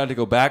she decided to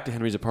go back to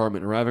Henry's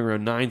apartment, arriving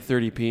around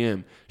 9:30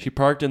 p.m. She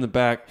parked in the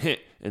back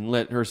and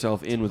let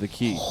herself in with a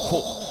key.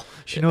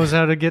 She knows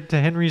how to get to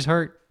Henry's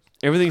heart.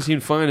 Everything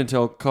seemed fine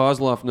until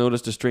Kozlov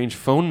noticed a strange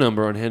phone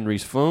number on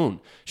Henry's phone.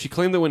 She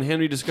claimed that when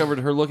Henry discovered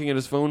her looking at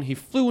his phone, he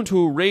flew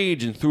into a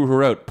rage and threw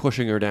her out,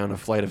 pushing her down a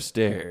flight of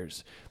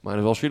stairs. Might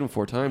as well shoot him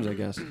 4 times, I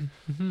guess.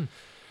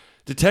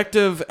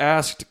 Detective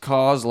asked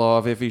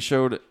Kozlov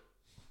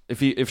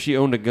if she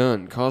owned a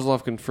gun.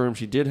 Kozlov confirmed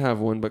she did have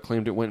one, but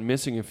claimed it went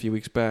missing a few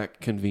weeks back.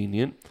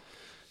 Convenient.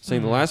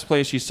 Saying the last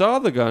place she saw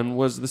the gun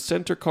was the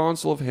center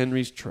console of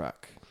Henry's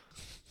truck.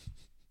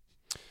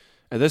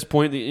 At this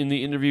point in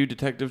the interview,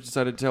 detectives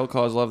decided to tell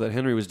Kozlov that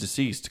Henry was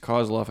deceased.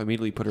 Kozlov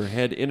immediately put her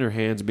head in her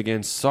hands and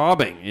began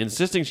sobbing,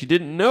 insisting she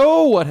didn't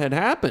know what had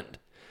happened.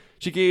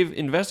 She gave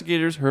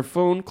investigators her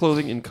phone,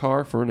 clothing, and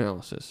car for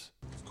analysis.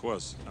 Of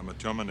course, I'm a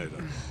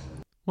Terminator.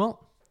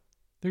 Well,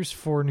 there's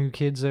 4 new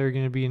kids that are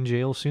going to be in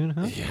jail soon,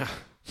 huh? Yeah.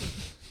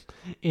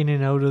 In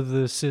and out of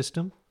the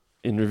system.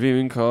 In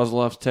reviewing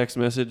Kozlov's text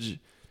message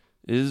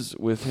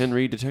with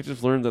Henry,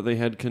 detectives learned that they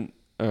had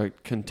a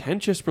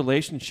contentious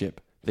relationship.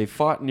 They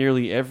fought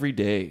nearly every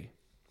day.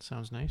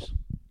 Sounds nice.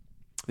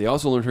 They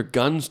also learned her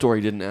gun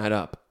story didn't add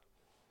up.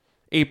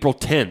 April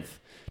 10th,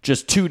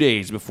 just 2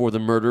 days before the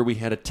murder, we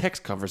had a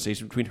text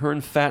conversation between her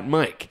and Fat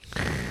Mike,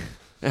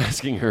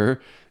 asking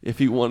her if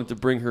he wanted to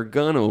bring her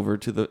gun over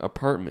to the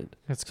apartment.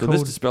 That's so code.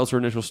 this dispels her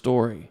initial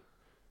story.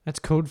 That's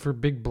code for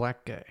big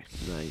black guy.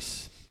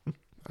 Nice.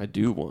 I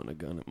do want a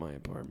gun at my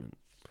apartment.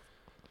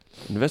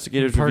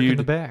 Investigators Park in reviewed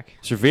the back.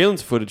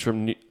 surveillance footage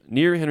from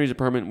near Henry's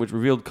apartment, which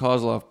revealed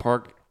Kozlov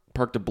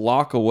parked a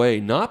block away,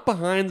 not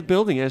behind the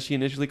building as she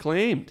initially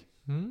claimed.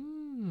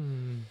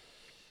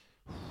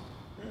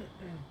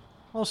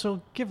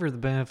 Also, give her the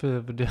benefit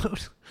of a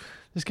doubt.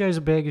 This guy's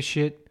a bag of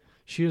shit.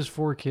 She has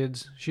 4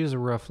 kids. She has a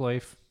rough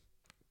life.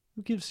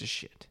 Who gives a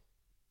shit?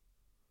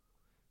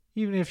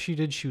 Even if she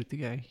did shoot the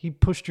guy, he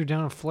pushed her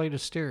down a flight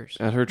of stairs.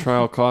 At her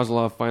trial,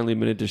 Kozlov finally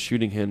admitted to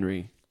shooting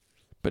Henry,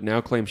 but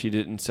now claims she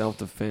did it in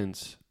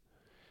self-defense.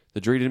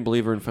 The jury didn't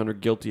believe her and found her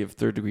guilty of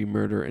third-degree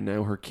murder, and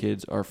now her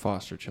kids are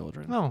foster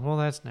children. Oh, well,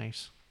 that's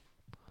nice.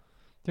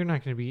 They're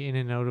not going to be in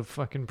and out of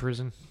fucking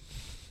prison.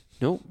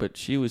 No, but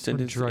she was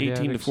sentenced to drug 18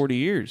 to addicts. 40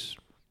 years.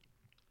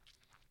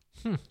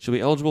 She'll be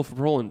eligible for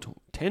parole in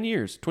 10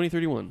 years,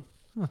 2031.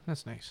 Oh,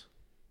 that's nice.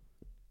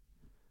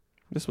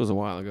 This was a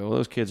while ago.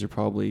 Those kids are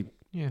probably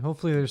Yeah,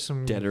 hopefully there's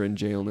some dead or in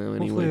jail now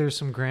Hopefully anyway. there's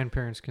some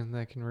grandparents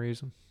that can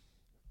raise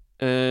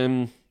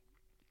them.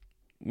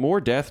 More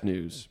death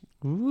news.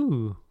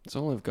 Ooh. That's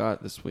all I've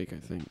got this week, I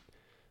think.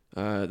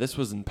 This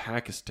was in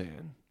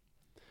Pakistan.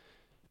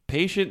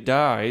 Patient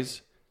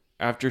dies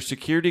after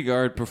security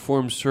guard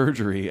performs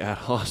surgery at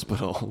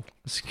hospital.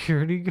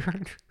 Security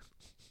guard?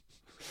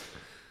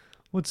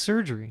 What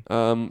surgery?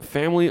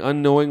 Family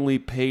unknowingly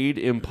paid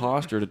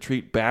imposter to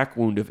treat back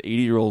wound of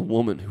 80-year-old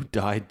woman who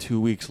died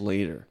 2 weeks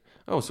later.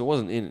 Oh, so it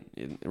wasn't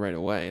in right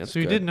away. That's So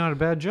you good. did not a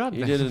bad job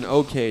You then. did an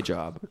okay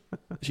job.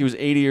 She was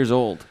 80 years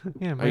old.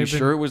 Yeah, Are you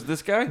sure it was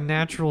this guy?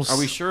 Natural. Are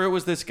we sure it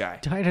was this guy?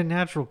 Died of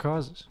natural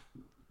causes.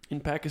 In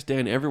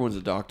Pakistan, everyone's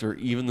a doctor,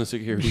 even the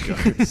security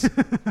guards.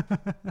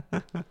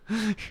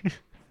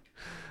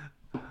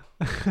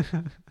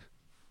 I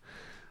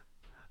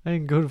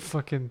didn't go to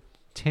fucking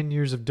 10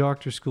 years of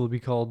doctor school to be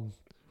called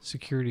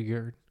security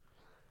guard.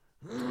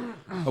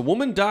 A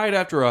woman died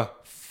after a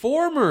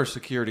former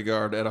security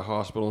guard at a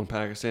hospital in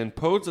Pakistan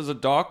posed as a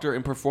doctor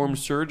and performed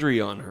surgery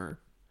on her.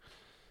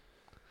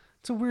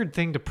 It's a weird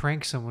thing to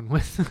prank someone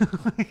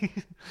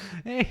with.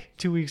 Hey,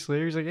 2 weeks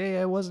later, he's like, hey,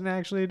 I wasn't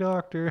actually a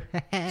doctor.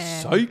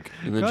 Psych!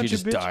 And then Gotcha, she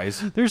just bitch.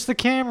 dies. There's the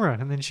camera.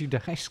 And then she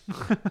dies.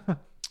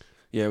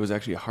 Yeah, it was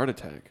actually a heart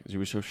attack. She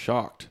was so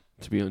shocked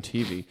to be on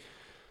TV.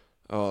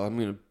 Oh, I'm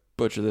going to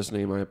butcher this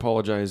name. I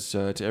apologize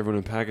to everyone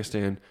in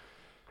Pakistan.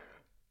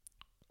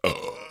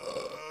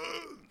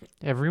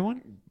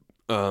 Everyone?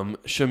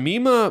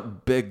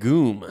 Shamima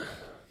Begum.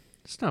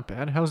 It's not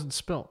bad. How's it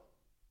spelled?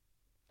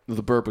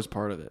 The burp was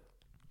part of it.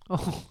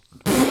 Oh.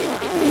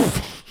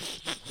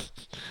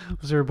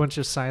 Was there a bunch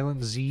of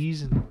silent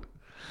Z's? And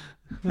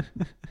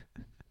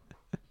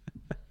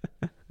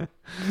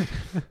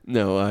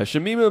No,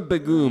 Shamima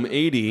Begum,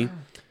 80.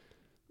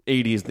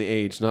 80 is the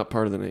age, not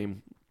part of the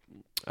name.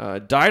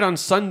 Died on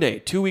Sunday,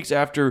 2 weeks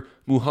after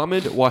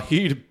Muhammad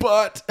Wahid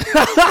Butt.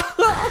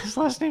 his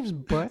last name's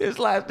Butt? His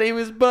last name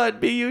is Butt,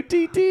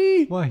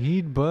 B-U-T-T.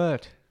 Wahid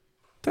Butt.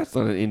 That's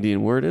not an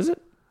Indian word, is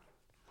it?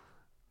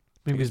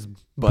 Maybe it's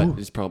Butt Boo.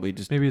 is probably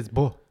just Maybe it's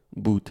Bo.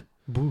 boot.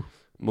 Boo.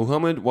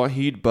 Muhammad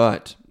Wahid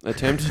Butt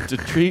attempted to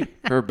treat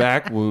her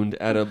back wound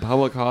at a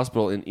public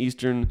hospital in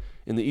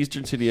the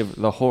eastern city of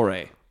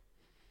Lahore.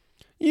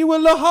 You a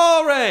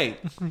Lahore!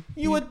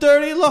 You a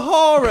dirty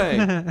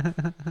Lahore!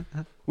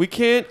 We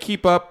can't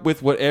keep up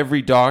with what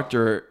every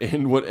doctor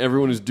and what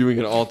everyone is doing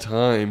at all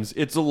times.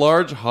 It's a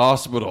large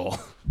hospital.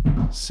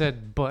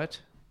 Said Butt.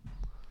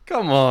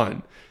 Come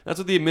on. That's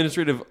what the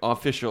administrative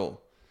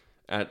official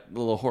at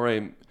the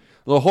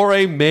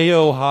Lahore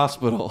Mayo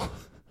Hospital,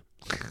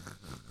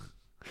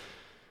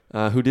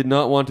 who did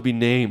not want to be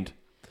named.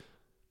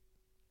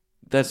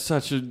 That's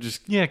such a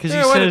just... Yeah, because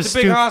Yeah, he what, said it's a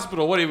big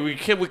hospital. What, do we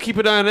keep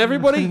an eye on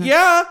everybody?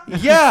 Yeah.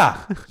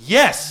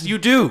 Yes, you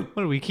do.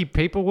 What do we keep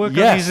paperwork on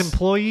Yes. these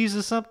employees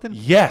or something?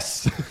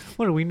 Yes.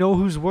 What do we know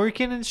who's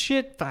working and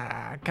shit?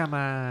 Ah, come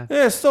on.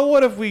 Yeah, so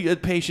what if a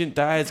patient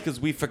dies because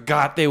we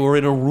forgot they were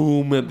in a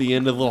room at the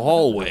end of the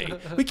hallway?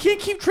 We can't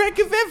keep track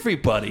of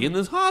everybody in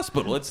this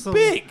hospital. It's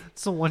big.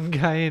 It's the one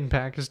guy in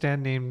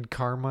Pakistan named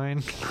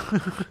Carmine.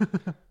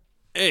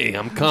 Hey,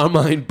 I'm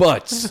Carmine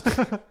Butts.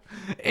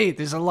 Hey,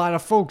 there's a lot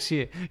of folks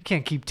here.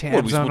 Can't keep tabs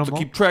What, are we on supposed them to all.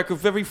 keep track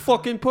of every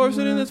fucking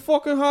person in this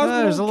fucking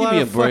hospital? There's a Give lot me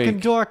a of break. fucking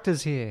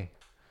doctors here.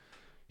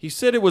 He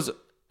said it was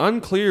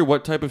unclear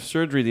what type of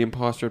surgery the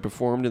imposter had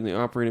performed in the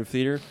operative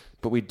theater,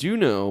 but we do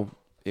know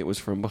it was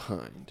from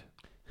behind.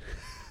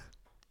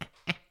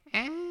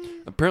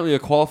 Apparently, a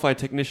qualified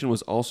technician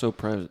was also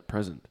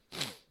present.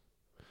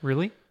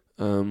 Really?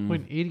 What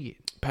an idiot.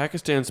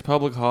 Pakistan's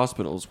public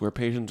hospitals, where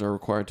patients are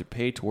required to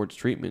pay towards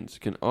treatments,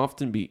 can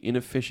often be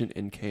inefficient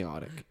and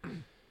chaotic.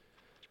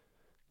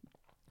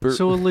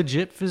 So a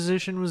legit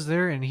physician was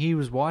there and he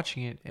was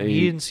watching it and he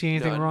didn't see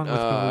anything wrong with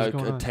what was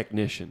going a on.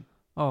 technician.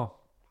 Oh.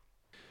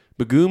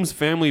 Begum's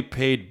family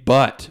paid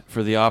butt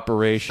for the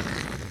operation.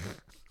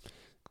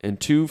 and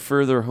 2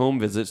 further home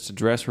visits to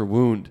dress her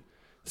wound.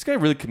 This guy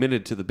really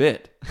committed to the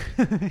bit.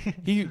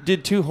 He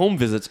did 2 home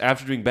visits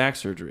after doing back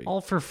surgery.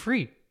 All for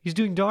free. He's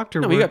doing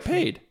doctor No, work. he got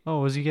paid. Oh,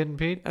 was he getting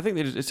paid? I think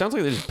it sounds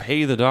like they just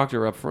pay the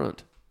doctor up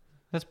front.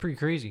 That's pretty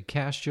crazy.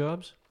 Cash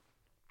jobs?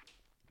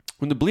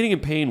 When the bleeding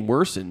and pain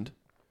worsened,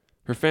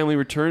 her family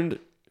returned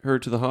her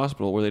to the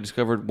hospital where they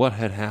discovered what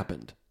had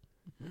happened.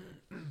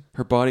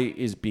 Her body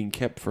is being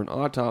kept for an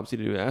autopsy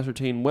to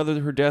ascertain whether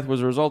her death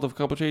was a result of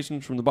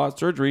complications from the botched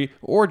surgery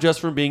or just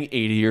from being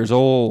 80 years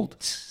old.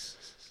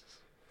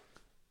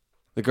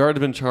 The guard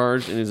has been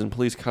charged and is in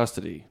police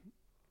custody.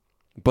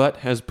 Butt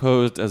has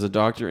posed as a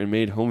doctor and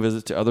made home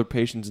visits to other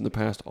patients in the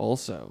past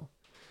also.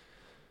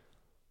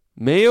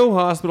 Mayo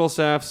Hospital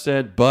staff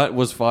said Butt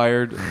was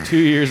fired 2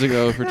 years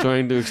ago for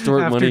trying to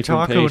extort After money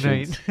from taco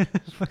patients.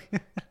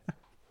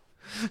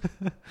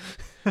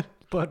 night.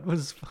 Butt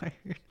was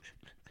fired.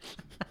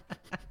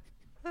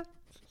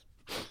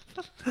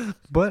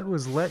 Butt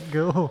was let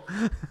go.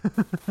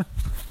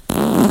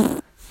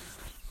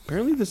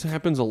 Apparently this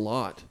happens a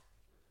lot.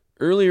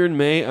 Earlier in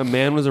May, a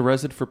man was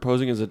arrested for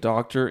posing as a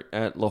doctor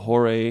at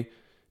Lahore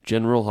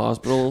General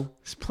Hospital.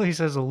 This place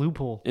has a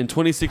loophole. In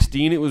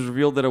 2016, it was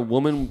revealed that a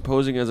woman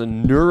posing as a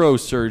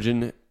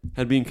neurosurgeon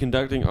had been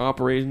conducting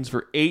operations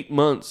for 8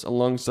 months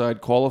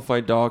alongside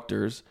qualified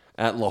doctors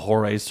at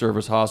Lahore's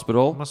Service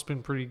Hospital. Must have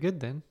been pretty good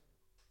then.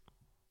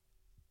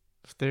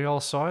 If they all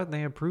saw it and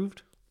they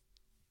approved,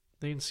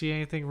 they didn't see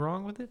anything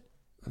wrong with it.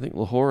 I think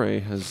Lahore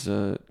has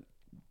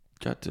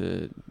got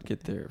to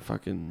get their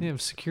fucking... They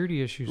have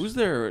security issues. Who's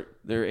their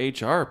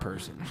HR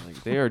person?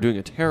 Like, they are doing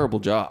a terrible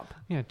job.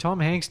 Yeah,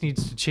 Tom Hanks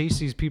needs to chase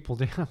these people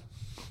down.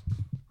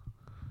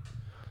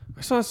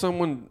 I saw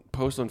someone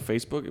post on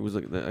Facebook. It was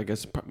like, I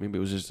guess maybe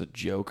it was just a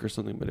joke or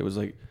something, but it was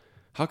like,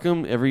 how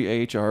come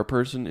every HR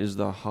person is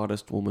the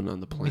hottest woman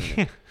on the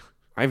planet?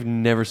 I've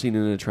never seen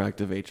an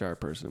attractive HR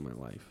person in my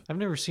life. I've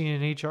never seen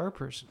an HR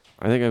person.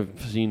 I think I've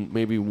seen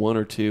maybe 1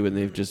 or 2, and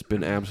they've just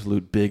been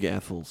absolute big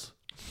Ethels.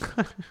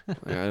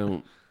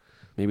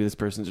 Maybe this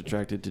person's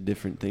attracted to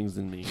different things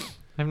than me.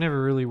 I've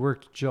never really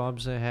worked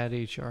jobs that had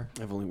HR.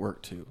 I've only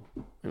worked 2,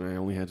 and I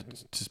only had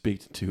to speak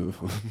to 2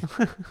 of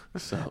them.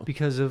 So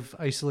because of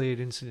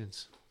isolated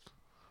incidents.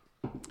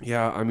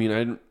 Yeah, I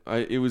mean,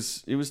 it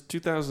was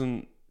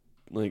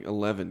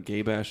 2011.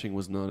 Gay bashing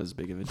was not as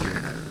big of a deal.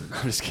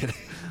 I'm just kidding.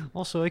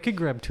 Also, I could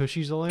grab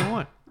tushies all I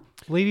want.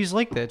 Ladies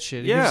like that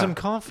shit. It Yeah. gives them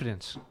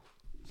confidence.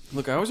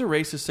 Look, I was a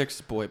racist,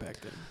 sexist boy back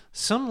then.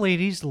 Some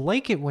ladies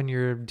like it when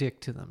you're a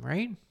dick to them,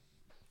 right?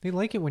 They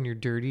like it when you're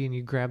dirty and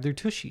you grab their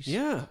tushies.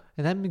 Yeah.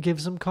 And that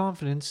gives them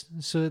confidence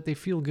so that they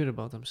feel good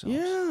about themselves.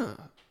 Yeah.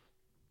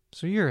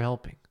 So you're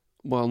helping.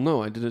 Well,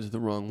 no, I did it to the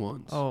wrong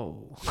ones.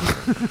 Oh.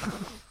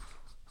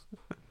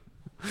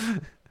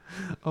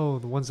 Oh,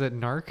 the ones that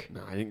narc?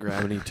 No, I didn't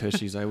grab any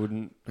tushies. I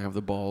wouldn't have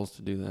the balls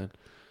to do that.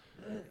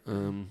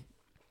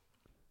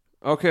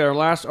 Okay, our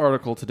last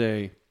article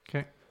today.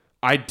 Okay.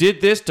 I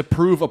did this to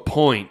prove a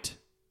point.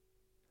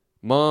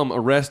 Mom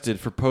arrested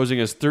for posing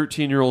as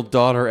 13-year-old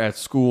daughter at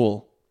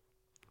school.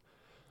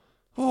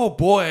 Oh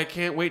boy, I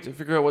can't wait to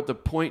figure out what the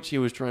point she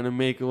was trying to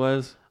make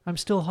was. I'm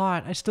still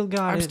hot. I still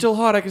got it. I'm still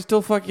hot. I can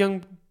still fuck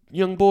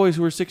young boys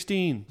who are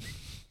 16.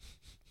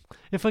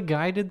 If a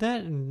guy did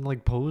that and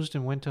like posed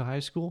and went to high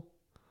school,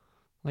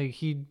 like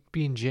he'd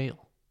be in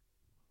jail.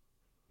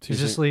 So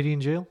Is this lady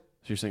in jail?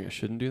 So you're saying I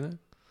shouldn't do that?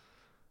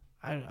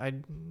 I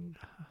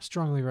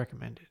strongly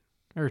recommend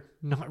it. Or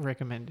not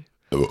recommend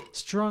it.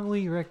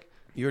 Strongly You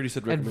already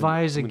said recommend.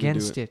 advise I'm gonna do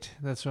against it.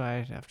 That's what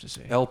I have to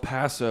say. El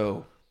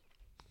Paso.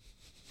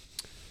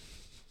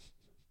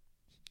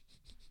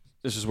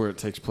 This is where it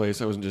takes place.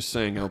 I wasn't just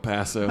saying El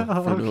Paso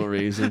for no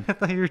reason. I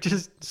thought you were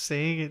just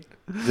saying it.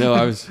 No,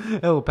 I was...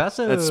 El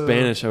Paso. That's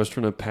Spanish. I was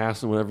trying to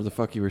pass on whatever the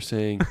fuck you were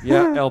saying.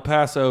 Yeah, El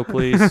Paso,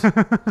 please.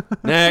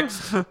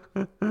 Next.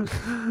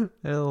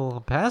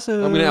 El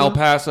Paso. I'm going to El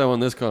Paso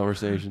on this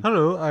conversation.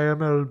 Hello, I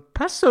am El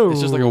Paso.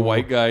 It's just like a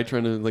white guy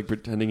trying to, like,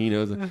 pretending he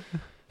knows it.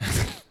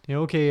 Yeah,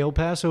 okay, El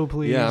Paso,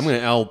 please. Yeah, I'm going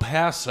to El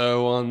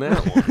Paso on that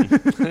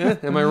one.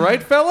 Am I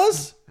right,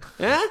 fellas?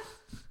 Yeah?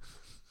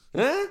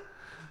 Huh?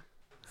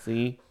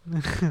 See?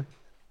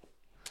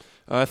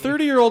 A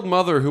 30-year-old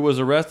mother who was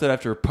arrested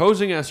after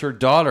posing as her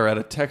daughter at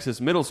a Texas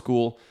middle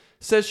school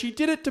says she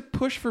did it to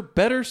push for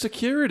better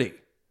security.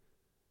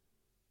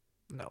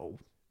 No.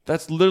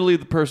 That's literally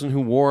the person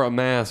who wore a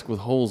mask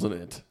with holes in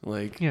it.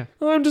 Like, Yeah.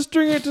 oh, I'm just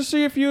doing it to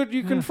see if you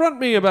confront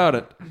me about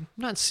it. I'm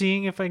not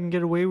seeing if I can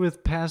get away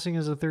with passing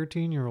as a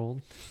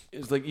 13-year-old.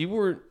 It's like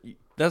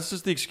that's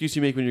just the excuse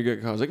you make when you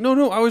get caught. It's like,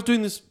 no, I was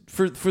doing this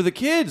for the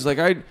kids. Like,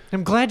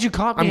 I'm glad you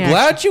caught me. I'm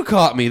glad you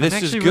caught me. This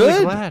I'm is actually good.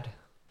 really glad.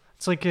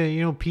 It's like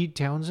Pete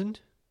Townsend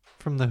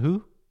from The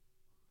Who.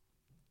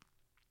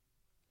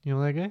 You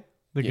know that guy?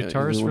 The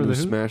guitarist the one for who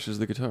The Who? smashes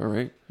the guitar,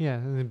 right? Yeah,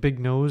 and the big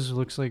nose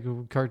looks like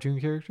a cartoon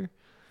character.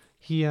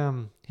 He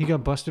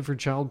got busted for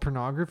child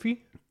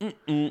pornography.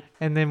 Mm-mm.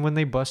 And then when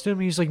they busted him,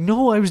 he's like,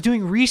 "No, I was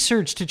doing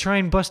research to try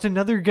and bust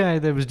another guy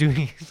that was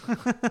doing it."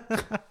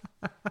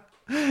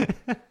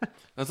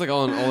 That's like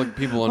all the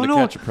people on Oh, To no,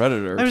 Catch a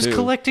Predator. I was too.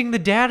 collecting the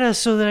data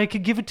so that I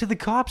could give it to the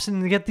cops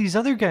and get these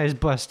other guys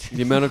busted.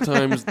 The amount of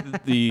times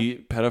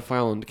the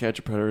pedophile on To Catch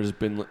a Predator has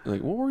been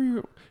like, what were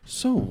your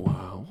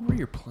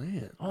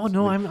plans? Oh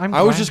no, Like, I'm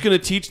I was glad- just going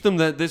to teach them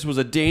that this was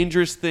a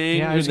dangerous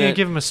thing. Yeah, I was and gonna that,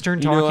 give them a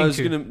stern you know, I talking was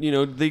to.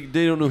 gonna,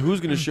 they don't know who's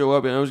going to show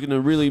up, and I was going to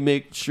really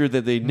make sure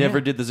that they never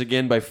Yeah. did this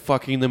again by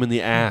fucking them in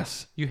the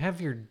ass. You have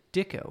your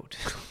dick out.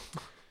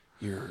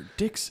 Your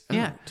dick's out.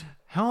 Yeah.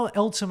 How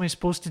else am I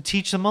supposed to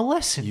teach them a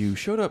lesson? You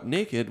showed up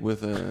naked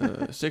with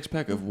a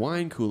six-pack of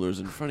wine coolers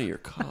in front of your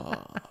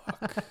cock.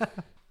 How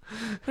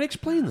do you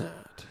explain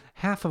that?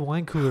 Half a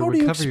wine cooler How would do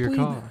you cover your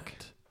explain cock.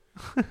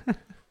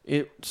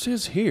 It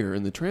says here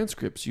in the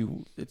transcripts,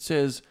 it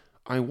says,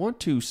 I want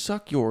to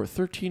suck your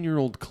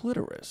 13-year-old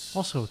clitoris.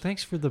 Also,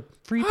 thanks for the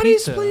free How do you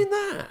pizza. explain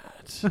that?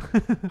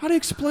 How do you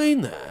explain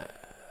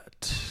that?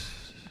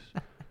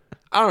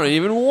 I don't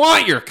even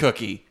want your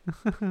cookie.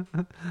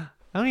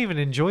 I don't even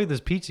enjoy this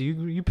pizza.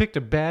 You picked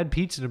a bad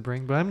pizza to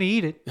bring, but I'm gonna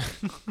eat it.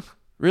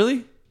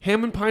 Really?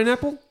 Ham and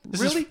pineapple?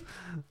 Really?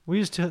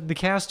 The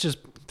cast just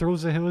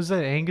throws was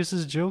that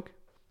Angus's joke?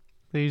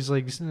 That he's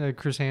like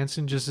Chris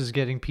Hansen just is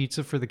getting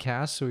pizza for the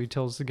cast, so he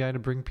tells the guy to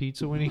bring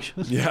pizza when he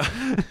shows. Yeah.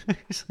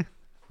 He's like,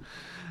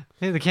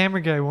 hey, the camera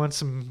guy wants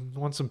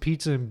some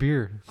pizza and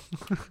beer.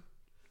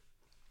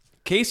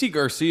 Casey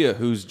Garcia,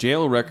 whose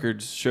jail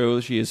records show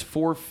she is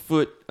 4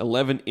 foot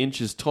 11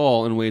 inches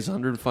tall and weighs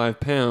 105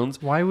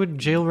 pounds. Why would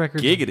jail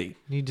records Giggity.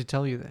 need to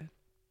tell you that?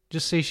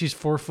 Just say she's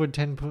 4 foot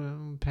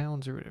 10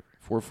 pounds or whatever.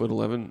 4 foot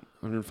 11,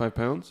 105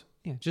 pounds?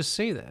 Yeah, just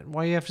say that.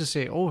 Why you have to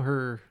say,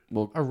 her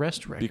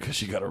arrest record? Because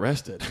she got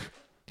arrested.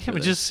 Yeah,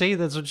 but just say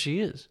that's what she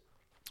is.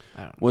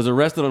 I don't know. Was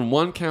arrested on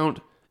 1 count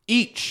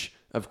each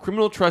of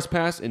criminal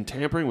trespass and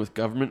tampering with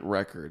government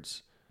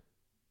records.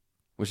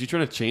 Was she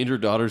trying to change her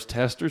daughter's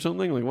test or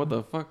something? Like, what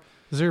the fuck?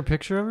 Is there a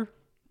picture of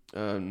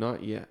her?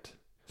 Not yet.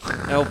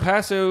 El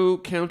Paso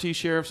County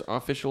Sheriff's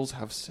officials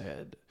have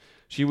said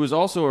she was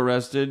also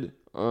arrested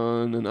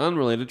on an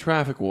unrelated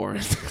traffic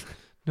warrant.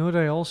 Know what?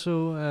 I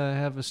also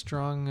have a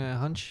strong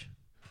hunch.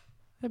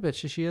 I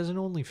bet you she has an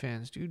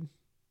OnlyFans, dude.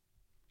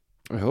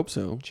 I hope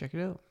so. Check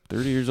it out.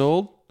 30 years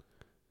old.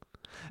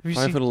 Have you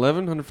 5 seen? foot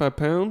 11, 105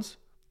 pounds.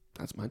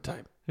 That's my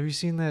type. Have you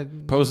seen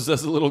that? Poses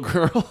as a little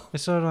girl. I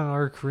saw it on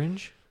Our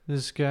Cringe.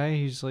 This guy,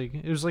 he's like,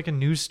 it was like a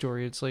news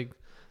story. It's like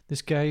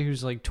this guy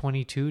who's like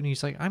 22, and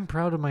he's like, I'm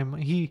proud of my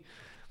mom. He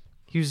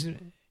was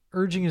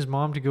urging his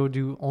mom to go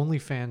do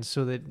OnlyFans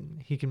so that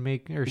he can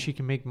make or she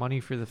can make money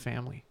for the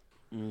family.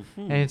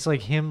 Mm-hmm. And it's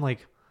like him,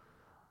 like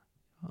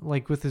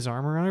with his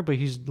arm around her, but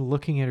he's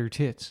looking at her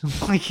tits.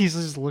 Like he's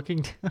just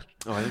looking down.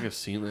 Oh, I think I've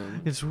seen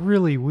that. It's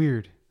really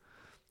weird.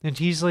 And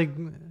he's like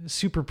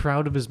super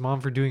proud of his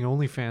mom for doing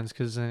OnlyFans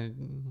because it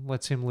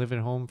lets him live at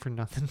home for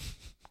nothing.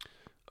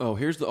 Oh,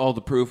 here's all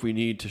the proof we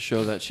need to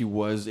show that she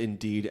was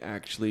indeed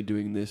actually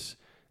doing this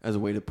as a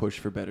way to push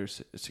for better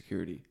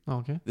security.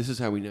 Okay. This is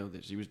how we know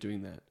that she was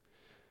doing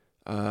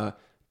that.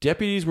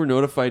 Deputies were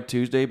notified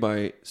Tuesday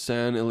by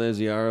San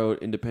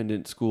Eleazaro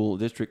Independent School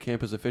District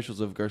campus officials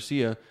of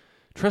Garcia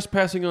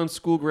trespassing on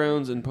school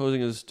grounds and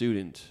posing as a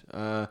student.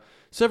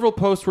 Several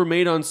posts were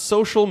made on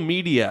social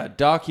media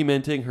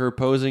documenting her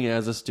posing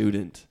as a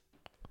student.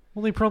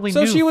 Well, they probably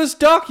So knew. she was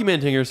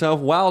documenting herself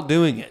while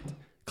doing it.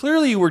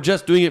 Clearly, you were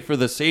just doing it for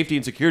the safety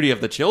and security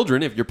of the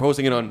children if you're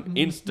posting it on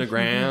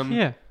Instagram.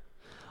 Yeah.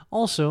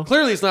 Also,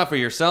 Clearly, it's not for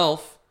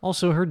yourself.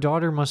 Also, her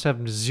daughter must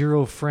have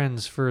 0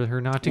 friends for her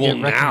not to Well,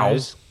 get now.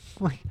 recognized.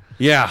 Like,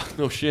 Yeah,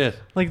 no shit.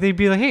 like they'd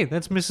be like, "Hey,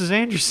 that's Mrs.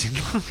 Anderson."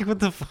 Like, what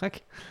the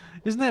fuck?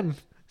 Isn't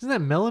that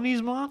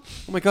Melanie's mom?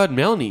 Oh my god,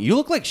 Melanie, you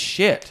look like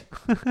shit.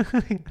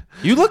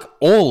 You look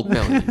old,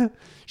 Melanie.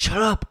 Shut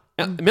up.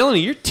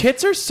 Melanie, your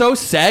tits are so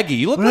saggy.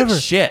 You look Whatever.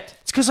 like shit.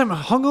 It's because I'm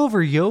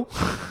hungover, yo.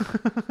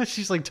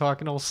 She's like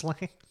talking all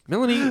slang.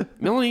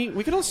 Melanie,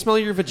 we can all smell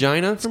your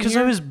vagina It's from because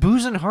here. I was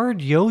boozing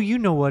hard, yo. You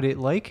know what it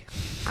like.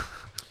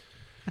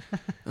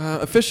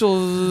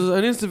 Officials,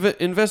 an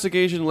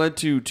investigation led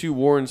to 2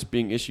 warrants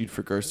being issued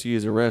for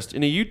Garcia's arrest.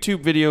 In a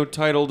YouTube video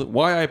titled,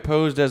 Why I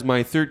Posed as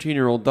My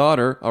 13-Year-Old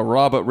Daughter, a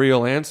raw but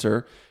real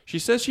answer, she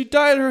says she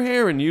dyed her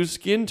hair and used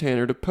skin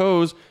tanner to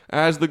pose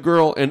as the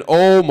girl, and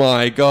oh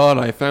my god,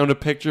 I found a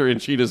picture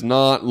and she does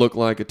not look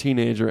like a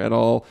teenager at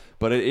all,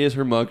 but it is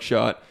her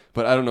mugshot.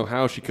 But I don't know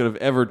how she could have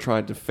ever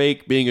tried to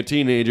fake being a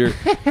teenager.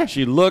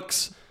 She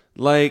looks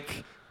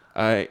like...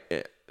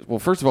 Well,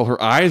 first of all,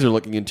 her eyes are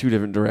looking in 2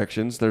 different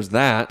directions. There's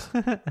that.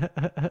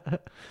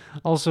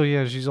 Also,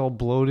 yeah, she's all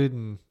bloated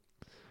and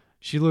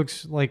she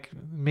looks like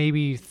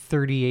maybe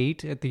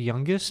 38 at the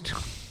youngest.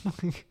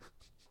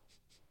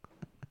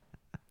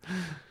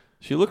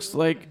 She looks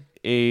like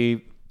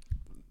I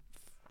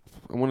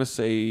want to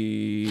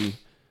say,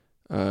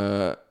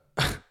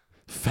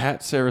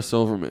 fat Sarah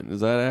Silverman.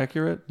 Is that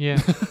accurate?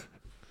 Yeah.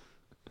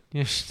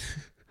 Yeah,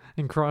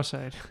 and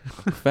cross-eyed.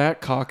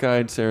 Fat,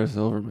 cockeyed Sarah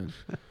Silverman.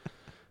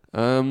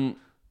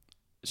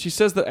 She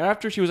says that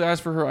after she was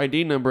asked for her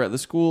ID number at the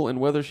school and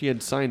whether she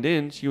had signed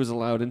in, she was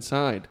allowed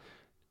inside.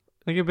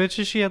 Like, I bet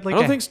you she had like I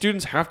don't think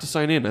students have to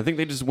sign in. I think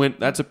they just went,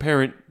 that's a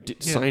parent,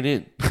 sign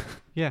in.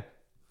 Yeah.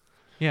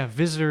 Yeah,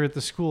 visitor at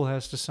the school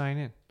has to sign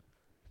in.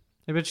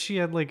 I bet she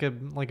had like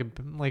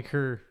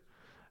her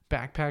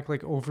backpack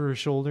like over her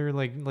shoulder,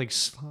 like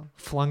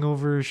flung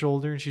over her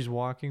shoulder, and she's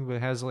walking, but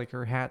has like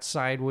her hat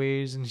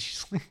sideways, and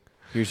she's like,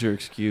 Here's her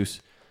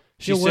excuse.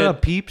 Yo, what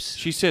up, peeps?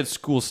 She said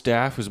school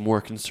staff was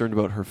more concerned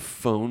about her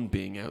phone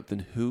being out than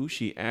who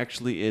she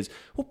actually is.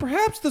 Well,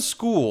 perhaps the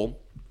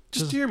school,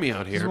 just hear me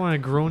out here. Just want a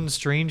grown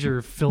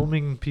stranger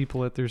filming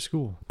people at their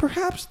school.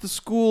 Perhaps the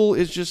school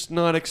is just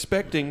not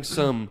expecting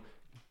some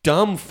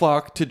dumb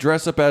fuck to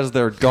dress up as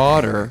their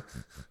daughter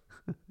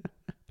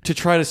to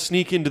try to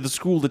sneak into the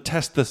school to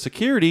test the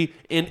security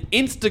and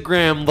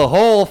Instagram the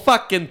whole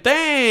fucking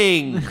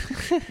thing.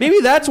 Maybe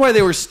that's why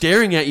they were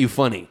staring at you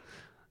funny.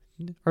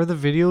 Are the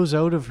videos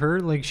out of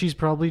her? Like, she's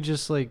probably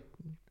just like,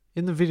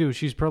 in the video,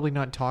 she's probably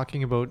not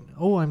talking about,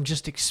 oh, I'm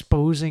just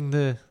exposing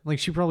the, like,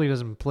 she probably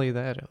doesn't play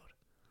that out.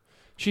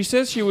 She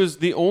says she was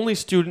the only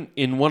student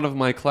in one of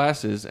my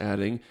classes,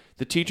 adding,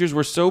 the teachers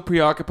were so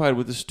preoccupied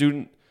with the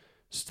students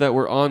that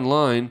were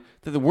online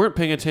that they weren't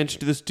paying attention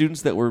to the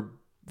students that were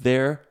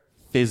there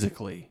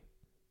physically.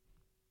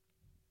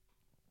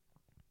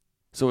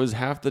 So is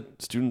half the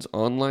students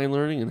online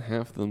learning and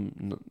half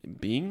them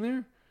being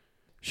there?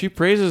 She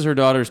praises her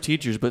daughter's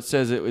teachers, but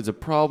says it is a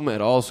problem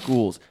at all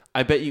schools.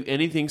 I bet you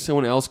anything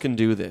someone else can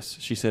do this,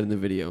 she said in the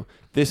video.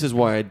 This is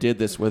why I did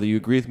this, whether you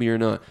agree with me or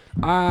not.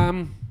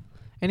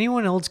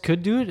 Anyone else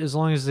could do it as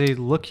long as they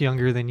look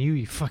younger than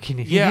you fucking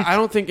idiot. Yeah, I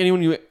don't think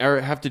anyone you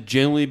have to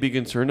genuinely be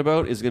concerned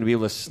about is going to be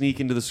able to sneak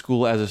into the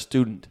school as a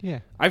student. Yeah.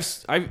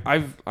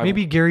 I've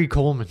Maybe Gary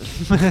Coleman.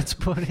 That's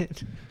about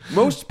it.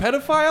 Most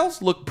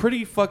pedophiles look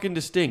pretty fucking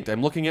distinct.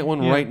 I'm looking at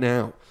one right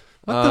now.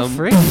 What the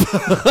frick?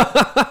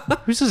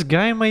 Who's this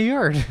guy in my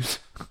yard?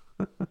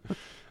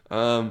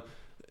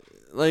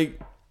 Like,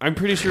 I'm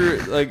pretty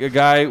sure like a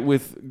guy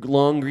with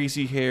long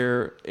greasy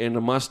hair and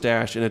a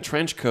mustache and a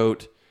trench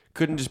coat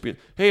couldn't just be,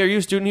 hey, are you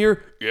a student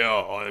here? Yeah,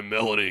 I'm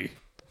Melanie.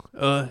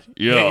 Yeah.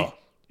 Hey,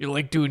 you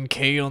like doing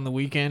K on the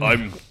weekend?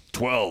 I'm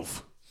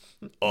 12,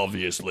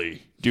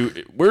 obviously.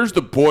 Where's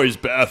the boys'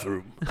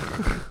 bathroom?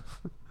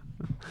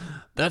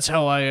 That's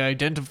how I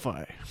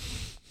identify.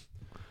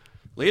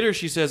 Later,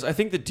 she says, I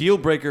think the deal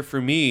breaker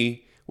for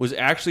me was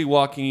actually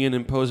walking in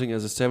and posing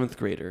as a 7th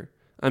grader.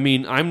 I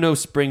mean, I'm no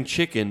spring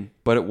chicken,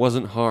 but it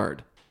wasn't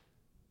hard.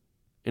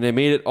 And I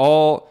made it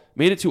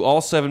to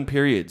all 7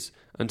 periods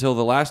until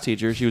the last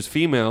teacher. She was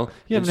female.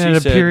 You haven't had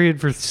a period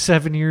for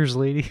 7 years,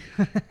 lady.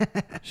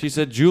 She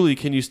said, Julie,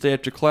 can you stay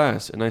after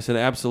class? And I said,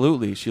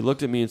 absolutely. She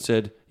looked at me and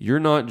said, you're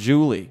not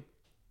Julie.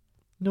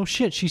 No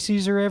shit, she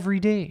sees her every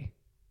day.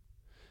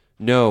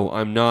 No,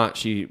 I'm not,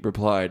 she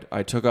replied.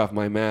 I took off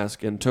my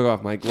mask and took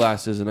off my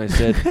glasses and I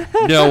said,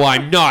 no,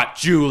 I'm not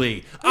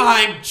Julie.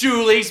 I'm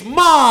Julie's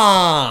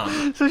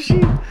mom. So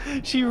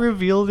she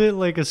revealed it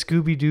like a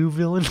Scooby-Doo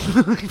villain.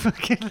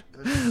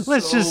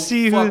 Let's just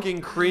see who.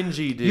 Fucking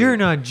cringy, dude. You're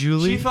not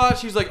Julie. She thought,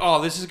 she's like,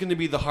 oh, this is going to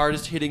be the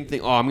hardest hitting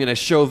thing. Oh, I'm going to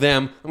show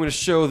them.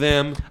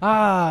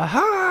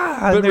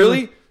 But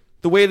really,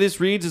 the way this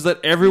reads is that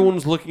everyone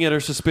was looking at her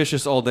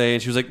suspicious all day,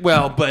 and she was like,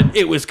 well, but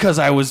it was because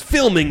I was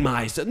filming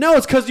myself. No,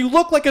 it's because you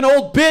look like an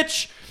old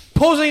bitch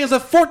posing as a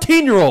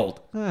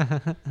 14-year-old.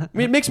 I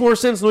mean, it makes more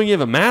sense knowing you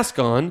have a mask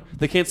on.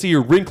 They can't see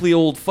your wrinkly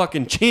old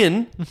fucking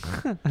chin.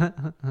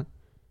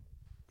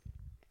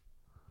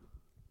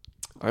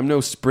 I'm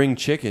no spring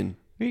chicken.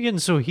 You're getting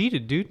so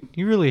heated, dude.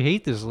 You really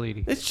hate this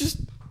lady. It's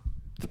just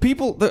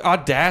the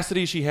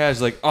audacity she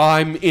has, like,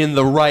 I'm in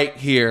the right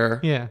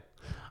here. Yeah.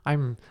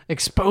 I'm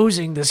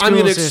exposing the school I'm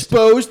going to system.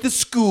 expose the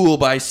school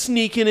by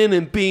sneaking in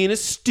and being a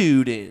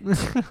student.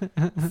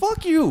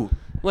 Fuck you.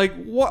 Like,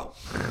 what?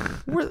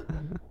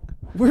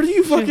 Where do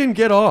you fucking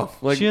get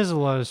off? Like, she has a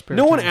lot of spare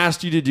No time. one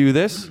asked you to do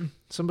this.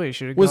 Somebody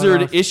should have Was there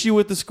an off. issue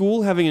with the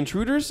school having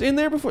intruders in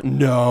there before?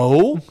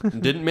 No.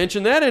 Didn't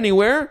mention that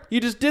anywhere. You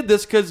just did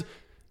this because...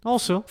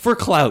 Also. For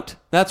clout.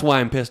 That's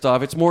why I'm pissed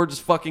off. It's more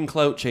just fucking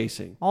clout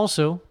chasing.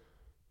 Also...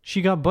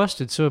 She got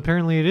busted, so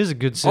apparently it is a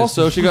good system.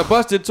 Also, she got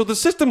busted, so the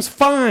system's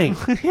fine.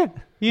 Yeah,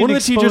 one of the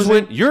teachers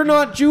went, you're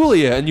not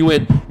Julia. And you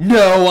went,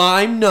 no,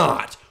 I'm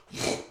not.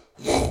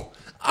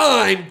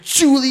 I'm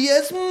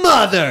Julia's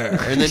mother.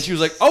 And then she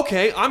was like,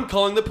 okay, I'm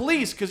calling the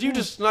police because you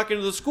just snuck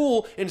into the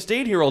school and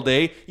stayed here all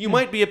day. You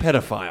might be a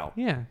pedophile.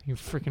 Yeah, you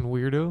freaking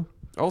weirdo.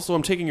 Also,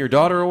 I'm taking your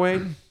daughter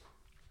away.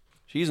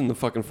 She's in the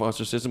fucking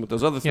foster system with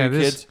those other 3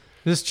 kids.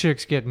 This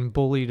chick's getting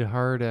bullied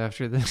hard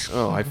after this.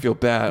 Oh, I feel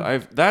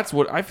bad.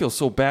 I feel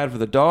so bad for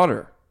the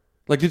daughter.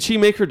 Like, did she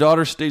make her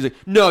daughter stay? She's like,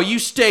 no, you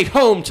stay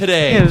home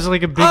today. Yeah, it was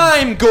like a big...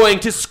 I'm going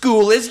to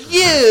school as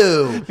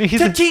you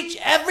to teach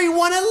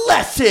everyone a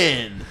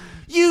lesson.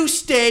 You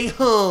stay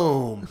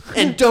home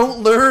and don't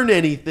learn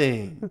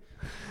anything.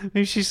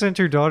 Maybe she sent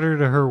her daughter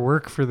to her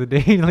work for the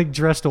day, like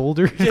dressed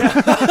older.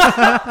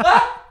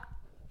 Yeah.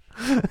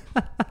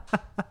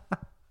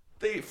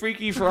 The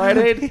Freaky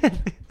Friday.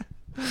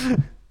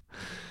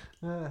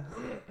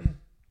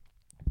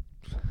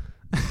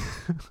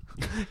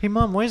 Hey,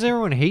 Mom, why does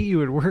everyone hate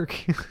you at work?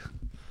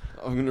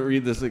 I'm going to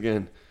read this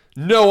again.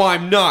 "No,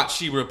 I'm not,"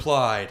 she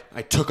replied.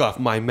 I took off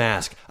my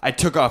mask. I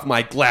took off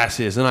my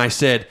glasses, and I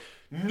said,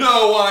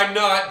 "No, I'm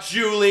not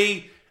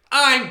Julie.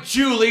 I'm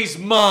Julie's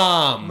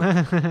mom."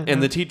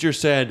 And the teacher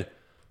said,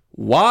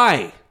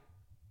 "Why?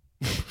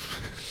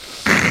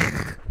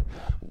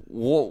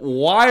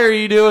 Why are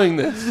you doing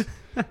this?"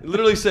 It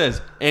literally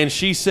says, and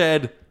she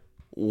said,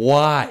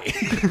 "Why?"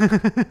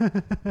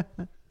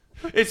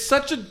 It's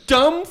such a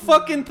dumb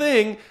fucking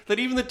thing that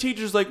even the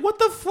teacher's like, "What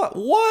the fuck?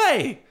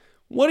 Why?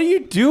 What are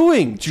you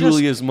doing,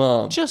 Julia's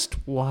mom?" Just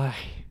why?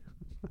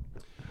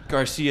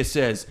 Garcia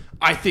says,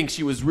 "I think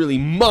she was really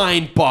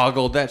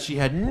mind-boggled that she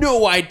had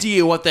no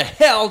idea what the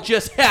hell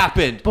just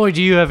happened." Boy,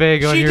 do you have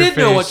egg on She your face. did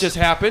know what just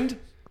happened.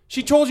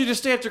 She told you to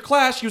stay after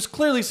class. She was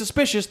clearly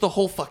suspicious the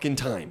whole fucking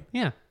time.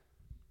 Yeah.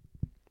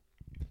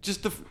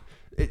 Just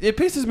it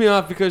pisses me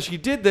off because she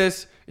did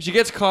this, she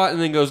gets caught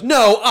and then goes,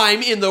 "No,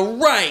 I'm in the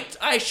right.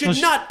 I should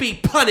not be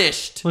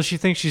punished." Well, she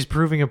thinks she's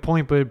proving a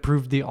point, but it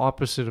proved the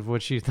opposite of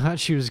what she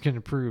thought she was going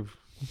to prove.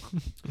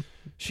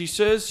 She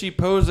says she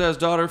posed as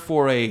daughter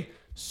for a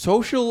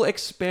social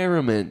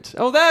experiment.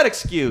 Oh, that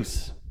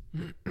excuse.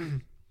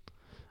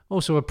 Oh,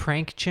 so a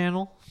prank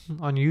channel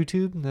on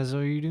YouTube? That's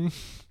what you're doing?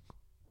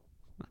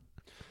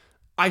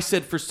 I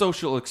said for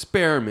social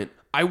experiment.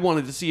 I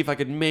wanted to see if I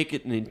could make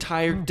it an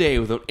entire day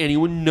without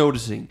anyone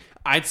noticing.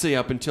 I'd say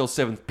up until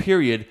 7th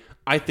period.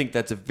 I think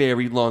that's a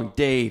very long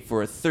day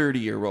for a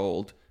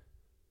 30-year-old.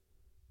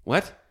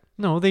 What?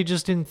 No, they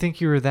just didn't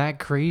think you were that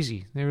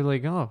crazy. They were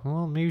like, oh,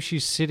 well, maybe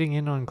she's sitting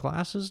in on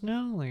classes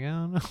now? Like, I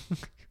don't know.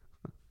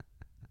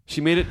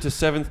 She made it to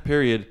 7th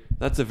period.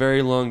 That's a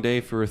very long day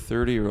for a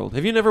 30-year-old.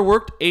 Have you never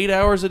worked 8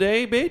 hours a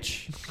day,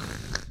 bitch?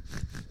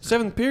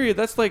 7th period,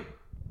 that's like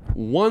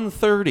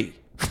 1:30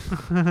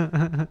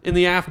 in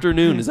the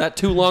afternoon. Is that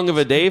too long of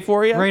a day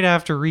for you? Right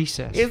after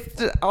recess.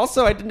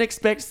 Also, I didn't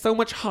expect so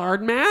much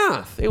hard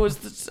math. It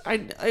was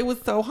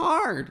so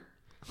hard.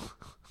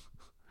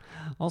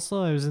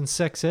 Also, I was in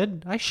sex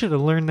ed. I should have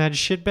learned that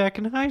shit back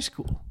in high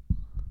school.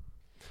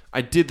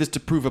 I did this to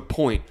prove a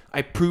point.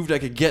 I proved I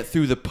could get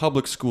through the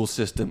public school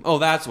system. Oh,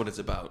 that's what it's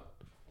about.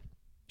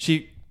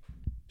 She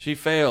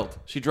failed.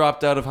 She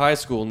dropped out of high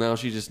school. Now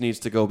she just needs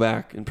to go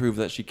back and prove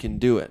that she can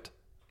do it.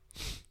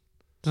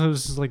 So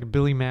this is like a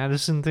Billy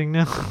Madison thing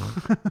now?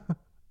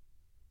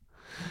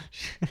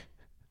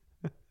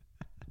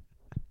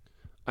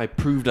 I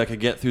proved I could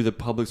get through the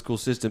public school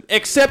system.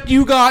 Except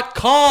you got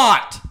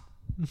caught!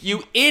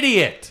 You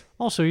idiot!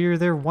 Also, you were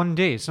there one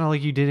day. It's not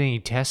like you did any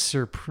tests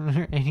or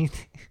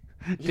anything.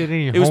 Did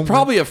any It was homework.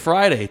 probably a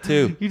Friday,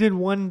 too. You did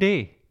one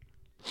day.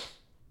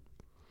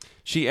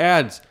 She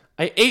adds,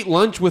 I ate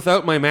lunch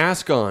without my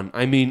mask on.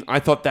 I mean, I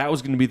thought that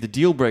was going to be the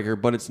deal breaker,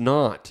 but it's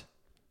not.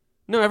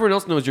 No, everyone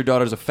else knows your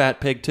daughter's a fat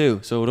pig,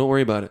 too, so don't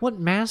worry about it. What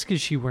mask is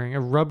she wearing?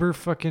 A rubber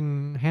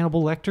fucking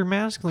Hannibal Lecter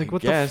mask? Like,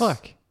 what guess. the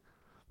fuck?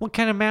 What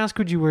kind of mask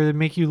would you wear that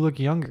make you look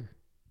younger?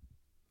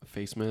 A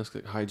face mask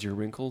that hides your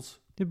wrinkles?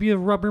 It'd be a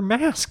rubber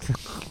mask.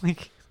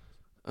 Like,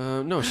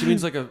 no, she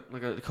means like a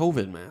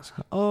COVID mask.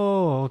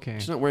 oh, okay.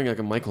 She's not wearing like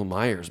a Michael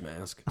Myers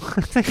mask.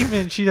 I thought you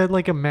meant she had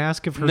like a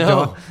mask of her No,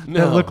 daughter no.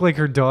 that looked like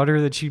her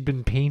daughter that she'd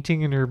been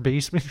painting in her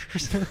basement or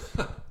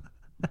something.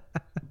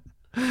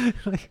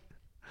 Like,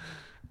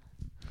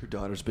 Her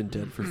daughter's been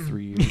dead for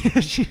 3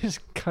 years. she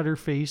just cut her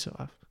face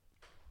off.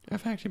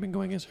 I've actually been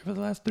going as her for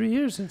the last 3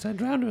 years since I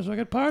drowned her so I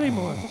could party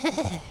more.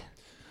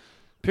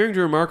 Appearing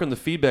to remark on the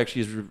feedback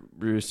she's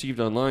received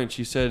online,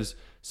 she says,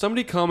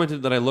 somebody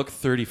commented that I look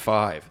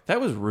 35.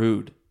 That was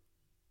rude.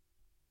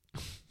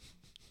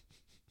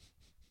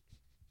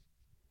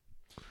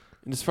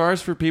 And as far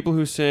as for people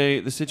who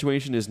say the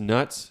situation is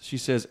nuts, she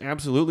says,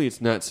 absolutely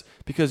it's nuts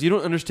because you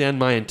don't understand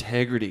my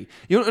integrity.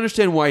 You don't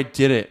understand why I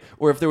did it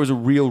or if there was a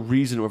real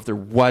reason or if there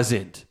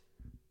wasn't.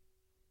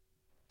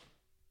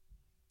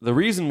 The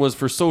reason was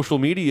for social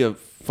media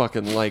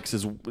fucking likes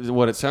is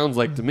what it sounds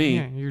like to me.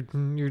 Yeah,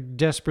 you're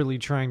desperately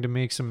trying to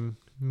make some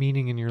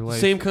meaning in your life.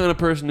 Same kind of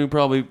person who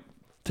probably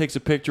takes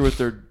a picture with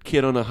their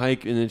kid on a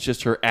hike and it's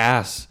just her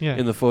ass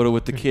in the photo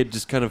with the kid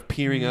just kind of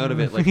peering out of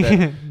it like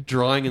that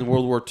drawing in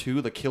World War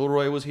II. The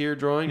Kilroy was here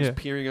drawing, just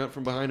peering out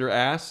from behind her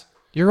ass.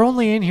 You're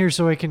only in here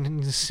so I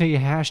can say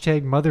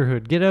hashtag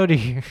motherhood. Get out of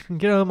here.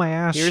 Get out of my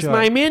ass. Here's shot.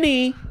 my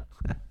mini.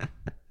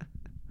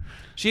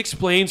 She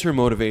explains her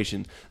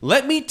motivation.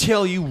 Let me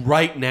tell you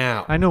right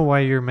now. I know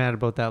why you're mad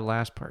about that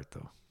last part,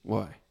 though.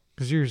 Why?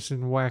 Because you're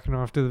sitting whacking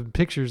off to the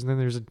pictures, and then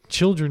there's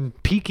children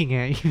peeking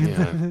at you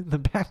in the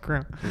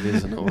background. It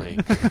is annoying.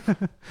 Get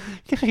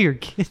out of here,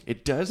 kid.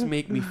 It does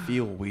make me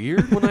feel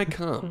weird when I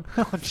come.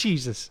 Oh,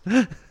 Jesus.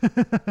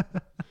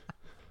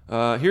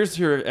 Here's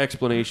her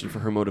explanation for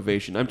her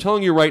motivation. I'm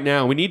telling you right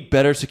now, we need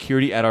better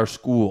security at our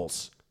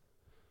schools.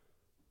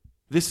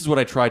 This is what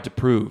I tried to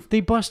prove.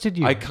 They busted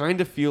you. I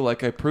kind of feel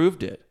like I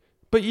proved it.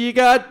 But you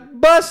got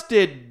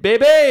busted,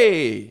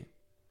 baby! I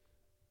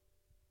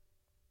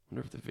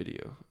wonder if the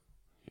video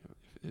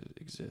if it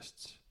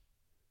exists.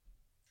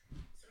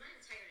 So my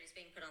integrity is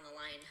being put on the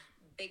line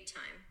big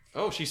time.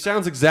 Oh, she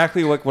sounds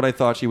exactly like what I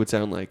thought she would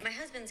sound like. My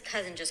husband's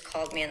cousin just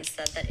called me and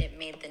said that it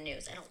made the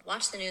news. I don't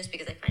watch the news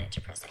because I find it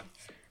depressing.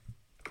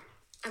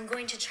 I'm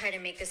going to try to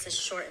make this as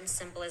short and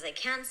simple as I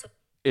can. So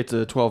It's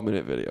a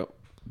 12-minute video.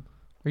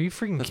 Are you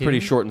freaking That's kidding? pretty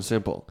short and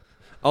simple.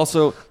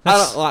 Also, I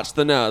don't watch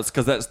the news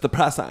because that's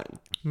depressing.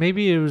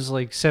 Maybe it was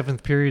like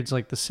seventh period's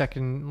like the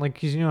second, like,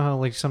 'cause you know how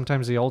like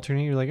sometimes they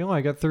alternate. You're like, oh,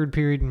 I got third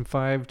period in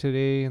 5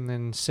 today, and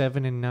then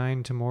 7 and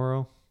 9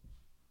 tomorrow.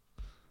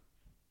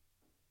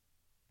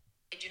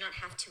 I do not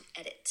have to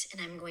edit,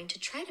 and I'm going to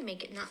try to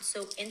make it not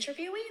so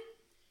interviewy.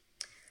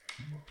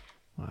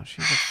 Wow,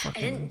 she's a I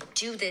fucking. didn't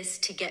do this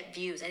to get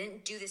views. I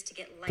didn't do this to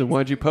get likes. Then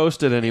why'd you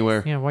post it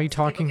anywhere? Yeah, why are you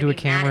talking to a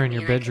camera in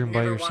your bedroom by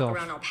Never yourself? walk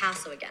around El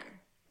Paso again.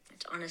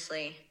 Which,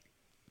 honestly,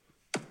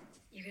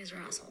 you guys are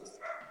assholes.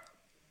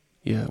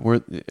 Yeah,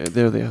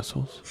 they're the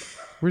assholes.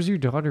 Where's your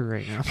daughter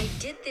right now? I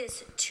did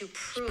this to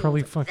prove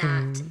Probably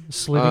fucking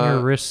slitting her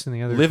wrists in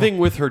the other. Living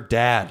with her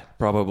dad,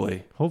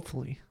 probably.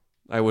 Hopefully.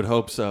 I would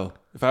hope so.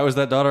 If I was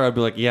that daughter, I'd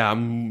be like, yeah,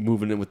 I'm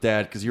moving in with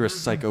dad because you're a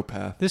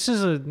psychopath. This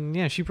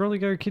is she probably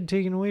got her kid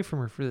taken away from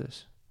her for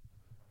this.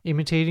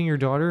 Imitating your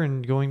daughter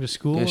and going to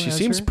school. Yeah, she as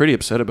seems her? pretty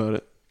upset about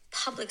it.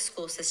 public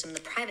school system,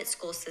 the private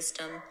school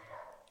system,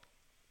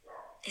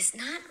 is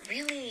not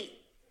really.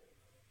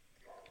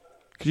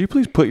 Could you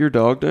please put your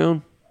dog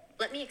down?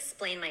 Let me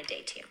explain my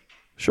day to you.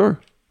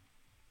 Sure.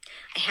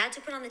 I had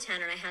to put on the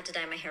tanner and I had to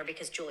dye my hair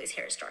because Julie's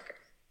hair is darker.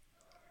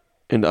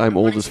 And I'm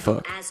old as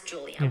fuck. As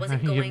Julie, Yeah, I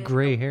wasn't you have going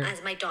gray hair.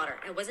 as my daughter.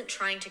 I wasn't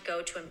trying to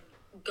go to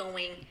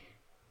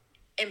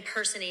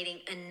impersonating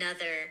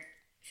another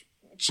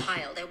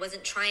child. I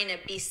wasn't trying to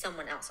be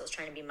someone else. I was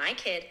trying to be my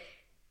kid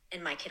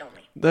and my kid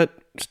only. That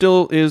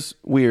still is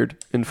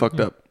weird and fucked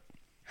up.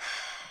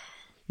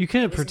 You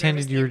could have was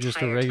pretended nervous you the were just a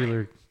entire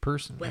regular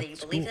person. Whether at you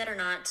school. believe that or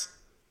not,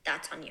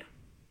 that's on you.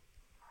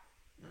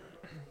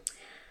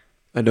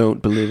 I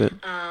don't believe it.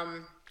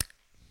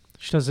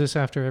 She does this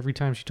after every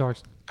time she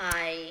talks.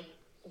 I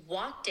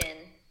walked in.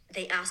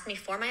 They asked me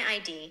for my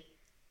ID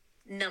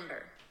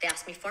number. They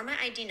asked me for my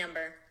ID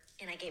number,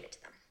 and I gave it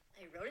to them.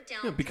 I wrote it down.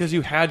 Yeah, because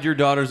you had your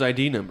daughter's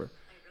ID number.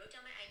 I wrote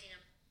down my ID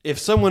number. If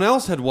someone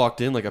else had walked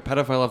in, like a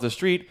pedophile off the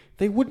street,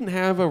 they wouldn't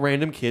have a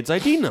random kid's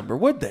ID number,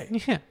 would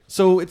they? Yeah.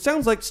 So it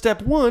sounds like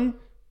step one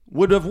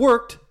would have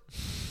worked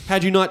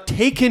had you not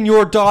taken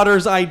your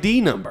daughter's ID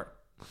number.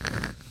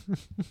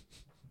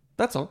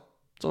 That's all.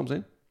 That's all I'm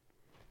saying.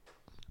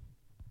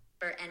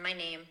 And my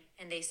name,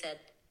 and they said,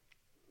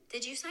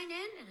 "Did you sign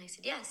in?" And I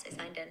said, "Yes, I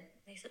signed in."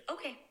 They said,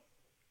 "Okay."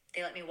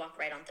 They let me walk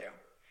right on through.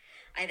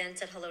 I then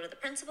said hello to the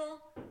principal,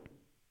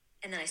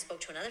 and then I spoke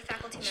to another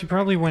faculty member. She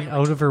probably went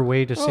out of her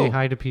way to say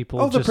hi to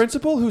people. Oh, the just-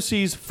 principal who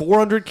sees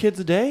 400 kids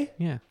a day?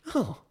 Yeah.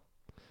 Oh.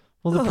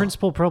 Well, the Oh.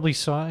 principal probably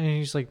saw it, and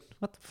he's like,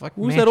 "What the fuck?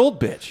 Who's man- that old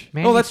bitch?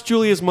 man, Oh, you- that's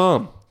Julia's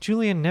mom.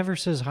 Julia never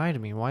says hi to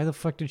me. Why the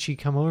fuck did she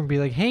come over and be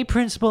like, 'Hey,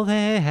 principal,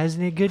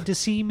 hasn't it good to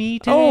see me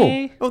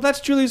today?'" Oh, that's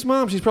Julie's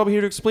mom. She's probably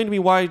here to explain to me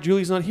why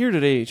Julie's not here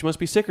today. She must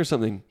be sick or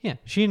something. Yeah,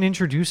 she didn't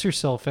introduce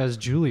herself as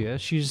Julia.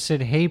 She just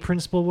said, "Hey,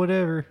 principal,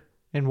 whatever,"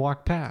 and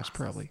walked past,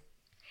 probably.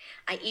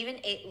 I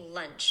even ate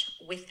lunch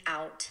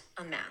without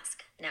a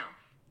mask. Now,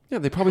 Yeah,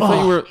 they probably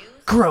thought you were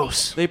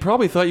gross. They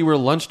probably thought you were a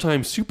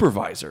lunchtime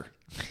supervisor.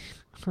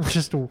 Or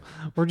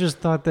just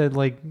thought that,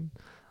 like,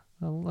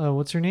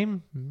 what's her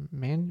name?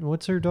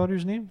 What's her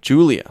daughter's name?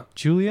 Julia.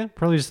 Julia?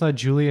 Probably just thought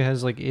Julia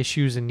has, like,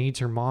 issues and needs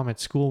her mom at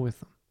school with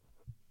them.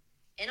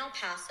 in El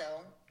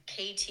Paso,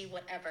 KT,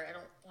 whatever, I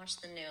don't watch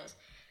the news.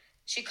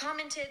 She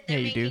commented. Yeah, "They're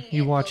you do. making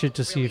You it watch look it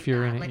to see really if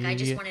you're in bad." it, Like, you I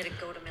just idiot. wanted to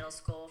go to middle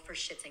school for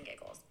shits and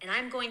giggles. And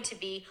I'm going to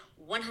be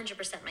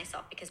 100%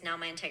 myself because now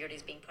my integrity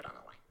is being put on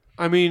the line.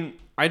 I mean,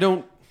 I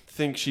don't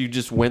think she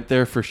just went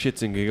there for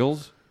shits and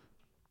giggles.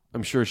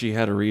 I'm sure she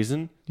had a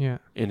reason. Yeah.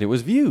 And it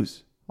was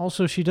views.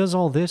 Also, she does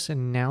all this,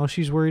 and now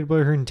she's worried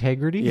about her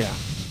integrity? Yeah.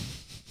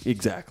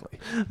 Exactly.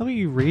 How about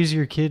you raise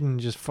your kid and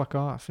just fuck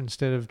off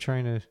instead of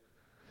trying to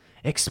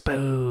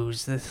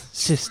expose the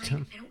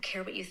system? I don't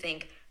care what you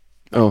think.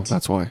 Oh,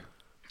 that's why. I'm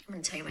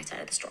going to tell you my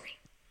side of the story.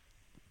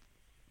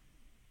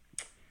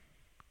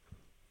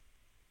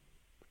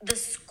 The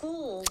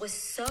school was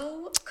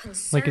so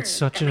concerned. Like, it's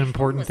such that an my phone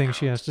important was thing out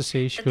she has to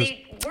say. She that goes,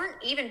 they weren't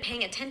even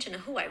paying attention to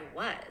who I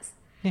was.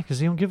 yeah, because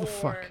they don't give a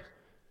fuck.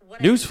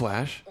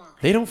 Newsflash.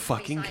 They don't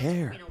fucking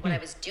care. What I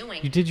was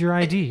doing. You did your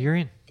ID. You're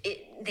in.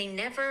 They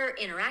never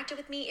interacted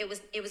with me. It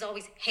was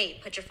always, "Hey,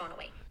 put your phone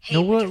away. Hey,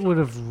 No, put your what would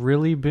have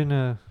really been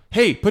a...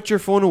 Hey, put your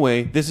phone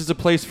away. This is a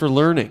place for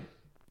learning.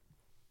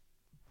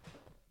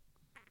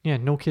 Yeah,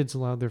 no kids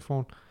allowed their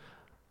phone.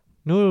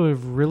 No, it would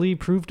have really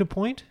proved a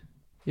point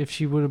if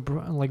she would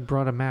have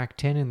brought a Mac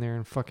 10 in there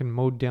and fucking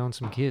mowed down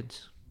some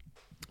kids.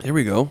 There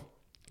we go.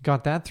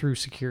 Got that through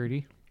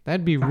security.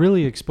 That'd be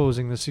really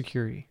exposing the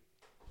security.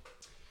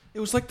 It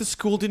was like the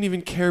school didn't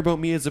even care about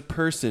me as a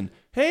person.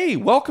 Hey,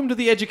 welcome to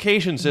the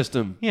education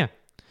system. Yeah.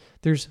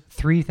 There's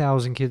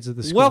 3,000 kids at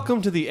the school.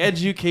 Welcome to the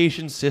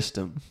education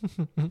system.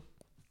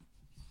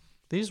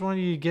 They just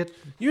wanted you to get...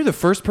 You're the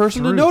first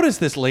person to through. notice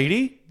this,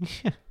 lady.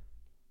 Yeah.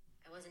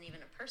 I wasn't even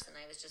a person.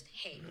 I was just,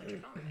 "Hey, put your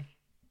phone away."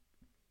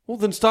 Well,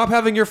 then stop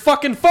having your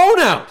fucking phone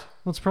out.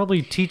 Well, it's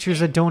probably teachers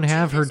that don't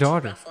have her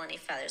daughter. Ruffle any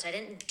feathers. I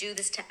didn't do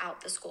this to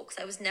out the school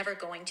because I was never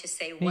going to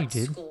say you what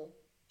did. school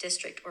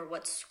district or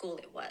what school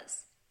it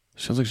was.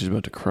 Sounds like she's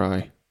about to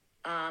cry.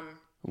 I'm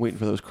waiting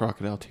for those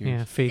crocodile tears.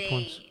 Yeah, fake They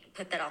ones.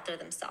 put that out there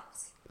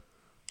themselves.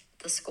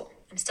 The school.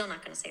 I'm still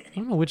not going to say the I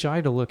name. don't know which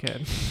eye to look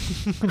at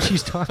when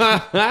she's talking.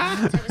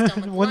 I was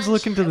done with One's lunch.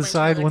 looking to I the went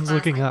side, another one's class.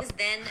 looking I up. was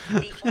then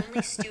the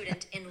only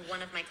student in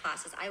one of my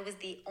classes. I was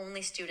the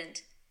only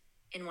student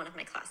in one of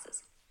my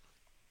classes.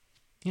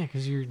 Yeah,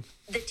 because you're.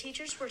 The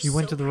teachers were You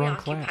went so to the wrong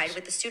preoccupied class.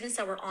 with the students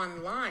that were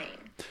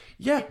online.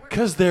 Yeah,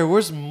 because there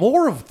was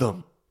more of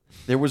them.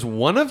 There was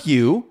one of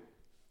you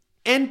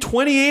and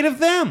 28 of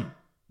them.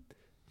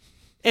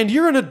 And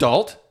you're an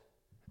adult,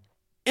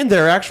 and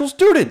they're actual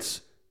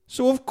students.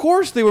 So, of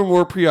course, they were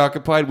more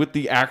preoccupied with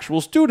the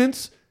actual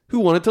students who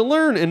wanted to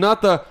learn and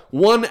not the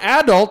one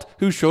adult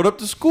who showed up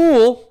to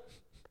school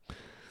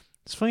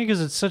It's funny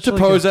because it's such to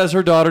like pose as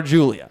her daughter,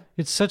 Julia.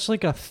 it's such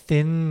like a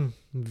thin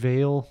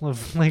veil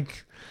of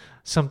like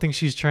something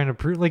she's trying to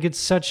prove. Like it's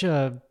such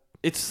a.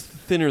 It's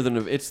thinner than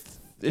it's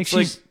like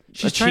she's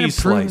a trying cheese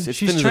to prove slice. It's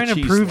she's thin as a trying to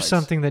cheese prove slice.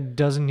 something that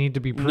doesn't need to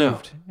be No.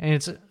 proved, and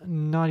it's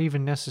not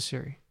even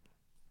necessary.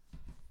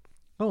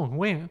 Oh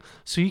wait,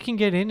 so you can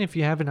get in if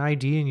you have an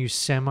ID and you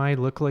semi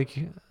look like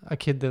a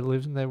kid that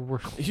lives in that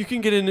world. You can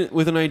get in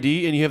with an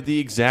ID and you have the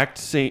exact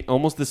same,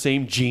 almost the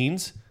same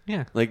genes.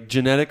 Yeah, Like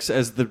genetics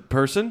as the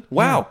person.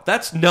 Wow,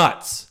 that's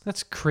nuts.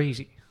 that's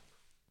crazy.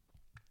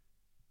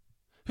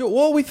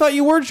 Well, we thought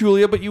you were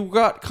Julia, but you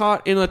got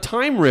caught in a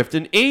time rift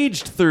and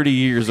aged 30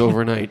 years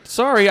overnight.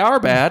 Sorry, our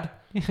bad.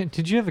 Yeah,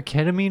 did you have a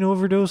ketamine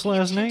overdose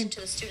last Attention night?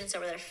 to the students that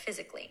were there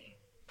physically.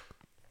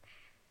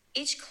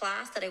 Each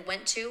class that I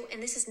went to,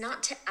 and this is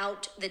not to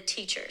out the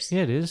teachers.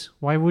 Yeah, it is.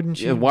 Why wouldn't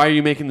you? Yeah, why are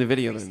you making the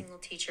video Every then? single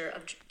teacher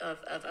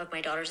of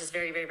my daughters is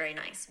very, very, very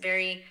nice.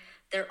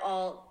 They're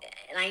all,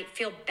 and I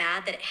feel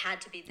bad that it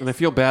had to be this. And I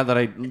feel bad that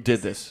I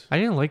did this. I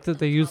didn't like that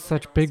they used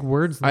such big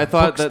words. In I the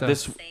thought book that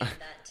stuff.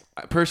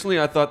 this, personally,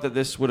 I thought that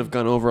this would have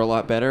gone over a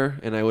lot better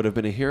and I would have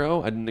been a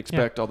hero. I didn't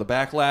expect all the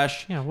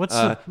backlash. Yeah, what's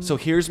So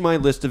here's my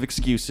list of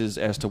excuses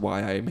as to why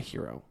I am a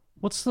hero.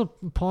 What's the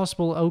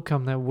possible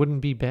outcome that wouldn't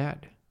be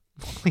bad?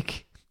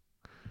 Like,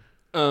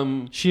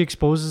 she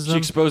exposes them. She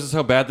exposes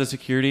how bad the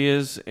security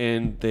is,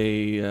 and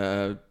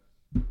they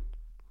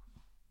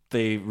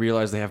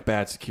realize they have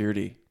bad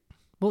security,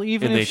 well,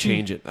 even and if they she,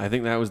 change it. I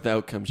think that was the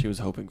outcome she was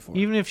hoping for.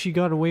 Even if she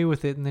got away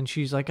with it, and then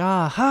she's like,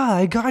 "Aha!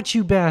 I got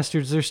you,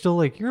 bastards!" They're still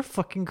like, "You're a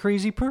fucking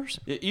crazy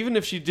person." Even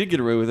if she did get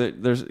away with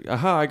it, there's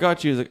aha, I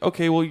got you. It's like,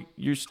 okay, well,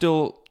 you're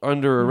still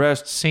under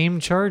arrest Same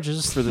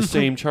charges for the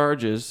same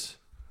charges.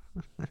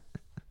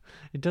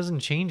 It doesn't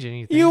change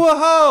anything. You a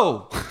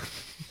hoe!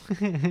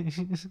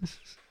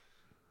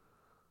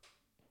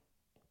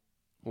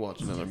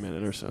 Watch another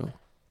minute or so.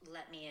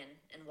 Let me in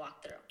and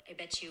walk through. I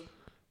bet you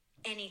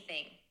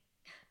anything.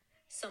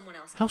 Someone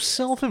else. How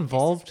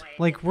self-involved?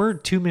 Like, we're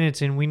 2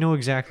 minutes in, we know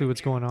exactly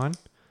what's going on.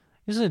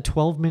 This is a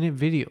 12-minute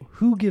video.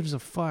 Who gives a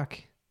fuck?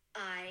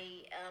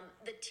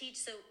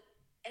 So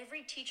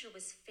every teacher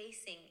was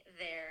facing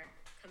their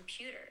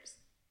computers.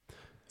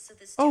 So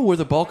the Oh, where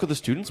the bulk of the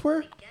students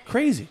were?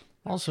 Crazy.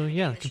 Also,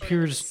 yeah, the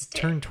computers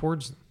turn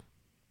towards them.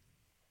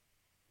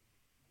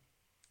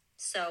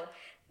 So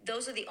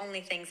those are the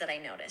only things that I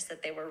noticed,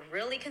 that they were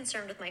really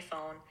concerned with my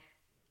phone.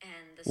 And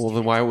the Well,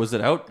 then why was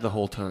it out the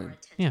whole time?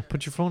 Yeah,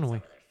 put your phone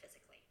away.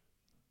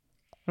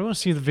 I want to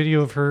see the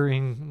video of her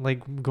in,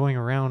 like, going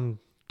around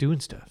doing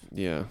stuff.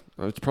 Yeah,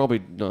 it's probably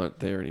not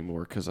there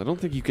anymore because I don't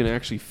think you can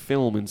actually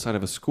film inside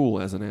of a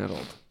school as an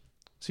adult.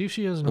 See if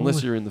she has an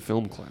unless you're in the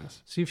film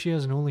class. See if she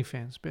has an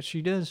OnlyFans. Bet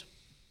she does.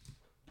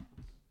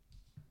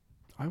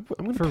 I'm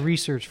gonna for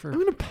research. I'm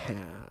gonna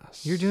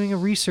pass. You're doing a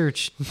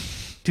research.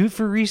 Do it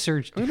for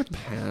research. I'm gonna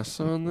pass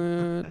on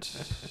that.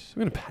 I'm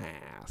gonna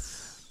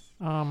pass.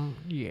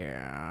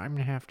 Yeah, I'm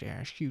gonna have to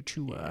ask you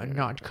to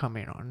not come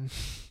in on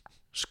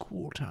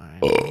school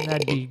time.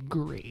 That'd be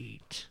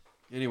great.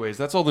 Anyways,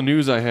 that's all the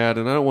news I had,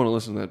 and I don't want to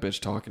listen to that bitch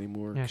talk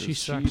anymore. Yeah, 'cause she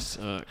sucks.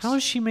 How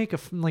does she make a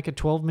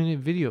 12-minute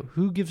video?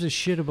 Who gives a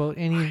shit about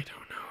any? I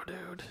don't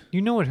know, dude.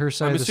 You know what her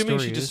side I'm of the assuming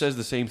story she just is. says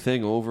the same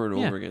thing over and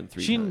over again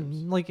three times.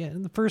 Like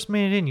the first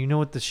minute in, you know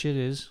what the shit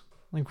is.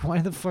 Like, why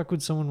the fuck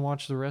would someone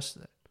watch the rest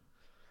of it?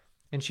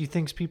 And she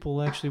thinks people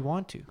will actually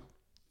want to.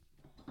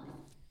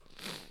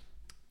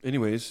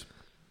 Anyways,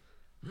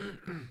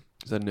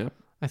 is that an ep?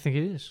 I think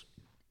it is.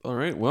 All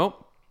right,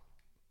 well,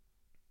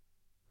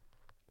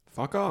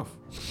 fuck off.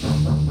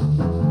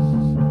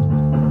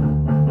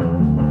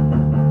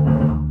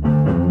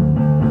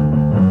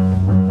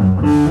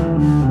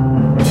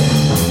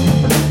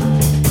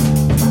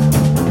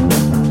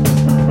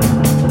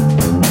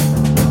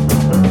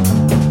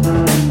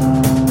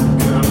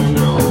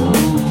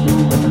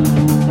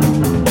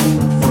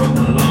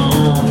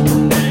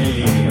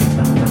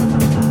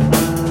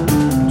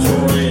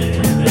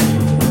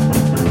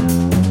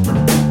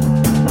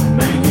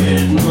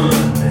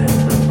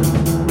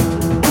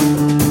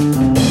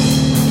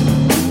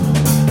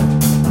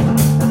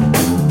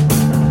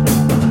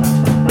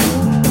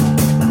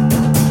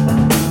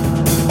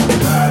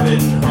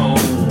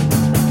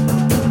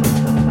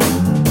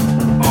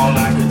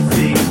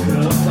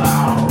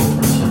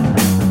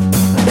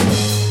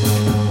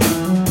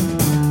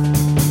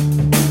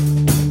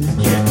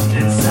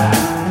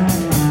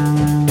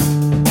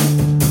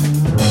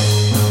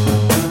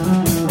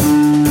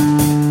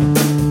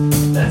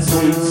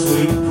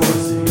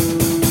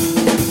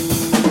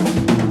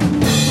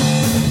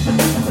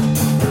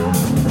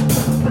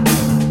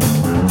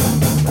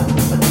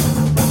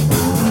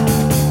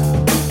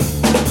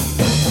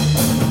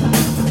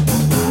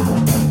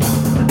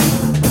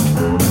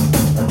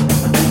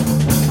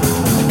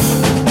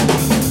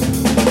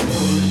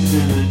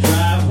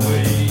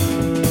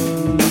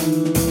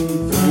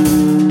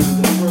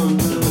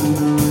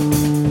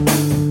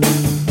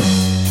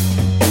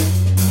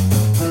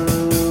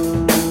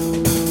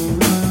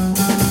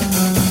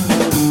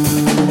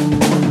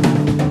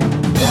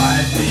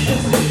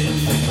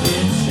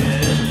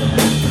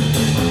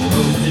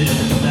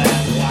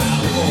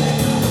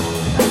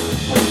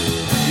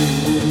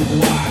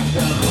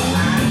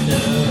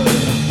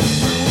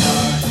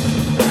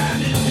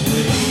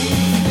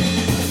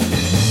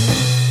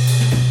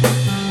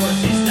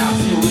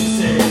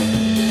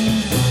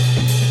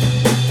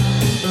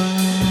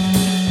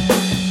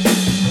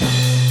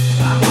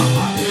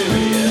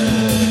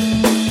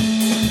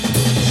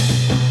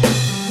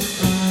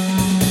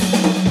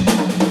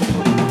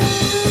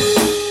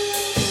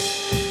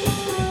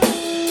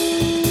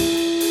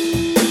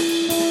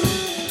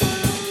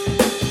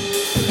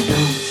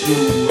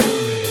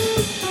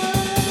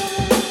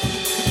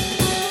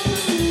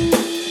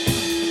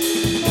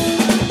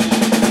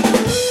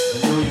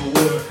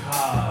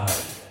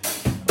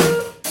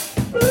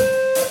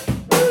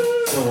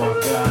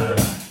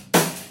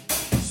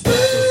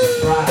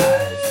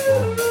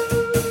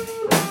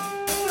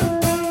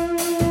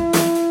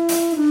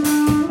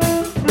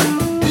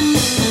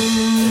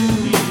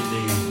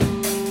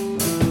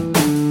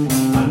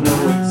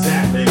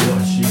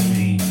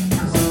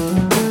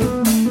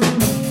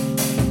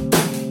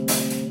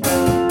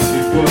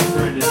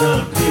 on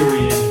a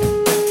period.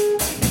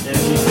 And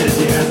she said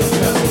she has a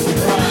special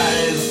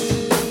surprise.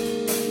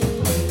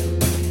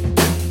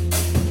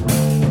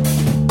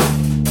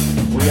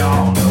 We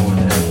all know what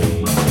that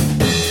means.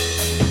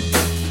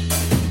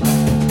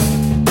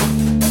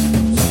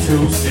 It's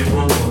two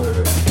simple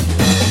words.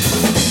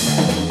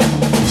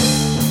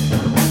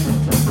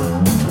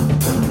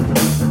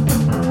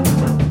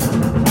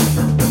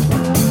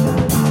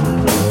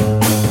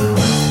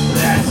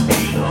 That's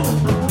anal.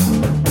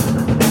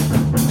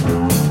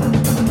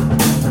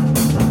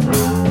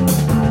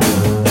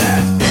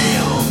 That's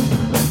anal.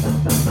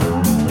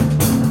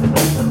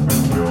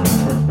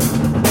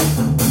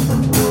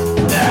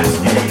 That's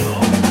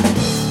anal.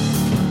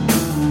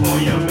 Oh,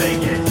 you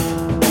make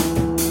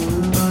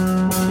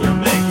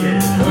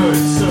it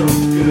hurt so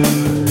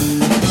good.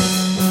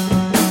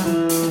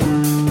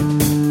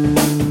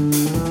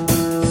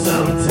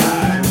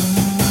 Sometimes.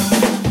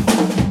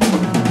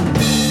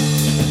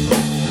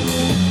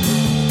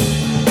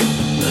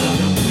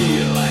 Doesn't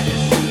feel like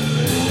it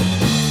should.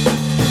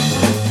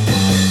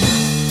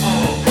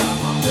 Oh,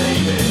 come on,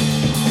 baby.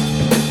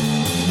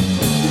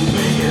 You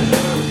make it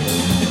hurt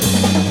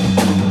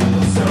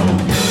so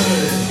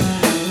good.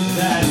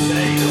 That's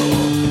anal.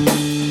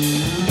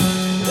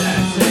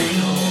 That's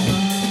anal.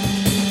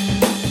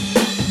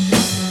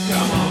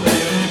 Come on,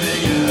 baby,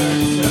 make it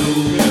hurt so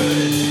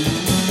good.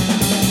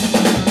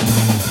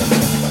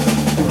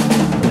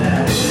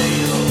 That's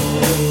anal.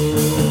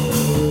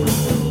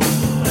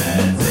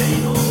 That's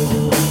anal.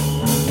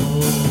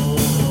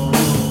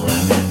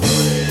 Let me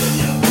put it in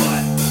your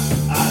butt.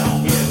 I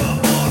don't give a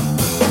fuck.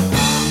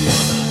 I'm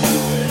gonna do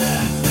it.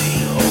 That's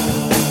anal.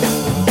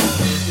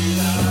 If you're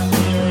not a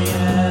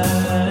period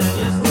and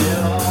you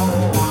still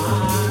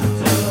want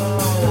to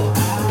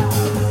have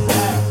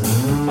sex,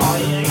 all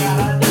you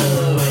gotta do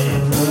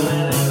is put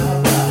it in the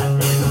butt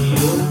and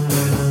you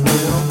can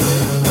still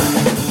get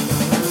back.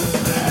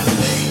 That's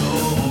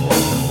anal.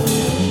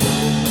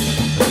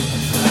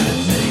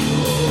 That's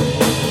anal.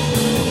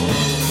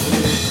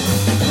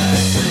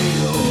 That's anal.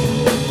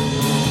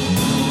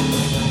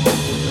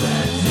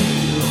 That's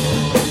anal.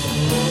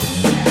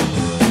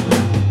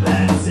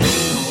 That's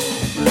anal.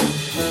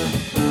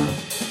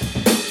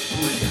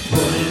 When you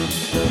put it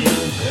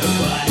in the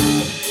butt,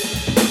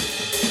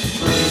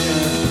 make a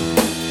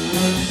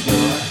good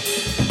score.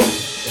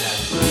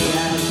 That's me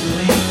as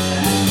late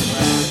as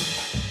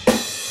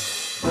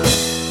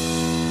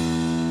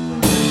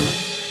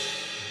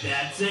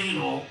That's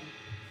anal.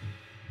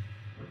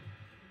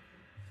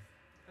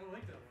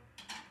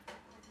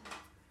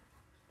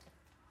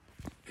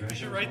 I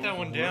should write that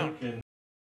one down. And